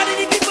and party,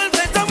 the people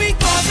better we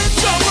causing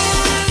trouble.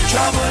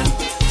 Trouble,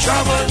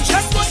 trouble.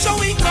 Just watch how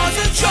we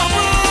causing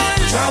trouble.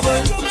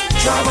 Trouble,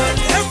 trouble.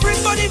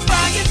 Everybody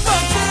bagging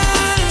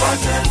buttons.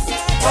 Buttons,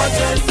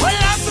 buttons.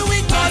 Well, after we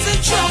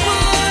causing trouble.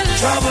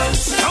 Trouble.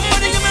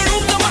 Somebody give me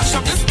room to mash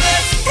up this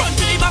place. Front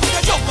to the back,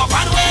 to jump up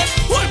and away.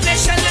 Whole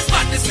place shell is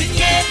madness in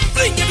here.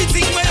 Bring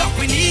everything way up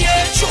in the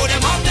air. Show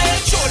them up there,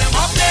 show them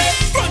up there.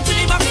 Front to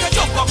the back, to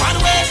jump up and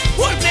away.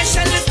 Whole place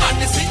shell is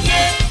madness in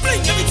here.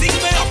 Bring everything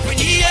way up in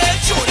the air.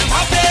 Show them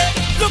up there.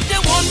 Look,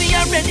 they want me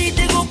already.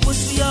 They go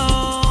push me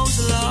out,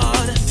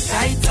 Lord.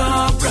 Tight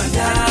up,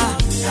 brother.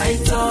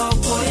 Tight up,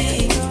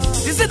 boy.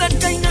 This is the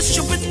kind of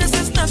stupidness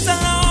is not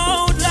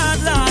allowed, Lord,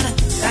 Lord.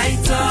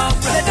 Tight up,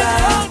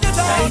 brother.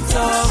 Tight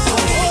up,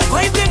 boy.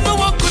 Why they know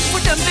what good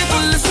for them, they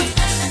don't listen.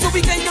 So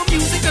we kind of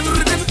music and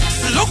rhythm.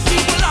 Look,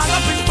 people all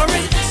up in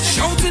parade.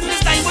 Shouting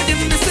this time with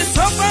them, this is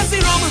so fancy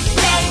rum.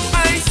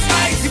 Ice,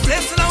 ice, the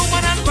place is now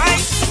one and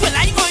right. Well,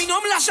 I going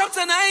home lash up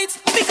tonight.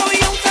 Because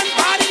we out and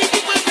party, the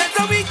people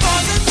better we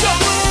causing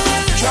trouble.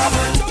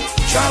 Trouble,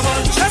 trouble.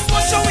 Just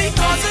watch how we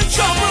causing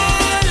trouble.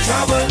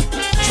 Trouble,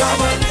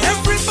 trouble.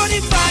 Everybody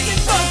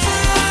bagging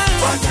buttons.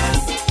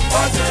 Buttons,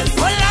 buttons.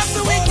 Well,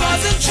 after we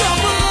causing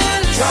trouble.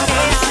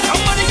 Trouble.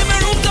 Somebody give me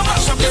room to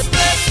mash up this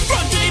place.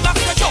 Front to the back,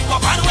 to jump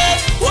up and away.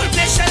 Whole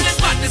place shell is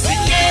madness in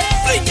here.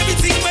 Bring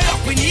everything way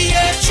up in the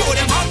air. Show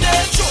them up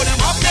there, show them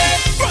up there.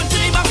 Front to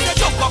the back, to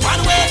jump up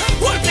and away.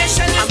 Whole place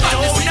shell is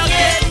madness in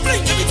here.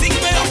 Bring everything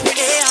way up in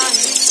the air.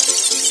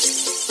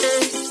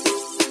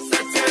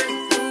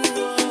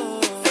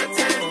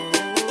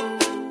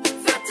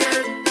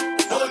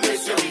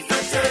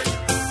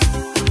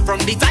 From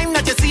the time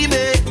that you see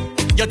me,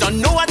 you don't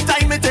know what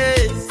time it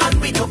is.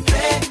 And we don't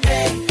play,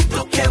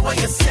 don't care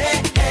what you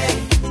say.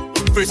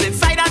 First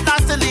inside and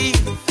last to leave,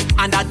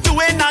 and I do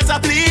it as I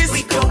please.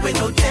 We going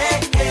all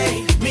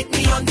day, meet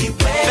me on the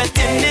way.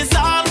 Betting is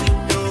all we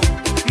know,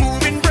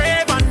 moving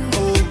brave and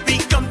bold. We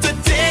come to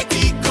take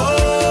it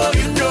go,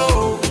 you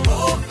know.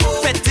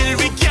 Bet till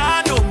we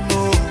can't no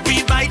more.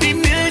 We by the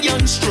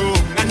million strong,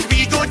 and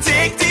we go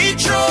take the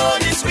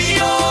throne. It's we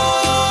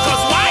all.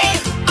 Cause why?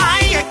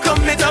 I ain't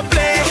coming to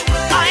play.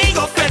 I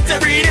go bet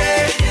every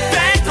day.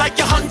 Bet like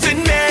you're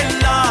hunting me,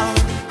 Lord.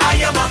 I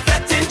am a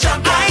betting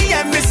champ. I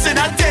am missing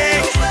a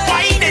day.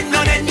 Whining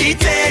on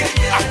anything.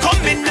 I'm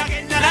coming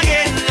again and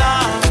again,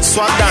 Lord.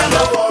 Swag down.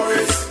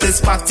 This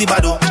party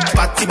bado,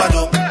 party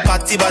bado,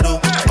 party bado,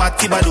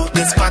 party bado.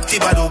 This party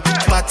bado,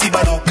 party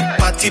bado,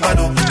 party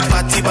bado,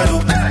 party bado,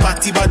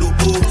 party bado.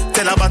 Oh,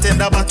 tell about it,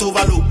 about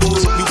overload.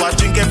 Oh, you want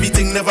drink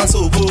everything, never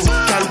sober.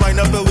 Can't wind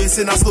up your waist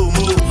in a slow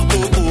mo.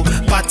 Oh oh,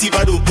 party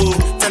bado.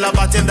 Oh, tell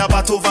about it,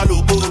 about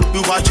overload. Oh,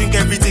 you want drink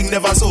everything,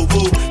 never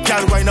sober.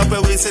 Can't wind up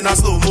your waist in a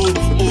slow mo.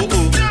 Oh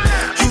oh,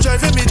 you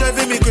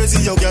driving me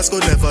crazy. Your gas go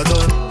never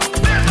done.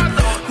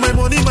 My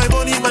money, my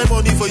money, my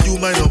money for you,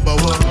 my number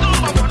one.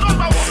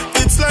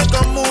 It's like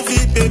a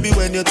movie, baby,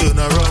 when you turn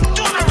around.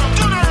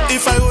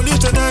 If I hold you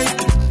tonight,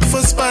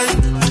 first bite,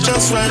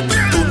 just right.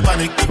 Don't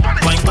panic,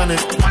 wine panic,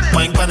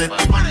 wine panic,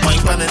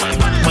 wine panic,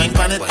 wine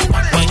panic,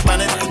 wine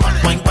panic,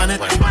 wine panic,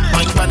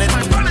 wine panic.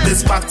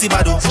 This party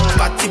bado,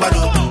 party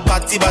bado,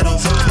 party bado,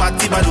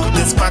 party bado.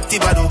 This party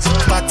bado,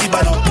 party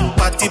bado,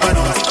 party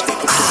bado.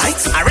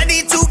 I'm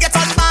ready to get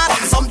on mad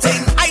on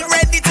something. I'm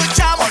ready to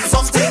jam on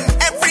something.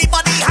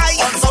 Everybody high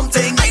on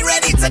something. I'm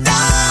ready to dance.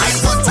 I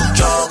want to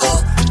jogo,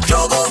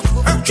 jogo,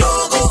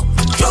 jogo,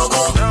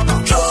 jogo,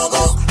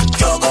 jogo,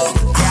 jogo.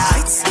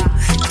 Right?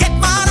 Get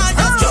mad on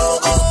your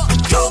jogo,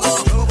 jogo,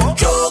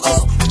 jogo,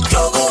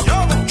 jogo,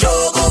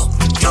 jogo,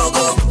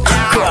 jogo.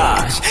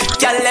 Crash,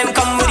 girl, them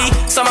come with it.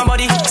 Summer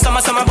body,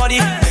 summer body,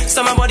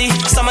 summer body,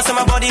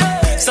 summer body,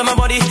 summer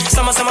body,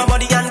 summer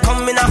body, and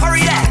come in a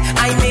hurry. Yeah,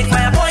 I make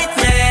my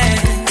appointment.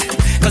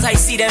 Cause I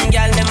see them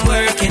gal, them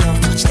working up.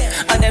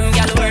 And them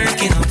gal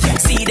working up.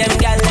 See them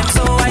gal, them,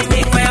 so I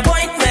make my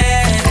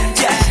appointment.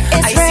 Yeah,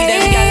 I see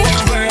them gal,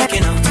 them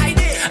working up.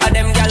 And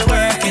them gal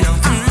working up.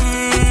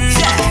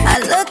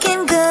 I'm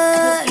looking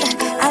good,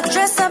 I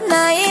dress up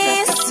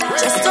nice.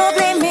 Just don't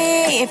blame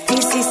me if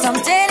you see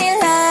something you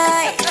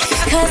like.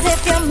 Cause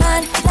if you're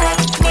mad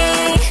like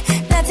me,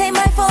 that ain't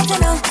my fault, you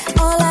know.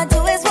 All I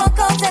do is walk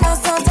out, you know,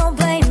 so don't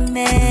blame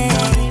me.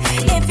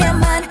 If you're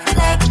mad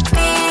like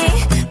me,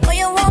 what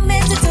you want me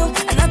to do?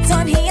 I'm not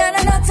on here and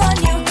I'm not on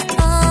you.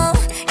 Oh,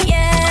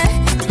 yeah.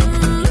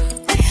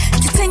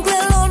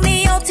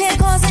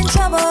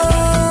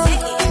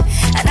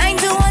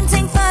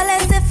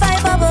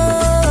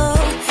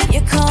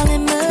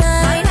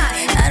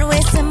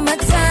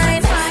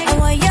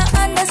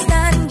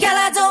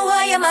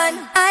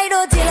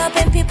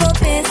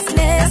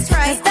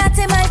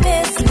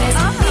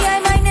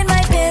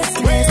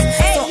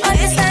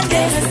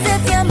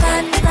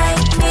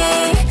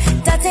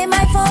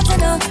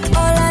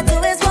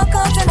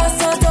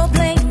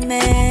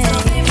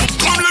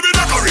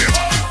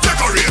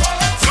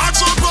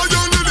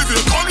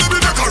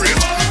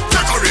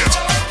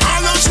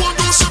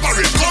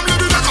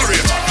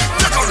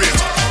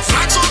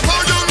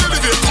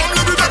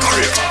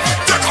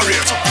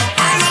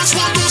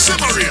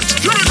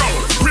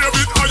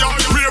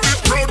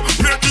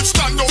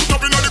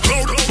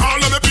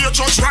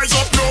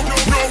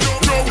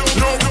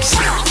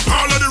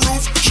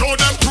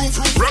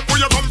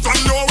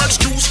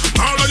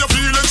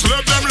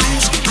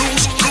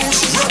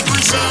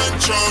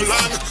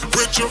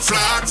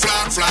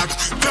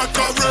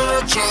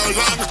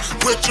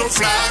 with your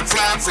flag,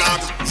 flag, flag.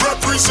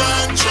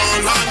 Represent your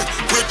land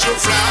with your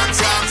flag,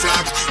 flag,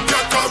 flag.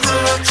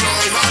 Decorate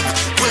your land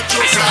with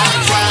your flag,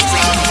 flag,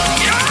 flag.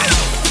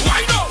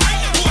 Wind up,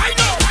 wind up, wind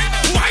up,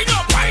 wind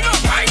up, wind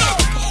up, wind up,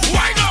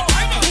 wind up,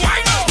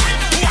 wind up,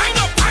 wind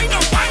up, wind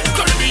up.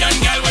 Caribbean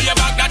girl, where you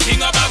back that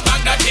thing up,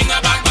 back that thing up,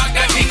 back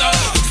that thing up.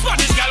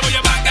 Spanish girl, where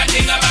you back that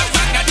thing up,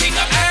 back that thing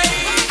up. Hey,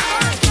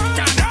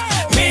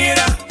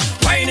 mira,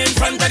 wine in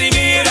front of the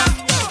mirror.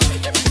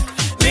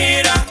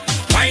 Mira,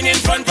 wine in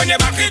front when you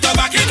back it up,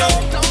 back it up.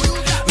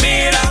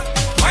 Mira,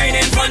 wine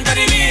in front of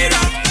the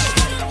mirror.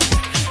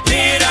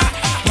 Mira,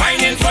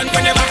 wine in front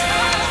when you back.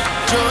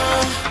 Yo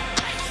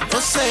no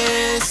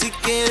sé si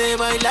quiere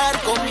bailar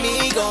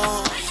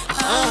conmigo.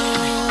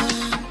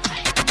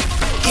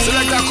 Y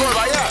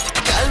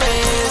tal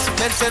vez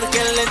me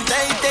acerque lenta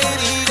y te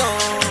digo.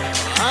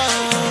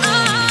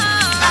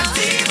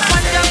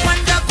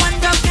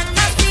 Cuando can I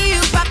see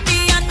you, papi,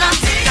 anda.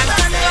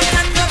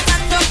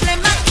 Cantando, play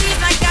my keys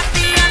like a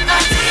piano.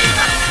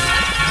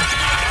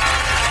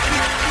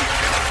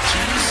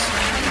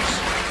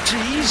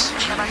 Jeez.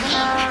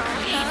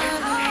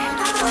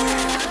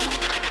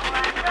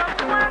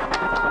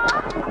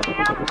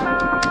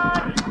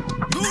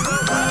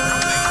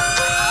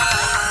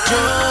 Yo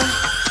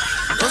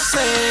no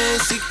sé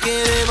si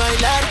quiere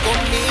bailar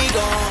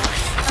conmigo.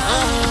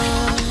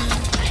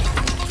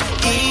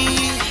 Y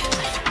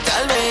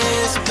tal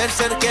vez me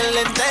acerque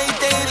lenta y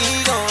te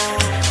digo.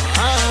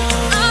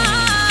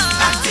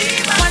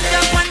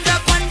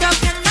 Cuando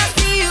can I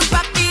see you,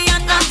 papi,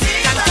 anda.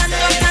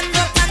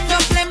 Cantando,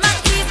 play my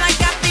keys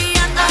like a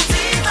piano.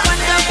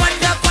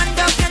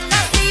 Cuando can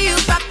I see you,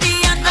 papi,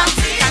 anda.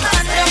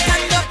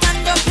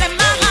 Cantando, play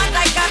my heart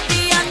like a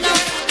piano.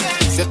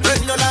 Se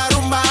prende la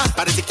rumba,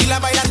 parece que la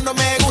bailando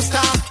me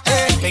gusta.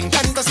 Me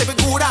encanta esa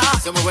figura,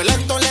 se mueve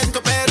lento,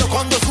 lento, pero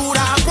con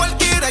dulzura.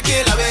 Cualquiera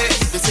que la ve,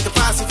 dice que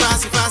fácil,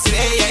 fácil, fácil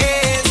ella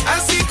es.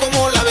 Así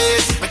como la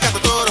ves, me encanta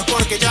todo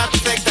porque ya te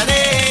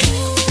afectaré.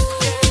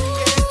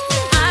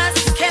 Haz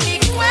que mi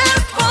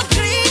cuerpo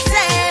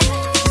grite.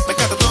 Me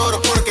encanta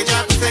todo porque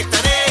ya te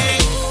afectaré.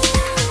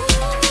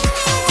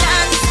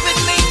 Dance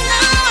with me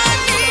now, I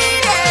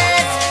need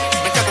it.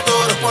 Me encanta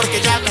todo porque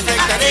ya te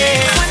afectaré.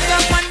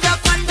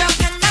 Cuando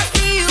can I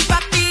see you,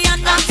 papi,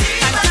 anda.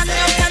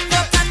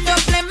 Cantando,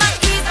 play my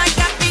keys like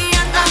a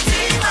piano.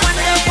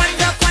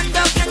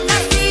 Cuando can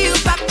I see you,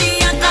 papi,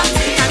 anda.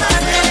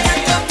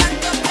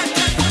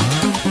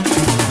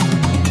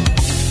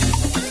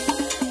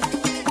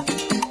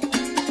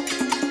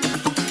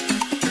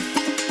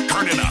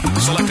 Turn it up.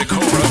 Selected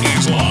Cobra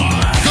is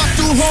live. Got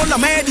to hold a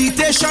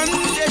meditation.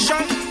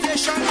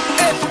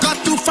 Got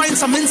to find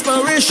some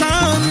inspiration.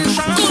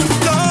 Good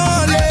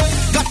God,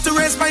 got to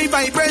raise my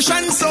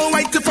vibration so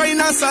I could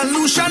find a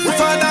solution.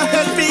 Father,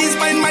 help me ease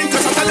my mind,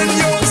 cause I'm telling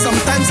you,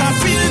 sometimes I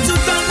feel too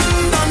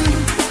done.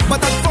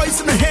 But that voice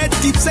in my head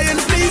keeps saying,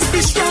 please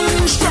be strong.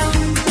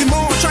 The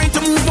more I try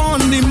to move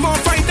on, the more I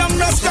find I'm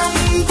lost down.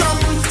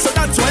 So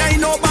that's why I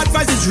know bad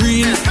vibes is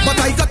real. But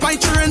I got my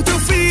children to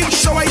feed,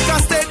 so I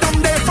can't stay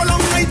down there for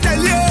long, I tell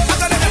you. I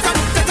gotta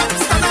get up,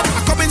 stand up.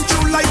 I'm coming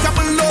through like a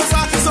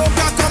bulldozer, so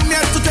God come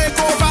here to take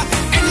over.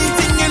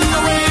 Anything in the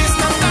way is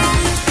not down.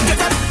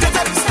 Get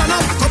up, stand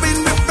up. I'm coming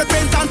with the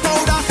paint and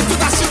powder to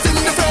dash it in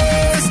the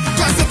face.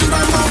 Cause you do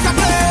not want to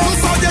play.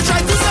 So you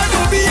try to say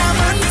don't be a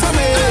man for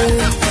me,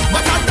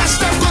 but I dash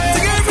them good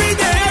every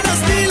day and I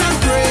steal and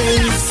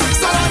praise.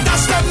 So I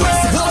dash them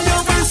way. Hold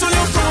your friends on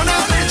your corner,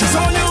 just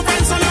hold your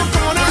friends on your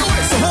corner.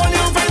 So hold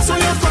your friends on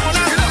your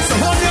corner, so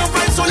hold your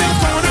friends on your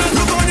corner.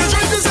 Look on you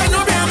try to say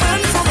don't be a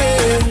man for me,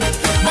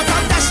 but I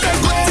dash them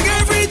good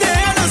every day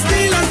and I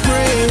steal and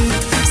praise.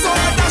 So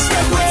I dash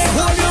them way.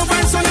 Hold your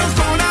friends on your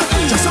corner,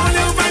 just hold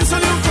your friends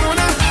on your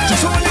corner,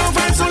 just hold your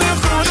friends on your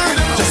corner,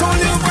 just hold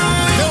your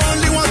friends. They're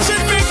only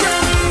watching me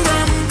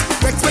gram.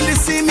 Vex when they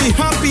see me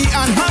happy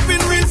and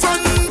having real fun.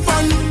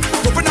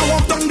 Hoping I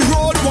walk down the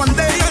road one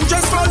day and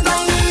just fall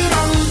down.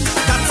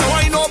 That's how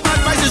I know bad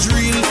vibes is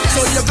real. So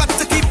you got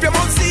to keep your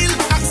mouth sealed.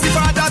 Ask the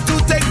Father to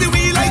take the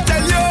wheel, I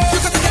tell you. You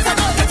got to get up,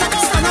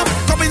 stand up.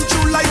 Coming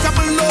through like a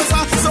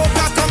bulldozer, so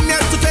God come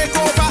here to take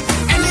over.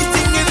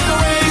 Anything in the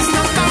way is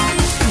not down.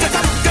 Get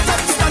up,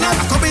 stand up.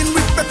 Coming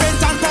with the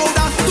paint and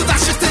powder to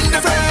dash it in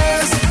the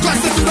face. Cause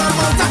they do not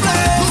want to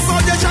play. So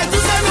you try to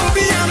say no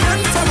be a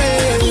man for me,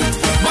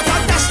 but I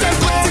dash them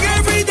good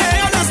every day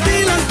and I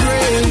steal and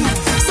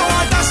pray.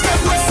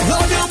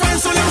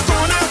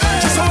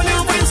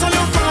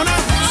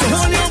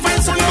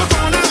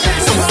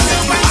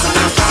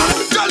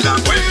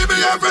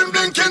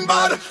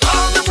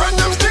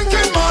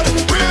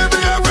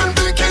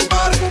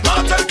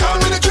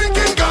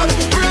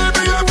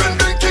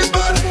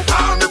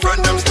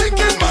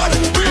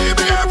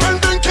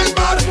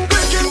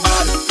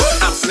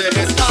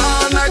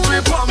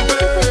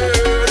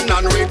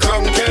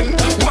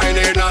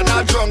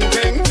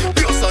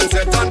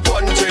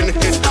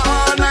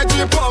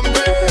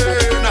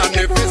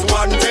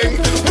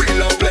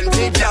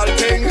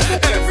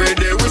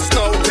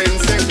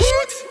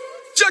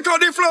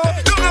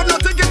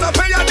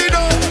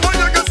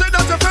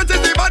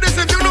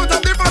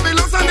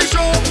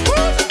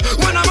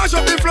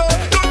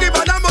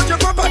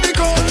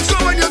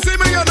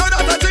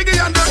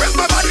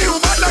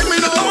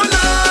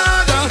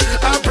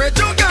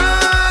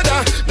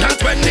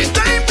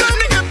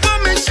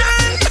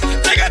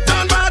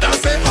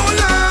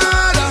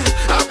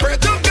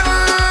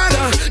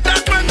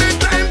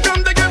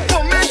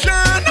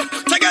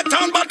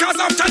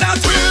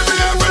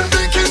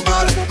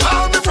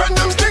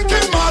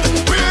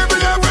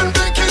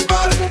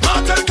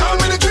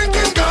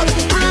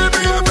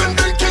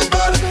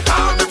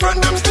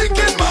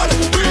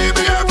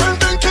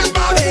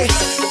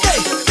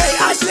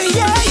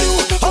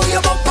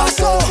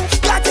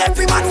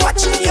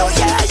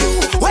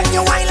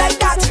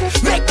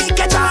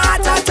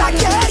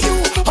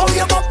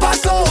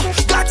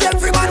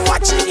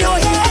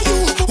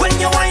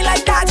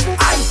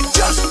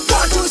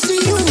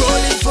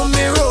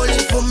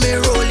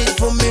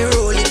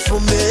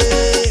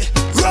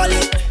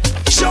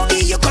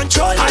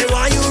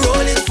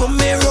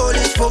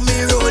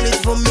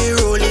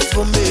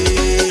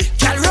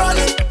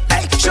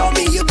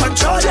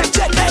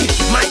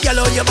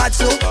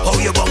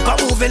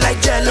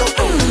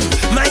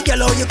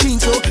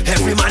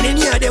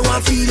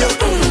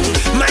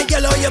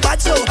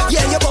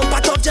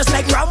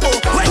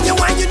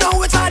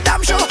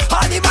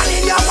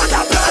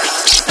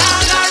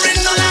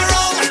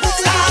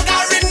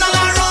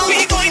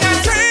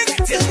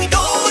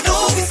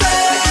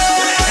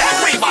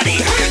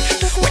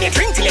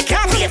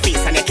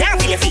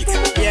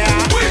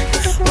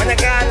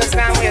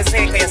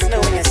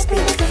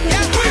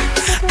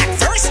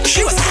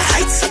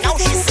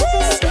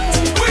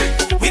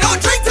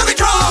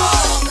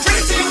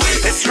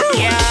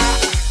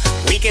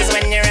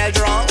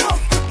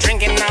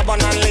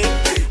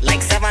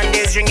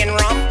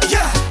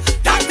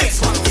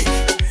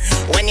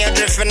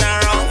 riffing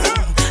around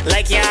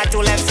like you had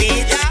two left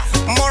feet.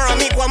 More on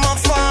me, more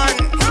fun.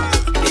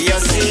 You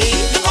see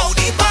how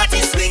the party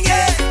swing,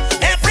 yeah.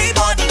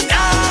 Everybody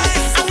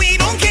nice, and we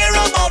don't care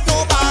about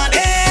nobody.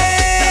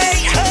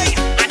 Hey.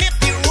 And if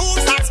the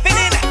rules are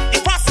spinning, the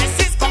process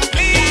is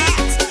complete.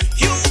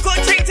 You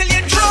could drink till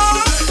you're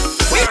drunk.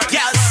 We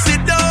can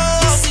sit down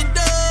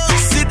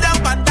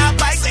on that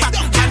bike.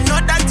 I know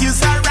that you're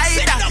a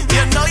rider.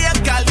 You know you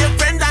call your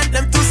friend and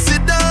them to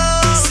sit down.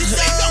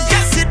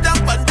 Yeah, sit down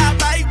on that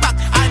bike back.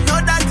 I know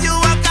that you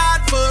work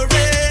hard for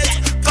it.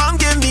 Come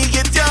give me,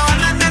 get your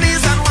hand on the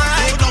knees and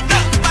wine.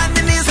 On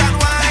the knees and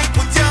wine.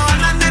 Put your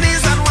hand on the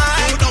knees and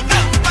wine.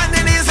 On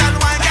the knees and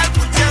wine, girl.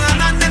 Put your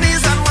hand on the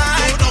knees and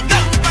wine.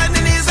 On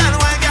the knees and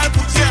wine, girl.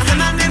 Put your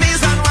hand on the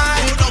knees and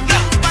wine.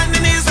 On the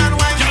knees and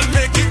wine. Girl,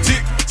 make it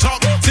tick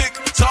tock, tick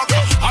tock.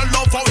 I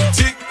love how it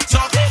tick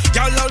tock.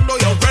 Girl, I know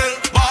you're well,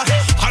 but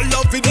I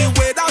love it the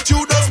way that you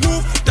just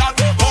move that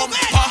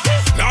bumper.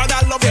 Lord,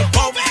 I love your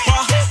bumper.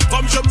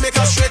 From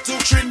Jamaica straight to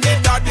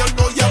Trinidad, you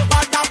know you're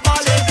bad at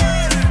ballet.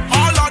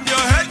 All on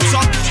your head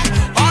top,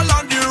 all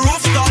on the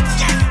rooftop.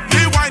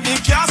 The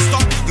whining can't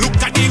stop. Look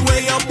at the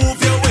way you move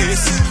your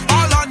waist.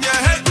 All on your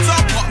head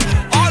top,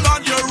 all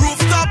on your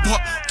rooftop.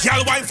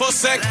 Girl, wine for a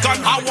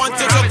second, I want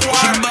you to go on.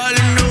 She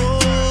ballin',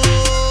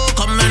 oh,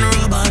 come and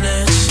rub on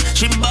it.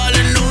 She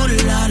ballin', oh,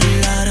 la,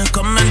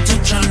 come and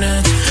touch on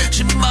it.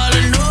 She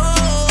ballin',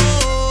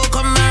 oh,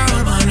 come and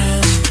rub on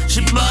it.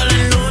 She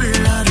ballin', oh,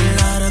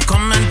 la,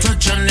 come and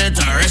touch on it.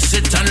 Rest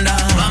it under.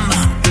 Bamba,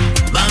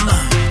 bamba,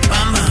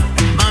 bamba,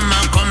 bamba,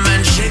 come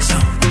and shake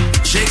some,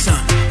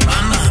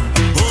 bamba.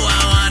 Oh, I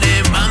want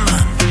it, bamba,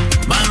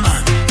 bamba,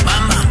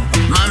 bamba.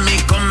 Mommy,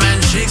 come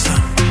and shake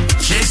some,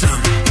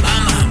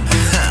 bamba.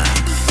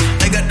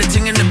 I got the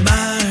thing in the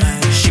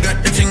bag, she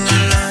got the thing I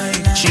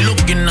like. She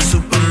looking a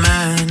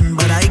Superman,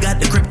 but I got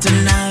the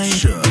kryptonite.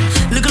 Sure.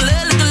 Look a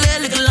line,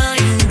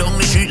 down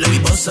the street, let me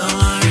bust a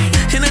line.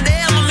 In a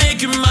day I'ma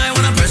make you mine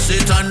when I press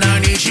it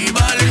underneath. She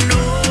ballin',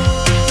 no,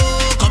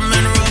 come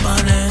and rub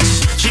on it.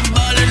 She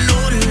ballin', no,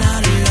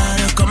 la,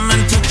 come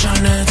and touch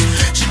on it.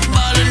 She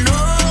ballin', no,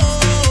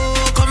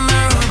 come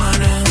and rub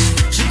on it.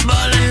 She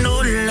ballin', no,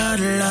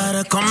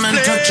 la, come and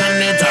touch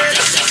on it.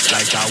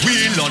 Like a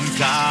wheel on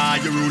car,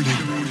 you're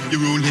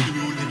rolling.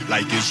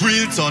 Like it's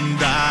real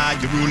thunder,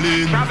 you're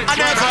rolling. I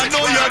never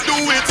know you do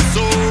it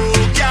so,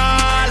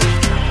 girl.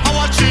 I'm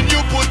watching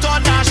you put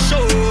on a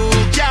show,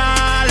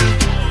 girl.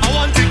 I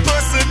want it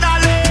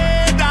personally,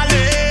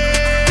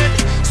 darling.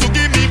 So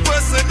give me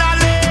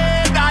personally,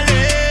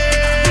 darling.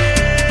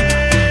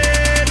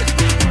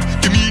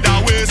 Give me that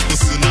waist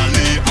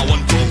personally, I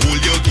want to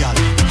hold your girl.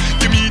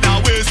 Give me that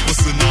waist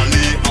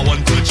personally, I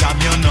want to jam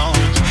you now.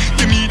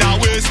 Give me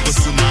that waist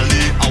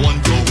personally, I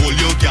want to hold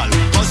your girl.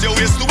 Cause your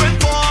waist too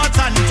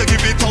important to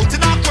give it out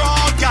in a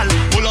crowd, girl.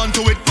 Hold on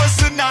to it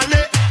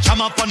personally,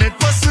 jam up on it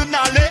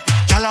personally.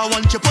 Girl, I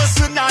want you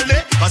personally,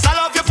 cause I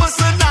love your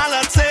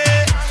personality.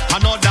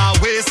 Another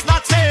waist,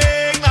 nothing.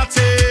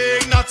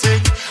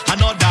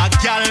 Another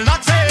girl,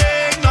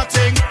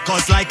 nothing.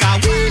 Cause like a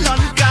wheel on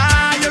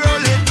car, you're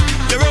rolling.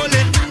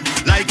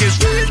 Like it's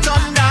real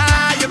thunder,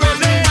 you're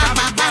rolling.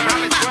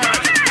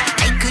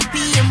 I could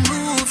be a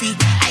movie,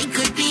 I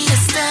could be a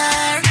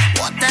star.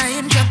 Water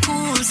in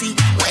jacuzzi,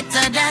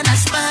 wetter than a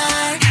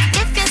spar.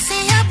 If you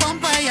see a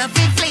bumper, you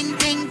feel fling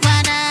ting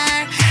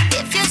banner.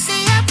 If you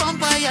see a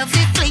bumper, you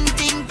feel fling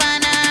ting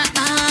banner.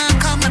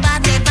 Call me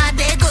body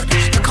good.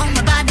 You call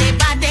me body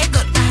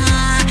good.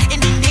 In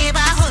the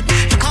neighborhood,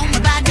 you call me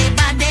body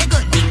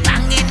good. The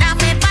banging on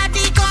my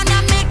body gonna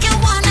make you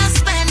wanna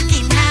spend the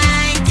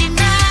night.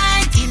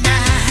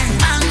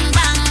 Bang,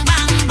 bang,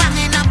 bang,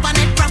 banging up on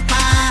it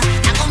proper.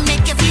 I gon'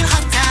 make you feel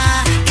hotter.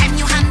 Can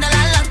you handle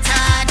a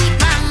lotter? The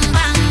bang,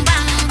 bang,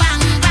 bang,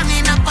 bang,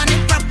 banging up on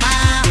it proper.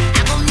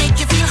 I gon' make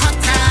you feel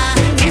hotter.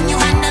 Can you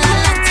handle a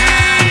lotter?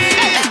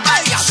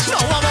 No,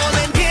 I'm all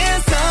in here.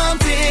 Some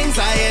things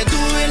I ain't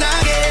doing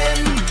again.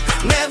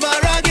 Never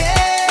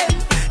again,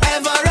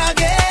 ever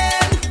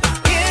again.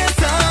 Here's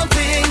some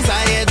things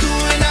I ain't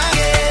doing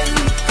again.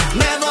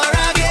 Never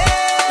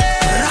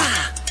again.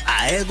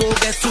 I go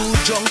get too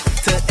drunk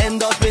to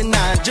end up in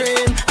a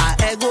drain.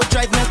 I go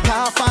drive my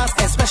car fast,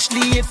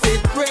 especially if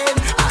it rain.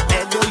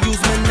 I go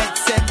use my neck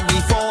set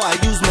before I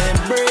use my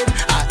brain.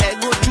 I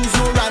go choose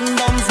no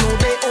randoms, no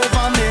day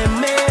over me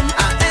main.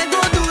 I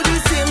go do the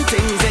same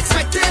things,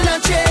 expecting a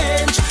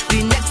change. The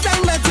next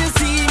time that you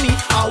see me,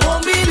 I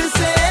won't be the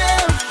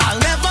same. I'll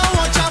never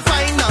watch a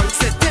final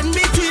sitting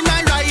between my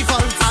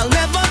rivals. I'll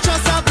never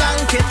trust a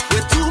blanket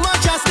with too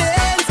much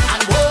stains.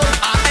 And whoa,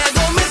 I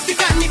go miss the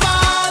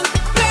carnival,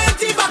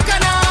 plenty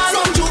bacchanal.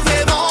 From Juve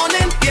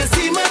morning, you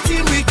see my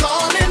team we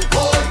calling.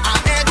 Oh,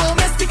 I go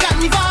miss the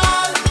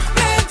carnival,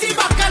 plenty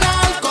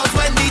bacchanal. Cause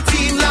when the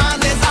team land,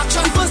 there's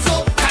action for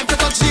so. Time to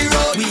touch the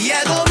road. We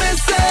go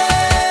miss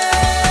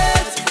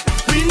it.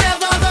 We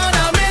never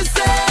gonna miss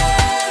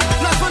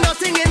it. Not for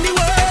nothing in the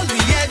world. We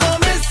go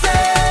miss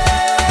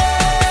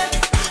it.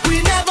 We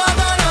never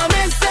gonna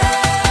miss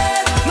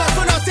it. Not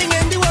for nothing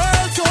in the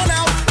world. So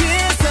now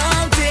here's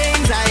some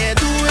things I ain't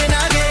doing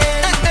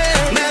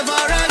again.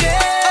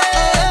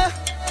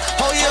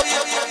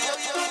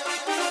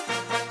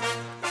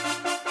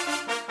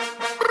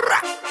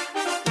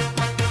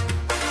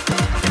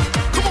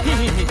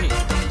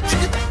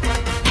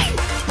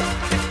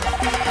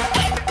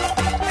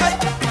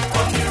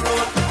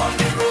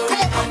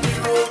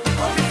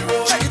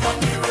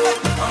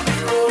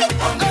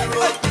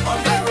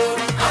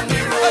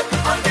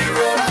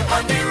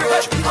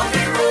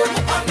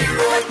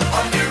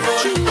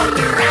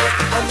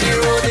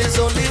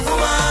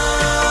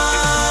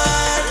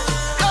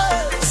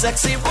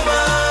 sexy woman,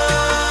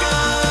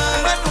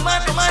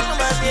 woman,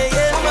 yeah,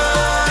 yeah,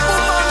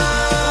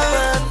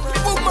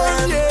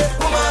 woman, yeah,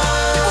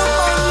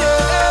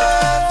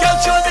 girl,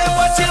 show them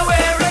what you're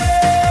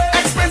wearing.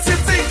 Expensive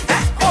thing,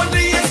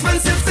 only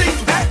expensive thing,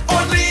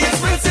 only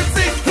expensive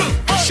thing.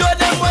 Show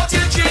them what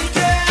you're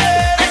drinking.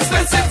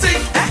 Expensive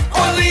thing,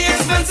 only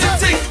expensive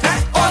thing,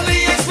 only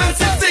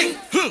expensive thing.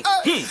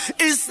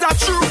 Is that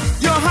true?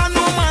 Your hand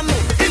no man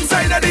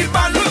inside of the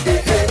band.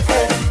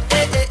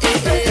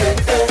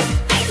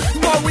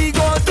 What we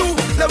gon' do?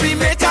 Let me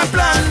make a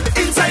plan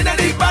inside of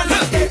the band.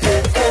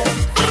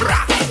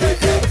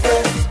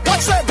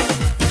 What's up?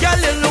 Girl,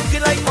 you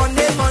looking like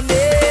Monday.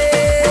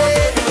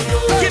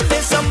 Give me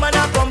some man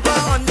a bumper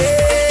on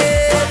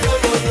day.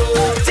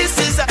 This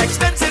is an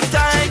expensive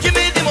time. Give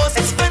me the most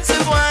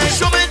expensive wine.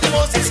 Show me the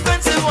most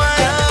expensive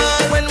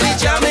wine. When we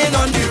jamming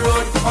on the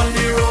road, on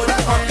the road,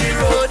 on the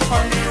road,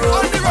 on the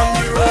road, on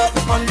the road,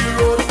 on the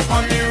road,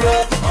 on the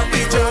road, on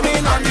the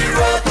jamming on the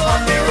road,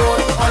 on the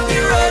road, on the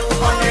road,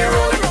 on the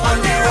road, on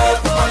the road,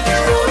 on the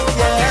road,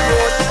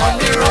 on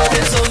the road.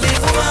 It's only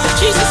woman.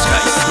 Jesus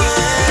Christ.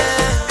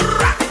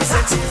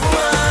 Sexy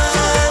woman.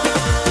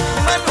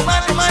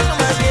 Woman,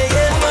 yeah,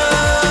 yeah.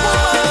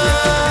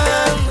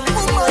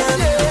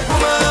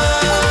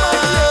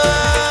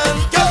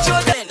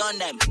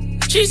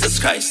 Jesus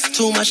Christ,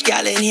 too much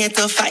gal in here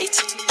to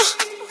fight.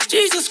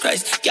 Jesus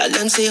Christ, gal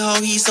them say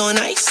how he's so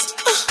nice.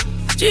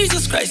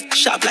 Jesus Christ,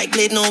 sharp like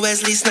blade, no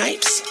Wesley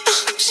Snipes.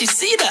 She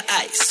see the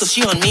ice, so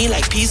she on me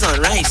like peas on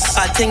rice.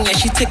 Bad thing, yeah,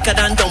 she thicker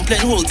than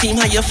dumpling. Whole team,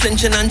 how you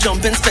flinching and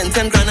jumping. Spend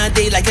 10 grand a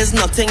day like it's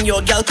nothing.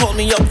 Your gal call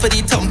me up for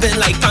the thumping.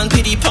 Like pan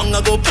pity pong,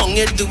 I go pong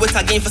it. Do it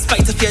again for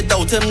spite if you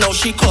doubt him. Now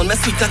she call me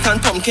sweeter than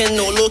pumpkin.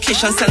 No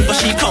location sent, but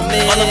she coming.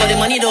 All over the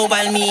money don't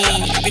while me.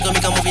 We gon'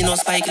 make a movie, no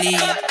Spike Lee.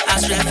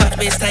 Ass real fat,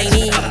 waist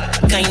tiny.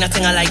 Kinda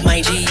thing I like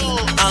my G.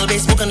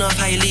 Always smoking off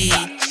highly.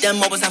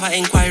 Them always have an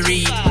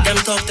inquiry. Them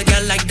talk to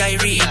girl like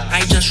diary.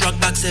 I just rock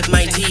back, sip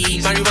my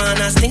tea.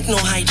 Marijuana stink, no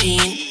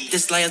hygiene.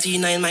 Disloyalty,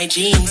 not in my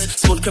jeans.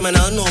 Smooth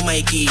criminal, no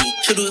Mikey.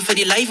 Should do it for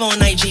the life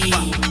on IG.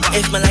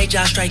 If my light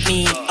just strike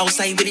me,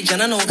 outside with the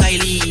Jenna, no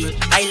Kylie.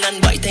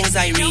 Island boy things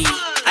I read.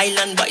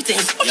 Island boy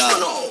things,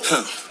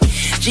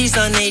 G's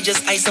on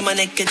ages, ice on my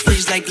neck, it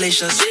freeze like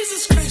glaciers.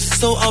 Jesus Christ.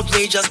 So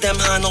outrageous, them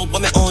hand out,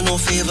 but me own no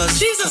favors.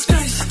 Jesus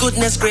Christ.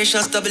 Goodness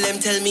gracious, double M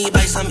tell me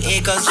buy some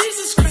acres.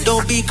 Jesus Christ.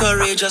 Don't be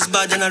courageous,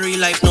 but in a real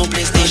life, no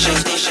PlayStation.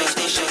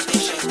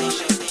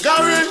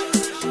 Gary,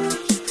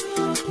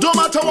 don't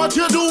matter what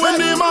you do in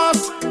the mass.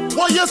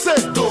 What you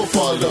say? Don't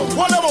fall down.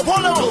 Whatever.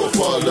 Don't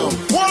fall down.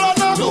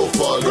 Whatever. Don't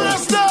fall down.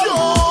 Press down.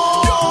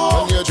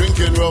 When you're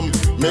drinking rum,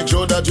 make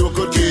sure that you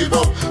could keep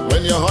up.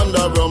 When you're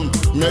under rum,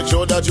 make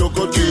sure that you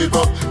could keep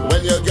up.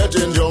 When you're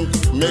getting drunk,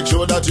 make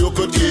sure that you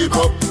could keep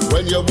up.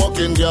 When you're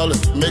walking, girl,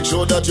 make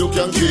sure that you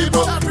can keep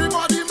up.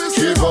 Everybody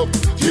keep up,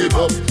 keep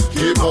up,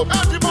 keep up.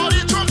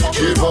 Everybody jump up.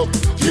 Keep up,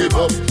 keep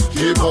up,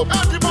 keep up.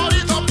 Everybody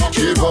jump up.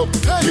 Keep up,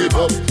 keep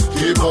up,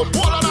 keep up.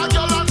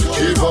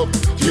 Keep up,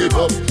 keep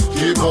up,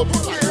 keep up.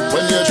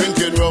 When you're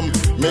drinking rum,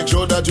 make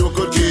sure that you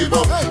could keep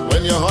up.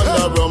 When you're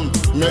under rum,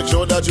 make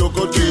sure that you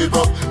could keep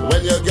up.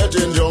 When you're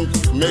getting drunk,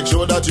 make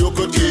sure that you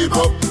could keep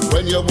up.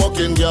 When you're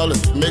walking, girl,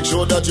 make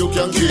sure that you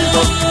can keep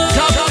up.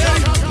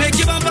 Make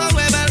your bumper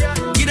wobble,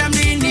 give them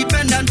the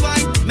independent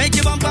wine. Make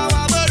your bumper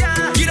wobble,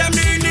 give them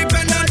the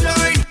independent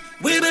wine.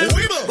 Wibble,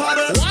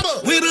 wobble,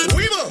 wobble, wibble,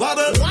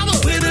 wobble, wobble,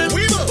 wibble,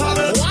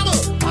 wobble,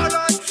 wobble.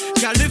 Alright,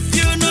 girl, if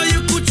you know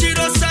you could cheat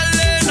us all,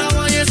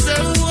 now I say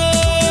whoa.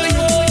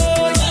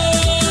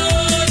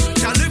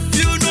 Girl, if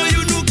you know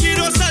you look it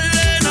us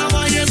all, now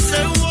I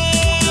say whoa.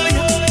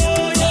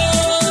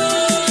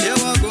 You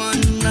are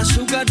going a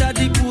sugar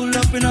daddy pull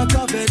up in a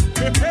carpet.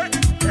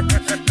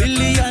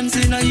 Billions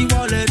in a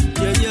wallet,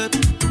 yeah.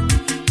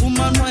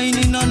 Woman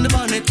whining on the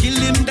bonnet, kill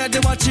him that they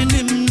watching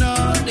him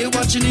now. They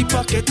watching the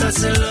pocket, I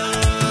say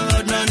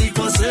Lord, no need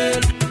for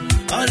sale.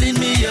 All in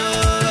me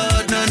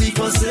yard, no need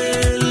for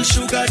sale.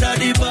 Sugar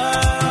daddy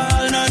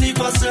ball, no need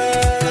for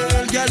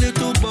sale. Girl,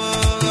 little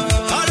ball,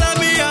 all of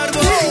me yard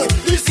boy.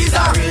 This is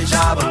a real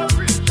job.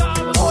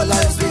 All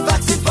lives we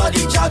vaccine for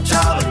the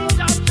job.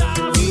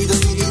 We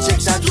don't need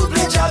injection to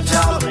play job.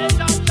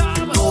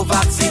 No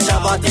vaccine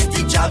job,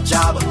 authentic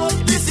job.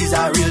 This is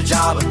a real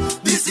job.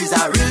 This is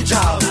a real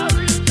job.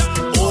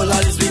 All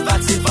lives we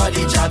vaccine for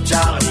the job.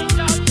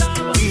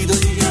 We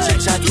don't need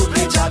injection to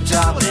play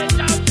job.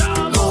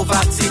 No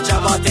vaccine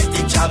job,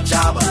 authentic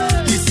job.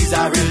 This is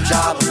a real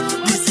job.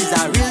 This is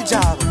a real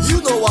job. You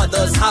know what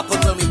does happen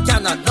when we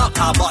cannot knock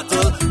a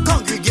bottle.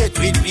 Congregate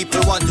with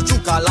people want to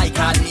juke like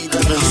a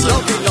needle.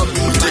 Loving up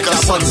the take a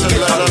sunset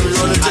line and we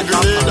run it to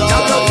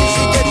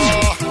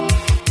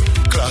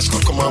Class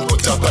come and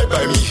put a pipe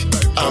by me.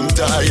 I'm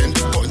dying.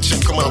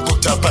 Punching, come and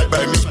put a pipe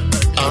by me.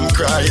 I'm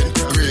crying.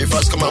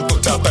 Ravers, come and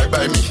put a pipe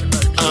by me.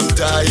 I'm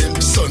dying.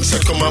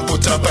 Sunset come and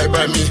put a pipe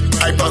by me.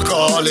 Hyper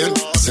calling.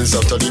 Since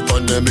after the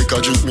pandemic, I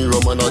drink me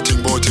rum and I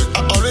think about it.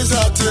 I always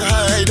had to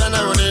hide and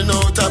I running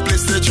out a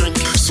place to drink.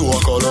 So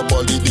I call up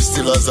all the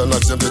distillers and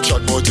ask them to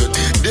chat about it.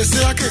 They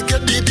say I can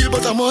get the deal,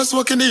 but I must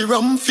work in the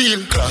rum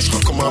field. Class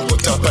come and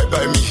put a pipe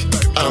by me.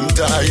 I'm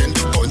dying.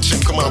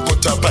 Punching come and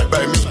put a pipe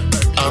by me.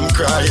 I'm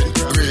crying.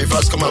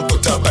 Ravers come and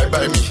put a pipe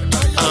by me.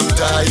 I'm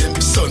dying.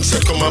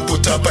 Sunset come and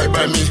put a pipe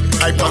by me.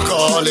 Hyper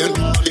calling.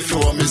 If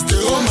you want me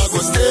stay home, I go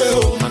stay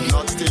home. I'm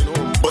not staying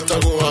home, but I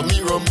go have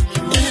me rum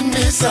in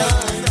me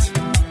side.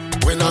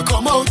 When I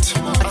come out,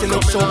 I feel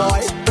up so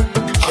boy.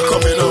 I'm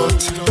coming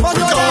out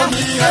with all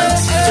me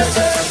hands.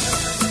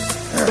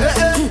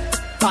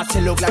 Party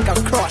look like a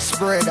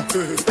crossbred.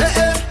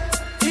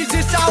 Is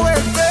this our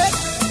fate?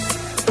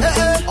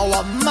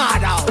 Our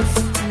madhouse.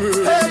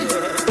 Hey,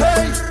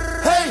 hey,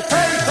 hey,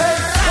 hey, hey.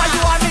 What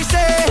you want me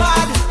say?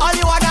 Man, all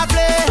you wanna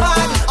play?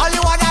 Man, all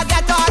you wanna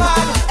get on?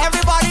 Man,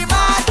 everybody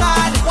mad,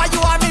 man. What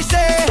you want me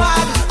say?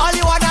 Man, all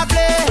you wanna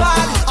play?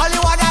 Man, all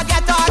you wanna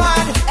get on?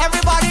 Man,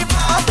 everybody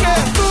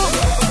okay.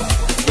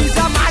 It's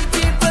a mad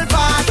people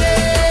party.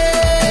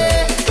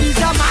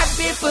 It's a mad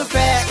people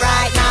fair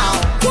right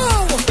now.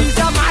 It's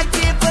a mad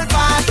people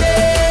party.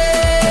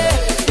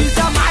 It's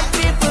a mad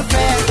people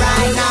fair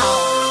right now.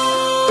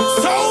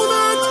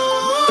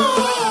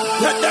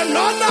 Let them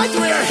know that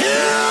we're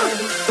here.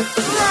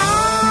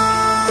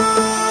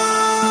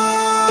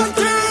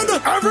 Ranking.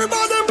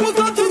 Everybody put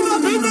that thing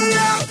up in the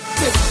air.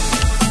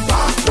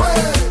 Back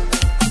way.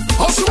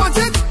 How she want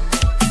it?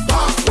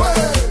 Back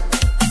way.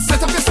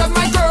 Set up yourself,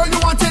 my girl, you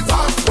want it?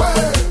 Back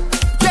way.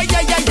 Yeah,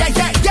 yeah, yeah, yeah,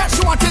 yeah, yeah,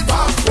 she want it?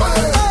 Back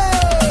way.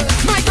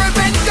 My girl,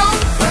 bend down.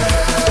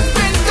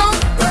 Bend down.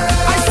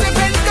 I say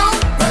bend down.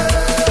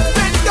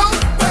 Bend down.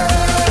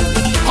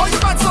 How you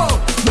bad so?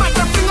 My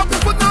girl, bring up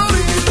your foot now.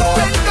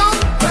 Bend down.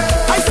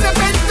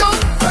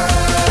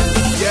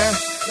 Yeah,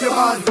 you're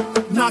bad.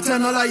 Not tell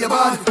no lie, you're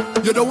bad.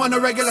 You don't want a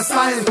regular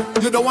style.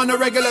 You don't want a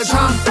regular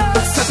jam.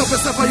 Set up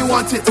yourself how you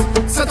want it.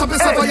 Set up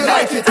yourself how you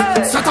like it.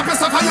 Set up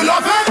yourself how you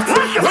love it.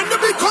 When the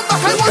beat come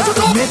back, I want you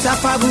to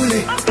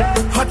Metafabule,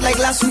 hot like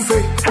la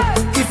souffle.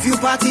 If you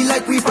party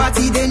like we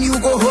party, then you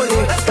go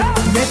holy.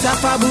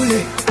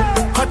 Metafabule,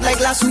 hot like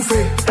la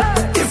souffle.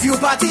 If you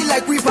party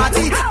like we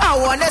party, I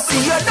wanna see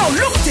you now.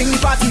 Look, thing the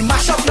party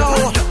mash up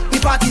now. The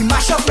party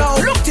mash up now.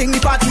 Look, thing the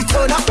party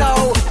turn up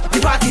now. The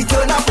party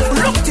turn up.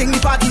 Look, thing the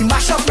party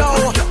mash up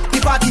now. The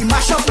party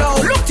mash up now.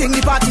 Look, thing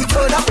the party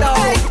turn up now.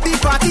 The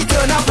party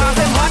turn up, have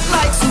them hot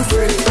like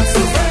souffle.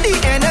 The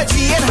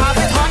energy and have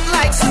it hot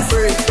like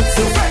souffle.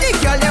 The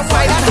girl them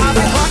wild and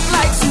have it hot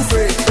like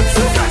souffle.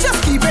 Just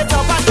keep it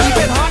up and keep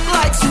it hot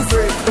like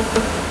souffle.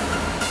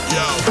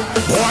 Yo,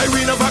 boy,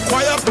 we never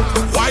quiet.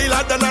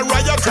 Wilder than a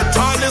riot. The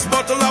tallest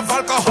bottle of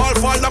alcohol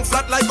fall down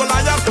flat like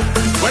Goliath.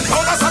 When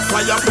powders are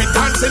fire, we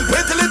dancing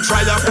till it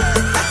dry up.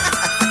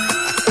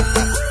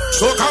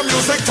 So come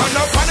music, turn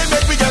up and it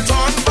make me get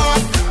on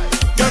board.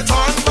 Get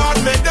on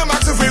board, make them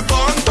ask if we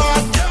born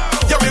bad.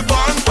 Yeah, we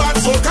born bad,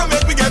 so come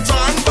make me get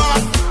on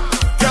board.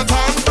 Get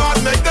on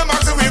board, make them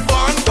ask if we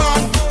born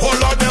bad. Oh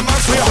Lord, them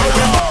ask me how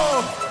we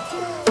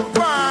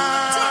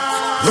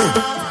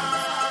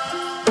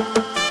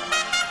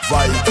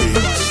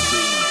Vikings.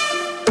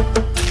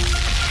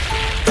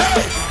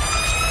 Hey!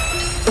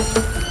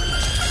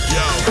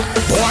 Yo,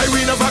 boy,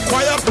 we never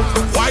quiet.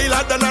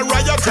 Wilder than a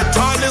riot. The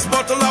tallest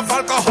bottle of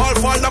alcohol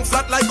fall down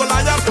flat like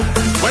Goliath.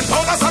 When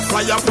powders are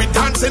fire, we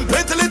dancing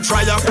till it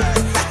dry up.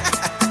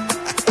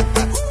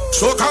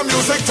 So come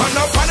music, turn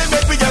up and it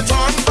make me get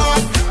on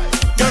board.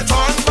 Get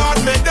on board,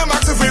 make them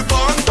ask if we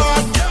born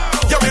bad.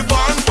 Yeah, we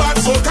born bad,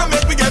 so come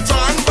make me get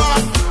on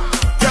board.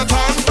 Get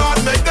on board,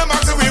 make them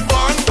ask if we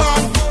born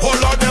bad. Oh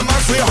Lord, them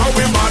ask me how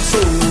we bad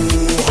so.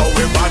 How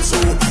we bad so,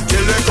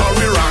 till they call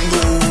we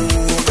Rango.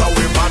 How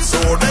we bad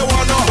so, they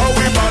wanna how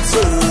we bad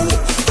so.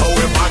 How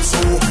we bad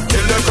so,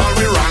 till they call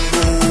we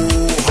Rango.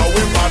 How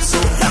we bad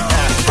so,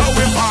 how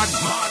we bad.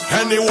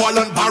 Any wall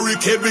and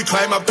barricade we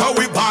climb up, how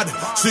we bad.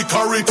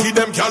 Security,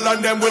 them gal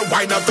and them will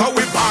wind up, how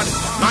we bad.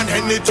 And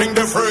anything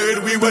they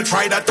afraid, we will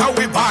try that, how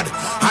we bad.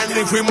 And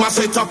if we must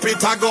it up,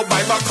 it I go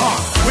by my car.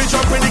 We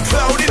jump in the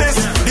cloudiness,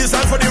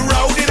 designed for the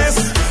rowdiness.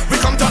 We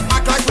come to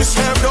act like we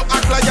serve, don't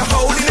act like your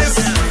holiness.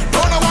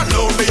 Don't know what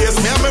lonely is,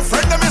 me and my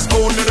friend them is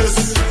only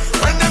this.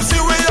 When them see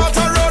we out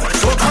the road,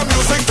 so come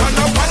music turn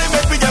up and it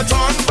make me get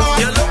on board.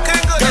 You're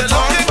looking good, get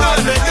on board,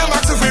 make them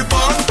ask if we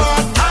born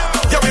bad.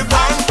 Yeah, we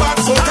born bad,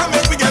 so come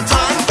make me get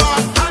on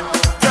board.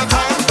 Get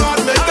on board,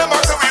 make them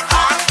ask if we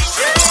born.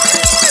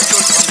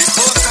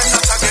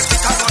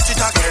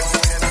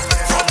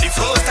 From the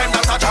first time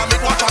that I jam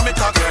it, watch it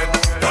again.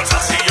 Once I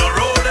see you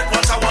roll it,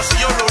 once I want to see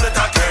you roll it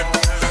again.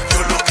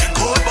 You're looking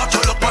good, but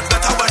you look much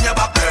better when you're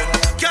back then.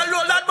 Girl,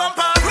 roll that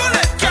bumper, roll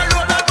it. Girl,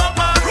 roll that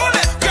bumper, roll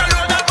it. Girl,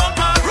 roll that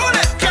bumper, roll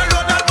it. Girl,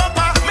 roll that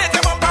bumper, make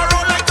your bumper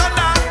roll like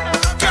thunder.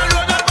 Girl,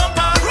 roll that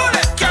bumper, roll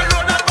it. Girl,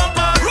 roll that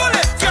bumper, roll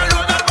it. Girl,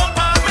 roll that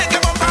bumper, make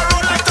your bumper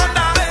roll like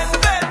thunder. Bend,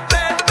 bend,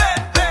 bend,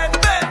 bend, bend,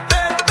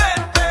 bend,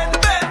 bend, bend,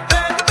 bend, bend,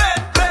 bend,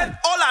 bend, bend.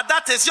 All of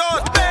that is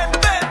yours. Bend,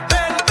 bend,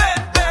 bend,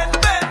 bend, bend,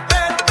 bend, bend,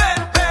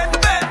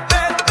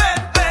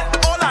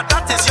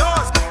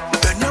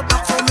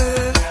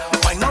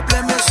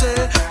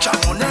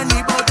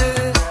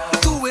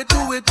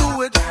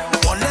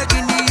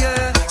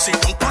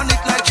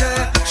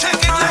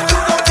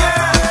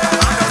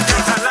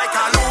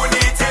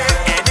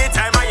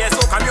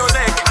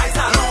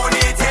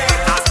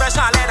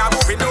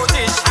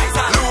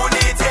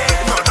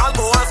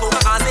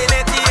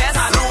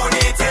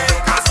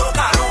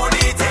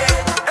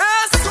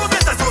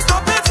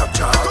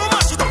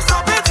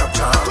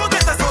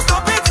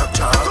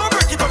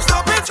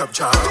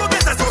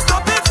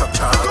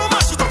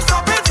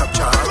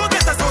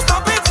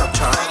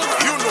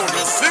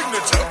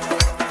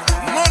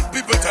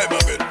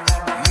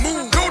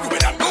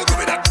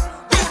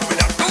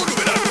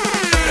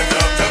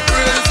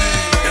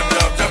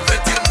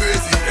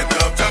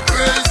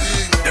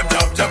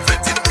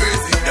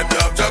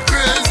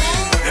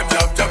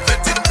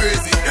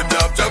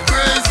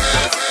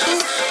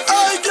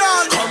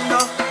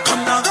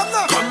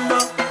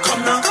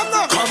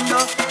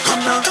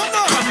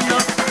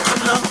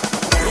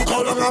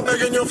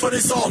 for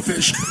the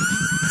saltfish.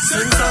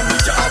 Since I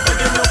meet you, I'm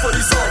begging you for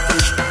the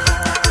saltfish.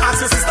 Ask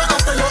your sister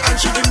after you and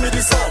she give me the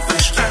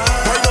saltfish.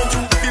 Why don't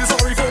you feel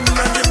sorry for me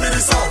and give me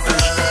the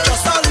saltfish?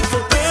 Just a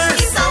little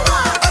piece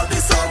of the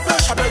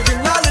saltfish. I'm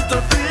begging a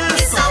little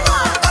piece of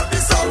the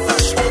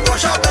saltfish. Oh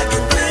gosh, I'm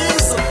begging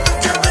please,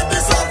 give me the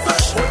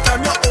saltfish. One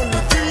time you're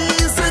only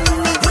teasing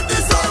me with the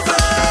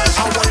saltfish.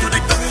 I want to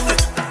dig down in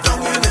it,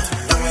 down in it,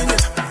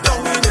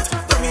 down in it,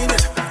 down in it, down in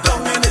it,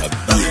 down in it,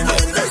 down in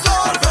it. The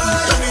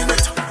saltfish. Down in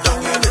it,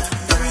 down in it,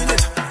 down in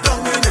it,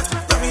 down in it,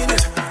 down in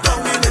it,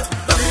 down in it,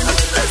 down in it.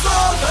 The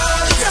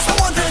saltfish. Yes, I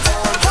want it.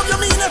 What do you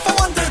mean if I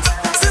want it?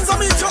 Since I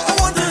meet you, I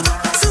want it.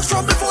 Since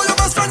from before your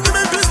best friend give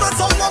me peace, that's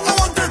how long I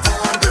want it.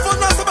 Before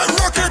Master Ben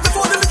Rocket,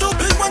 before the little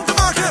pig went to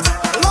market.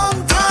 Long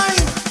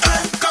time.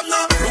 Hey, come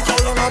now. Look how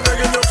long I'm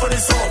begging you for the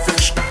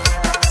saltfish.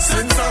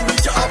 Since I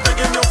meet you, I'm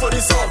begging you for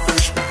the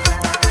saltfish.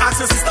 Ask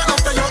your sister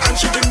after you and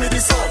she give me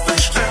the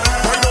saltfish.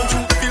 Why don't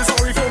you feel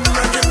sorry for me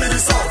and give me the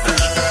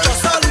saltfish?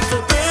 Just a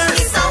little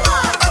piece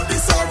of the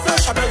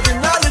saltfish. I'm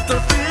begging a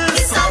little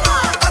piece of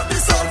the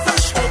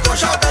saltfish. Oh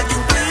gosh, I'm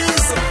begging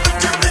please,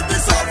 give me the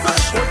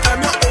saltfish. One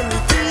time you're only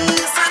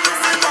teasing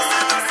me.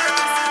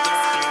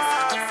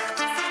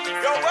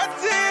 Yo,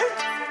 what's it?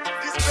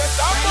 This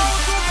better move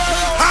to go.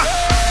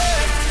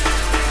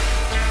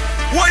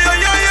 Whoa, yo,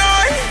 yo, yo.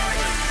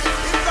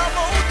 It's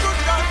about to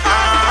come.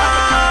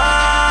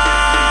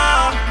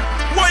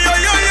 Whoa, yo,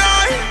 yo, yo.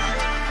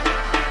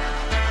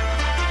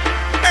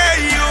 Hey,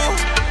 you.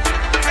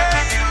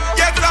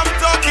 Yes, I'm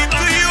talking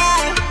to you.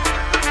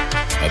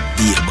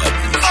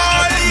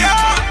 Oh,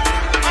 yeah.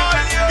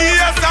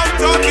 Yes, I'm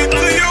talking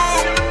to you.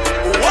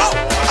 Whoa.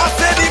 I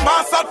said the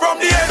master from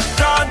the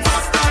entrance.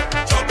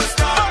 Trouble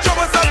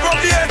start from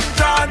the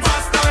entrance.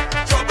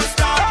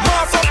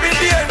 Mass up in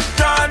the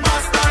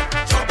entrance.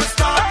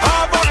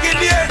 Havoc in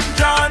the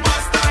entrance.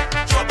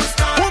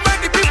 Who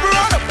make the people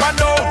run up and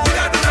down?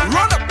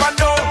 Run up and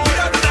down.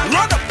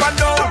 Run up and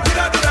down.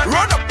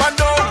 Run up and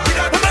down.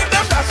 Who make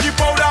them dash the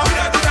powder?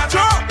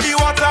 Drop the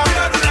water.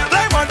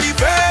 Climb on the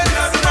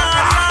fence.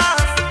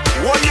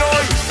 Whoa, yo.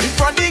 In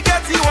front the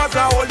gate he was a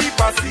holy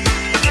passy.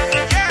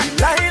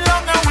 Lying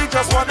long and we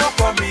just wanna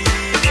come in.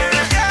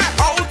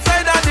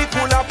 Outside and the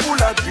cooler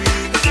full of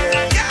drinks.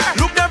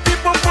 Look them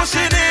people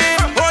pushing in.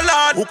 Oh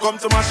Lord, who come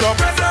to my shop?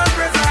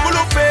 Who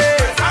look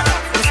face?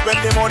 Who spend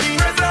the money?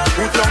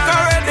 Who drunk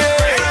already?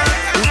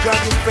 Who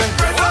driving friend?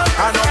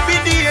 And up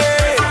in the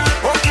air.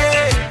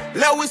 Okay,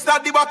 let we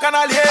start the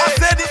bacchanal here. I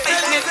said the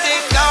thing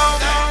down.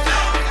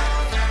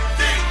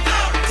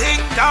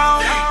 Ting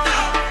down.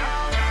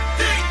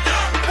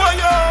 Whoa,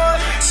 yo.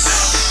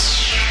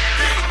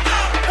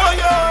 Whoa,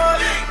 yo.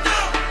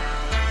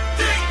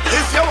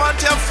 If you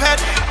want your fed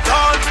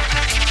done,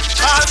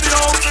 call me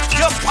out.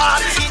 Your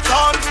party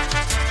done,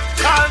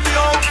 call me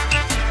out.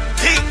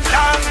 Ding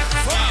dong,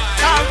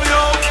 call me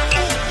out.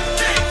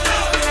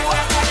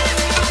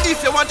 If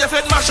you want your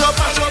fed mash up,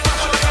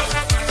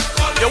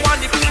 you want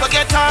the people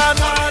get on.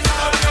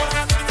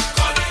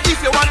 If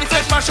you want the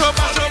fed mash up,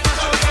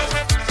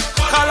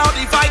 call out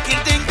the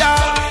Viking ding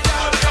dong.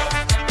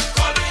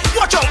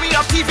 Watch out, we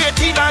activate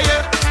in a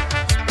year.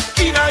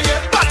 In a year,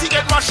 party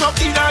get mash up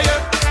in a year.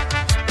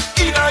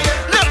 In a year,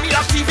 let me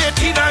activate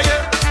in a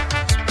year.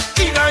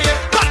 In a year,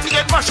 party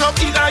get mash up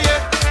in a year.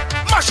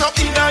 Mash up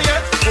in a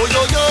year. Oh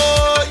yo yo,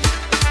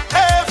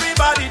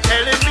 everybody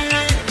telling me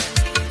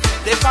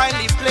they find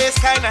the place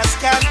kinda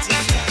scanty.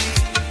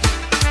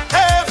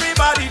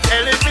 Everybody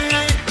telling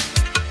me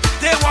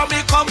they want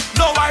me come,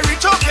 no I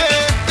reach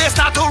okay. They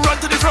start to run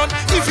to the front.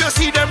 If you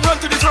see them run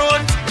to the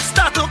front,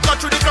 start to cut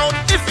through the crowd.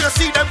 If you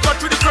see them cut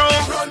through the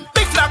crowd,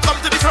 big flag come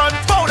to the front,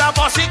 powder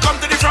bossy come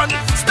to the front.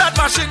 Start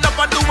mashing up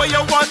and do what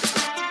you want.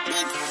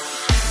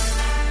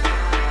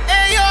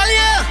 Hey all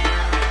yeah,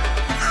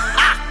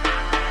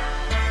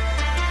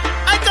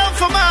 I come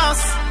from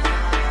Mars.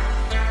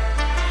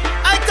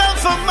 I come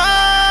from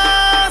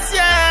Mars,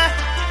 yeah.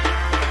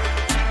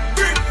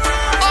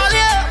 All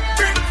yeah,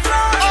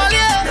 all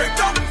yeah,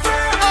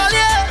 all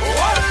yeah,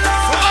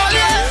 all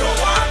yeah,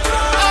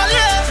 all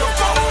yeah,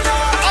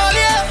 all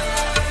yeah.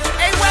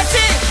 Hey, what's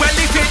it? Well,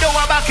 if you know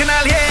I'm back in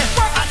all here,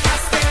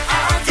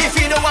 if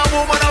you know I'm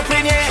woman up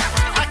in here,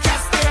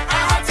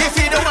 if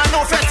you know I'm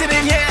no fetting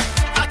in here,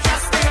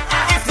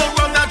 if no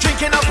rum not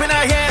drinking up in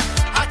here,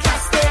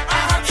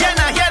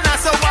 yeah,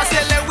 so I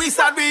say let we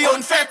start we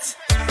own fete.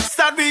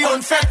 Start we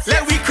own fete.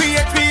 Let we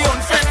create we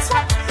own fete.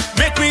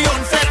 Make we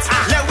own fete.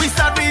 Let we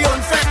start we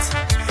own fete.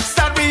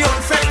 Start we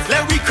own fete.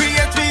 Let we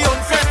create we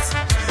own fete.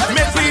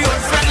 Make we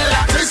own fete.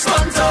 This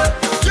hunter,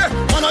 yeah,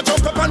 wanna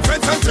jump up and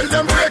fence until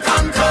them break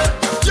ankle.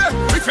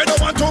 Yeah, if you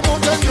don't want to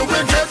move, then you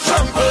will get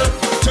trampled.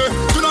 Yeah,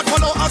 do not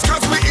follow us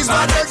 'cause we is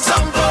bad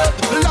example.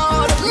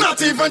 Lord,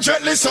 not even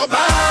gently so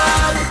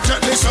bad,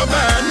 gently so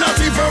bad. Not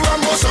even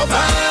Rambo so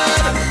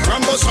bad,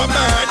 Rambo so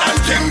bad, and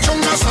King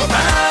Junga so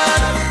bad.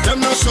 Them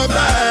not so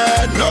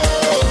bad, no.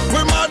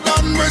 We mad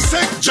and we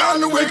sick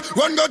John Wick.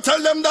 Run go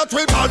tell them that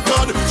we bad.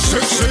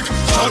 Sick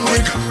John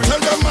Wick.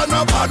 Tell them man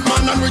a bad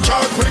man and we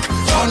jar quick.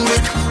 John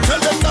Wick. Tell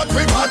them that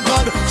we bad.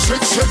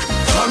 Sick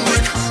John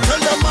Wick.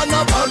 Tell them man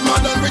a bad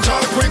man and we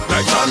jar quick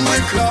like John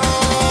Wick.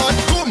 Lord,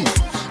 boom,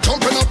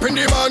 jumping up in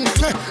the van.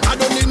 I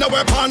don't need no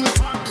weapon.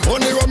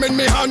 Only rum in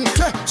me hand,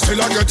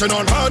 still I'm getting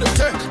on hard.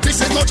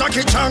 This is not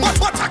Jackie Chan,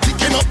 but I'm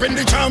kicking up in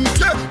the jam.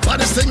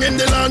 Baddest thing in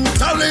the land,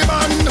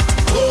 Taliban.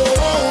 Oh,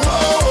 oh,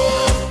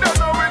 oh. They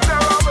know we're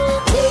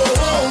terrible. Oh,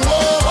 oh,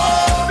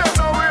 oh. They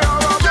know we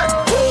are rebel.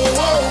 Oh,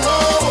 oh,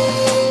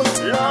 oh.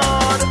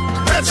 Lord,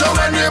 bet you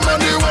any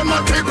money when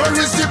my people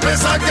reach the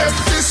place I get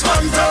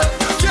dismantled.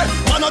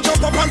 Man, I jump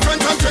up and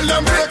front until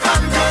them break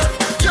ankle.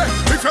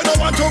 If you don't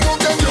want to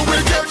move them, you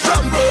will get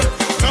trampled.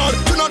 Lord,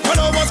 do not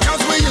follow us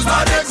cause we use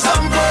bad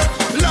example.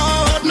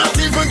 Lord, not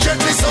even Jet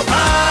Li so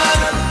bad.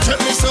 Jet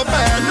Li so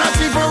bad, not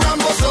even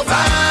Rambo so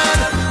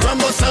bad.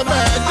 Rambo so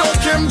bad, no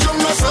Kim Jong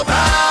not so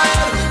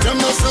bad. Them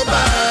not so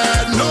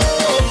bad, no.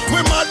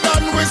 We mad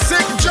and we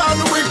sick John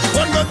Wick.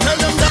 One go tell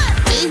them that.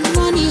 Big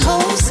money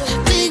house,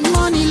 big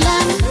money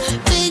land,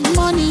 big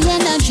money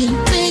energy,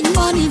 big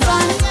money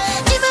van.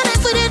 Even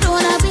if we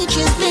don't have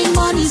bitches, big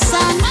money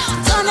son.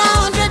 Turn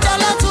 $100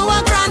 to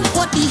 $1,000.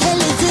 What the hell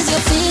it is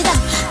your figure?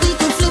 We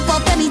could flip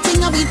up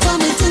anything and we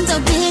turn it into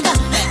bigger.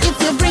 If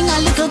you bring a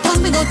little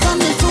pump, we go turn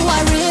it to a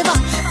river.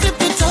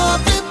 Flip it up,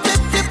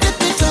 flip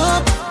it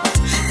up,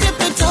 flip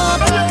it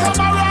up.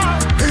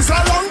 It's a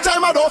long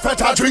time I don't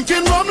feta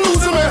drinking rum,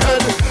 losing my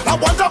head. I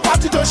want a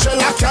party to shell,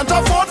 I can't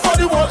afford for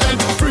the world end.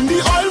 Bring the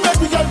oil, make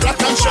me get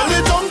black and shell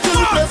it down till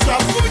the place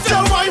drop.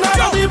 Tell wine out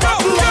of the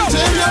battle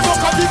until you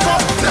look at the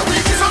cup. Let me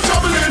get some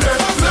trouble in it.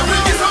 Let me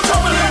get some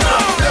trouble in it.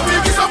 Let me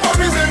get some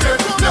worries in it.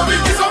 Let me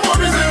get some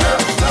worries in it.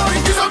 Let me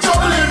get some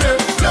trouble in it.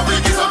 Let me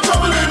get some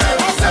trouble in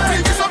it. Let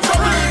me get some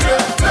trouble in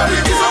it. Let me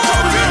get some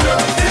trouble in it.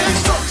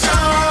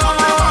 Destruction.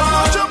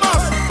 What you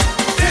must.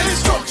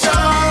 Destruction.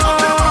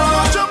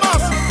 What you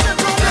must.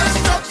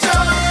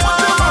 Destruction.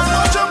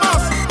 What you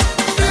must.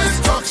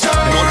 Destruction.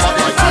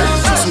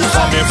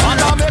 Me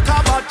father make a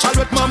bad child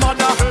with my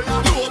mother.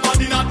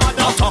 Nobody not bad.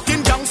 Not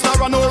talking gangster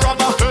and no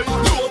rubber.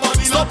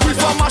 Nobody stop we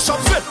from mash up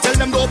fit. Tell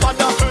them no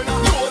bother.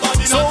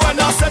 Nobody. So when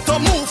I set to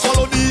move,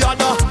 follow the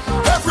other.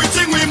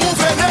 Everything we move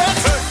in it.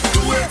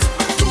 Do it.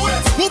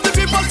 Move the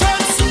people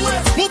tense. Do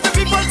it. Move the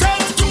people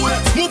tense. Do it.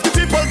 Move the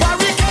people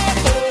barricade.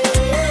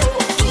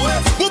 Do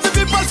it. Move the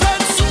people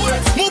tense. Do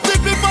it. Move the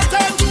people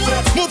tense. Do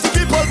it. Move the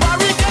people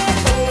barricade.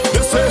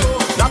 They say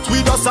that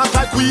we just act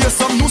like we have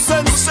some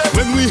nuisance.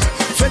 When we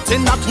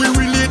fitting that we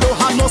really don't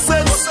have no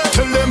sense.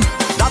 Tell them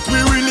that we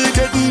really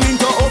didn't mean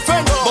to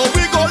offend, but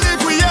we go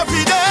live with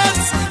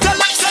evidence. Tell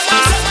them.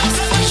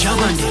 The job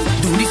on them.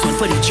 Do this one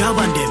for the job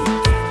on them.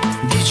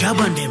 The job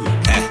on them.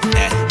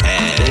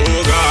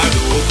 Oh God,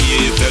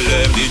 okay, tell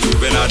them the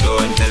juvenile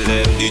done. Tell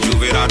them the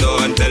juvenile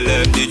done. Tell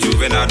them the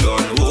juvenile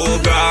done. Oh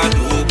God,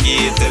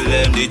 okay, tell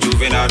them the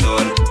juvenile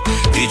done.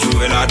 The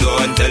juvenile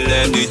done. Tell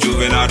them the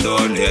juvenile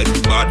done. Head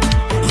bad.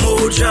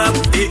 More job,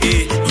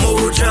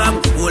 more job,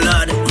 oh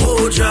lad,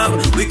 more job.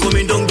 We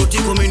coming down dirty,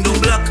 coming down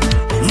black.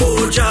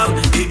 More job,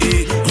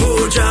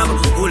 more job,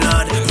 oh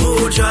lad,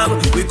 more job.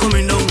 We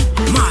coming down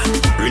mad.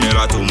 Bring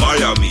it to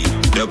Miami,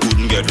 they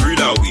couldn't get rid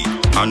of we.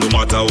 And no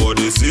matter what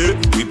they say,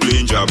 we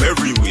playing job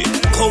everywhere.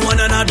 Come on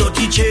and a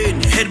dirty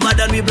chain, head bad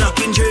and we black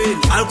in chain.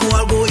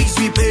 Alcohol go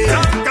easy pay.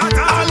 All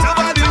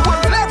over the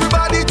world,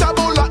 everybody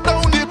taboo lock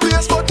down the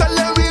place, but tell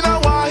them we no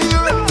want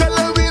hear. Tell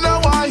them we no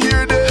want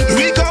hear them.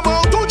 We come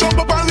out to jump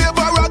up and live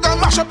a rock and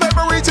mash up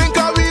everything,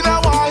 cause we no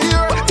want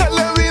hear. Tell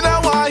them we no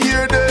want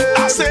hear them.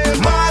 I say,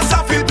 mass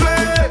have to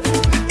play,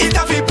 it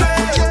have to play,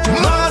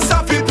 mass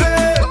have to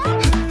play.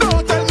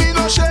 Don't tell me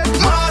no shit,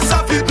 mass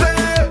have to play,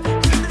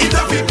 it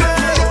have to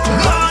play,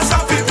 mass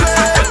have to play.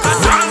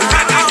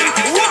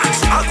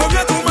 I come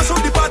here to mash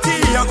up the party,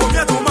 I come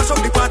here to mash up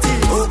the party.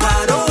 Oh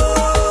God,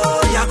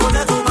 oh, you're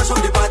gonna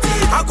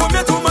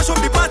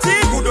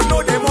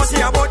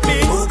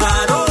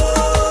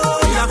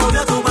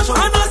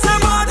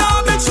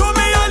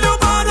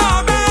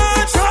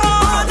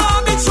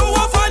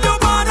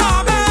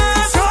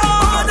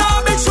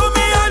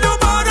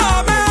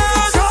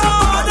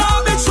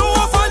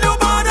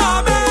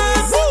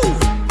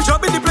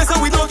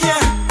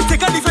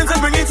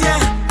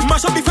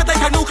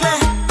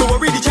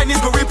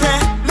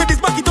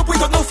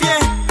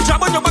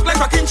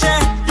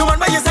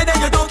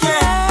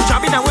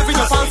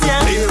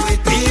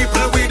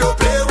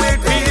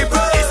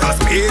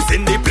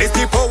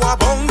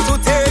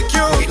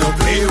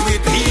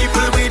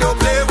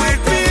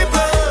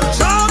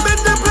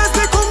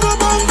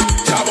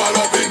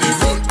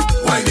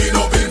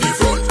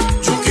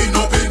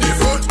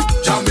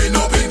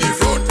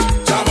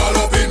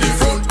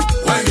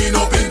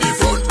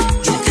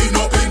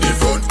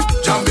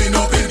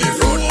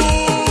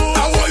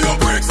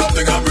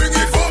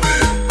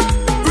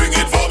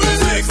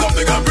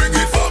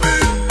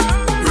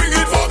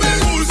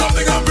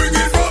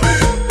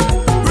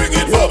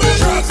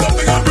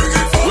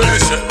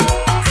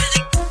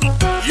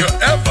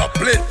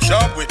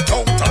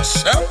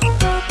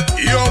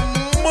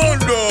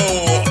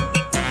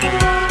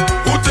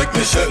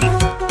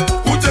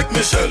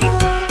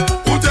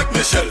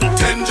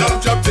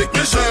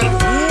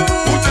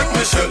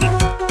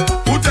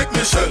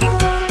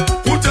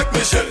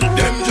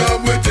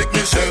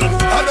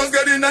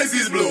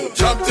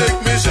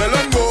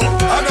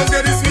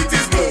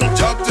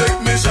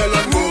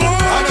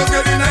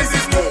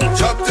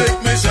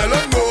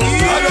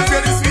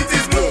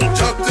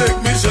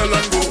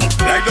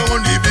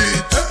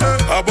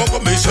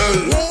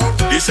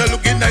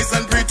looking nice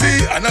and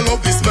pretty, and I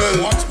love the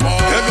smell.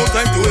 There's no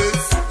time to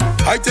waste.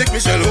 I take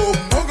Michelle home.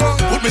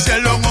 Put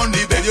Michelle long on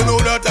the bed, you know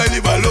that I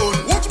live alone.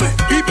 Watch me.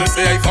 People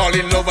say I fall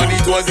in love and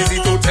it was easy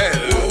to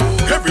tell.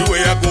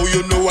 Everywhere I go,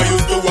 you know I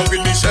used to walk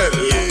with Michelle.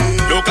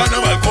 No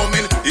carnival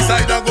coming,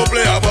 decide I go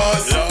play a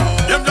boss.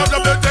 Them job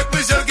they take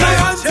Michelle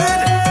Giant.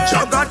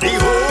 Job got the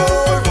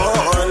whole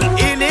world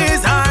in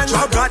his hand.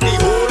 Job got the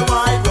whole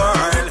wide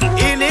world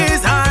in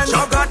his hand.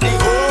 Job got the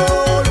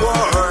whole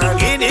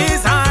world in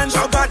his hand.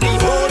 Job got the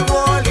whole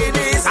world in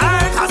his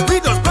hand. Cause we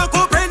just block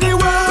up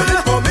anywhere.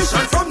 Get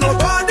permission from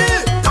nobody.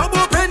 Tab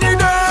up any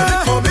day.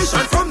 Get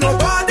permission from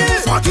nobody.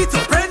 Fuck it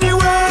up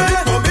anywhere.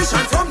 Get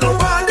permission from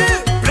nobody.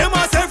 Blame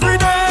us every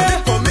day.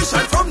 Get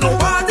permission from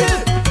nobody.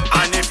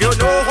 And if you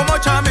know how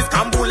much I'm is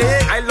Kambule,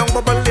 I long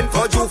bubbling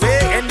for Juve.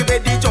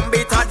 Anybody jump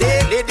better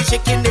day. Lady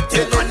shaking it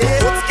till on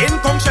it. Put skin,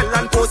 come shell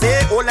and pose.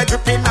 All I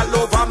dripping all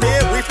over me.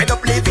 We fed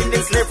up living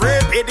in slavery.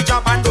 Pay the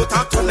job and don't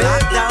talk to me.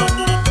 Lockdown.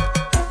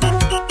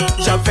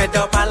 Job fed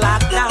up a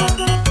lockdown.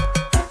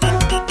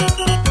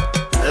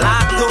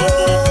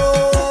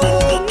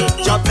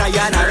 Lockdown. Job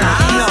tired of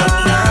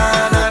lockdown.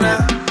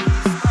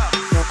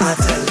 I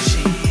tell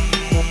she,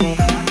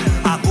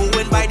 I go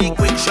in by the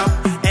quick shop,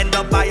 end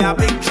up by a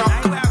big truck.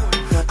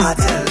 I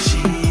tell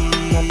she,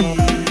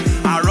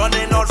 I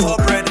running out for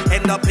bread,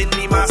 end up in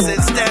the mass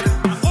instead.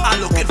 I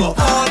looking for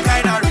all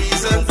kind of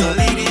reason to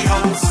leave the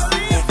house.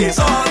 There's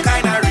all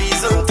kind of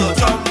reason to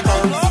jump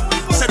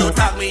out. So don't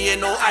tag me in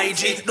no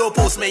IG, don't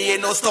post me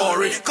in no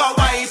story. Cause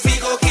wifey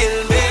go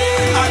kill me.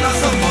 I'm not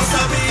supposed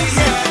to be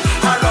here.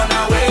 I run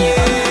away.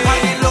 Why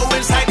the low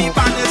inside the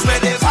band is where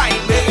they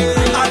find me.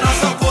 I'm not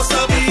supposed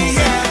to be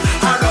here.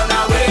 I run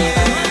away.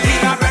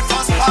 In a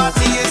breakfast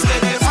party is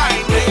where they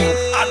find me.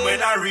 And when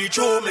I reach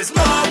home, it's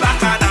more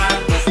bacchanal.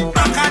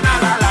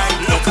 Bacchanal I like.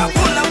 Look, I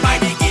pull up by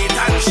the gate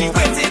and she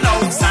waiting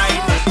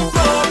outside.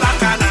 More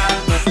bacchanal.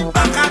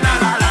 Bacchanal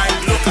I like.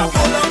 Look, I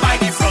pull up by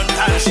the front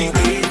and she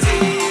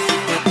waiting.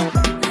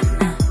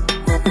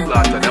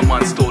 Glad that the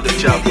man stole the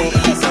job.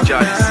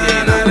 Johnny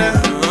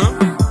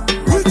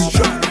Which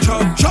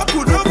chop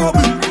would never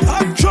be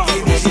hot chop.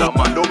 That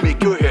man don't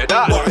make you hear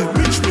that. Why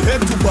reach me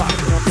head to back?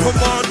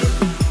 Come on.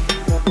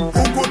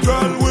 Who could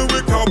tell we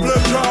can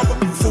play job?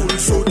 Full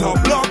suit and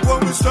black when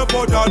we step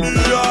out of the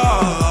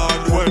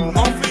yard. When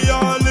mafia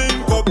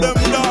link up them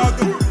dog,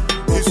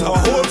 it's a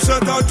whole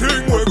set of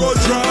thing we go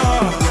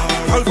try.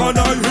 Calvin I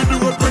in the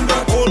road, bring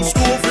that old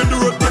stove in the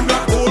road, bring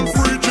that old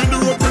fridge in the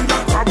road, bring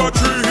that crabber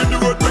tree in the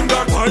road, bring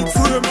that pipe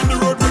frame in the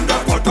road, bring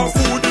that pot of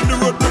food in the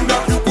road, bring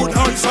that you put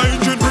ice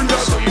engine, bring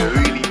that. So you're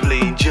really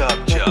playing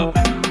job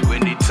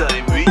when the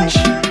time reach.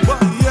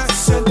 Well,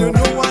 yes, and you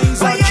know why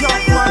he's a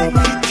job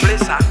man.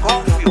 Place a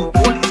coffee,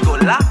 police go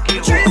lock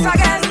you. Trees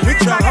again.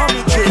 Picture how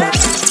me trees.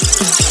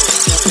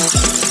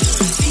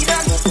 See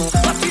them,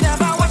 but we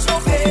never watch no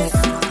face.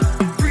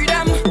 Free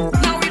them,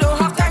 now we don't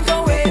have time to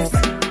waste.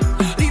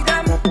 Leave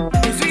them,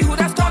 it's we who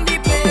have turned the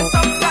place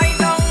upside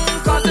down.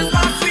 Cause it's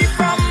not free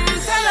from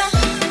tell them.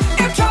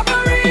 If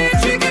trouble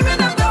reach, we giving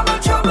them double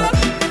trouble.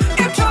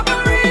 If trouble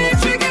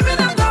reach, we giving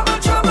them double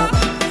trouble.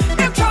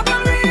 If trouble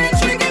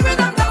reach, we giving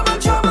them double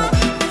trouble.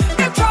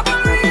 If trouble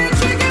reach,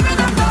 we giving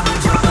them double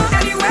trouble.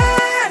 Anyway,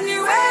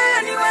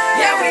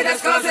 yeah, we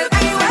discuss it.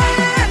 Anyway.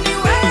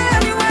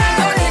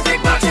 Don't need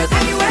big budget.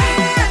 Anyway.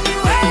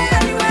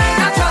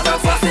 Not try to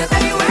force it.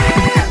 Anyway.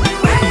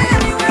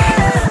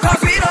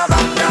 Cause we don't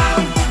back down.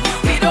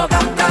 We don't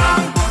back down.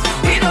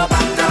 We don't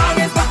back down.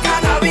 It's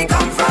Bacchanal we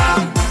come from.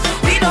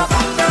 We don't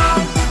back down.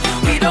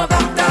 We don't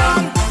back down.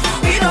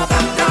 We don't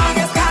back down.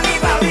 It's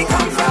Carnival we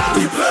come from.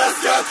 The place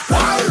get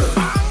wild.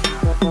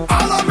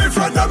 All of me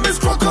friend them is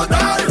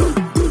crocodile.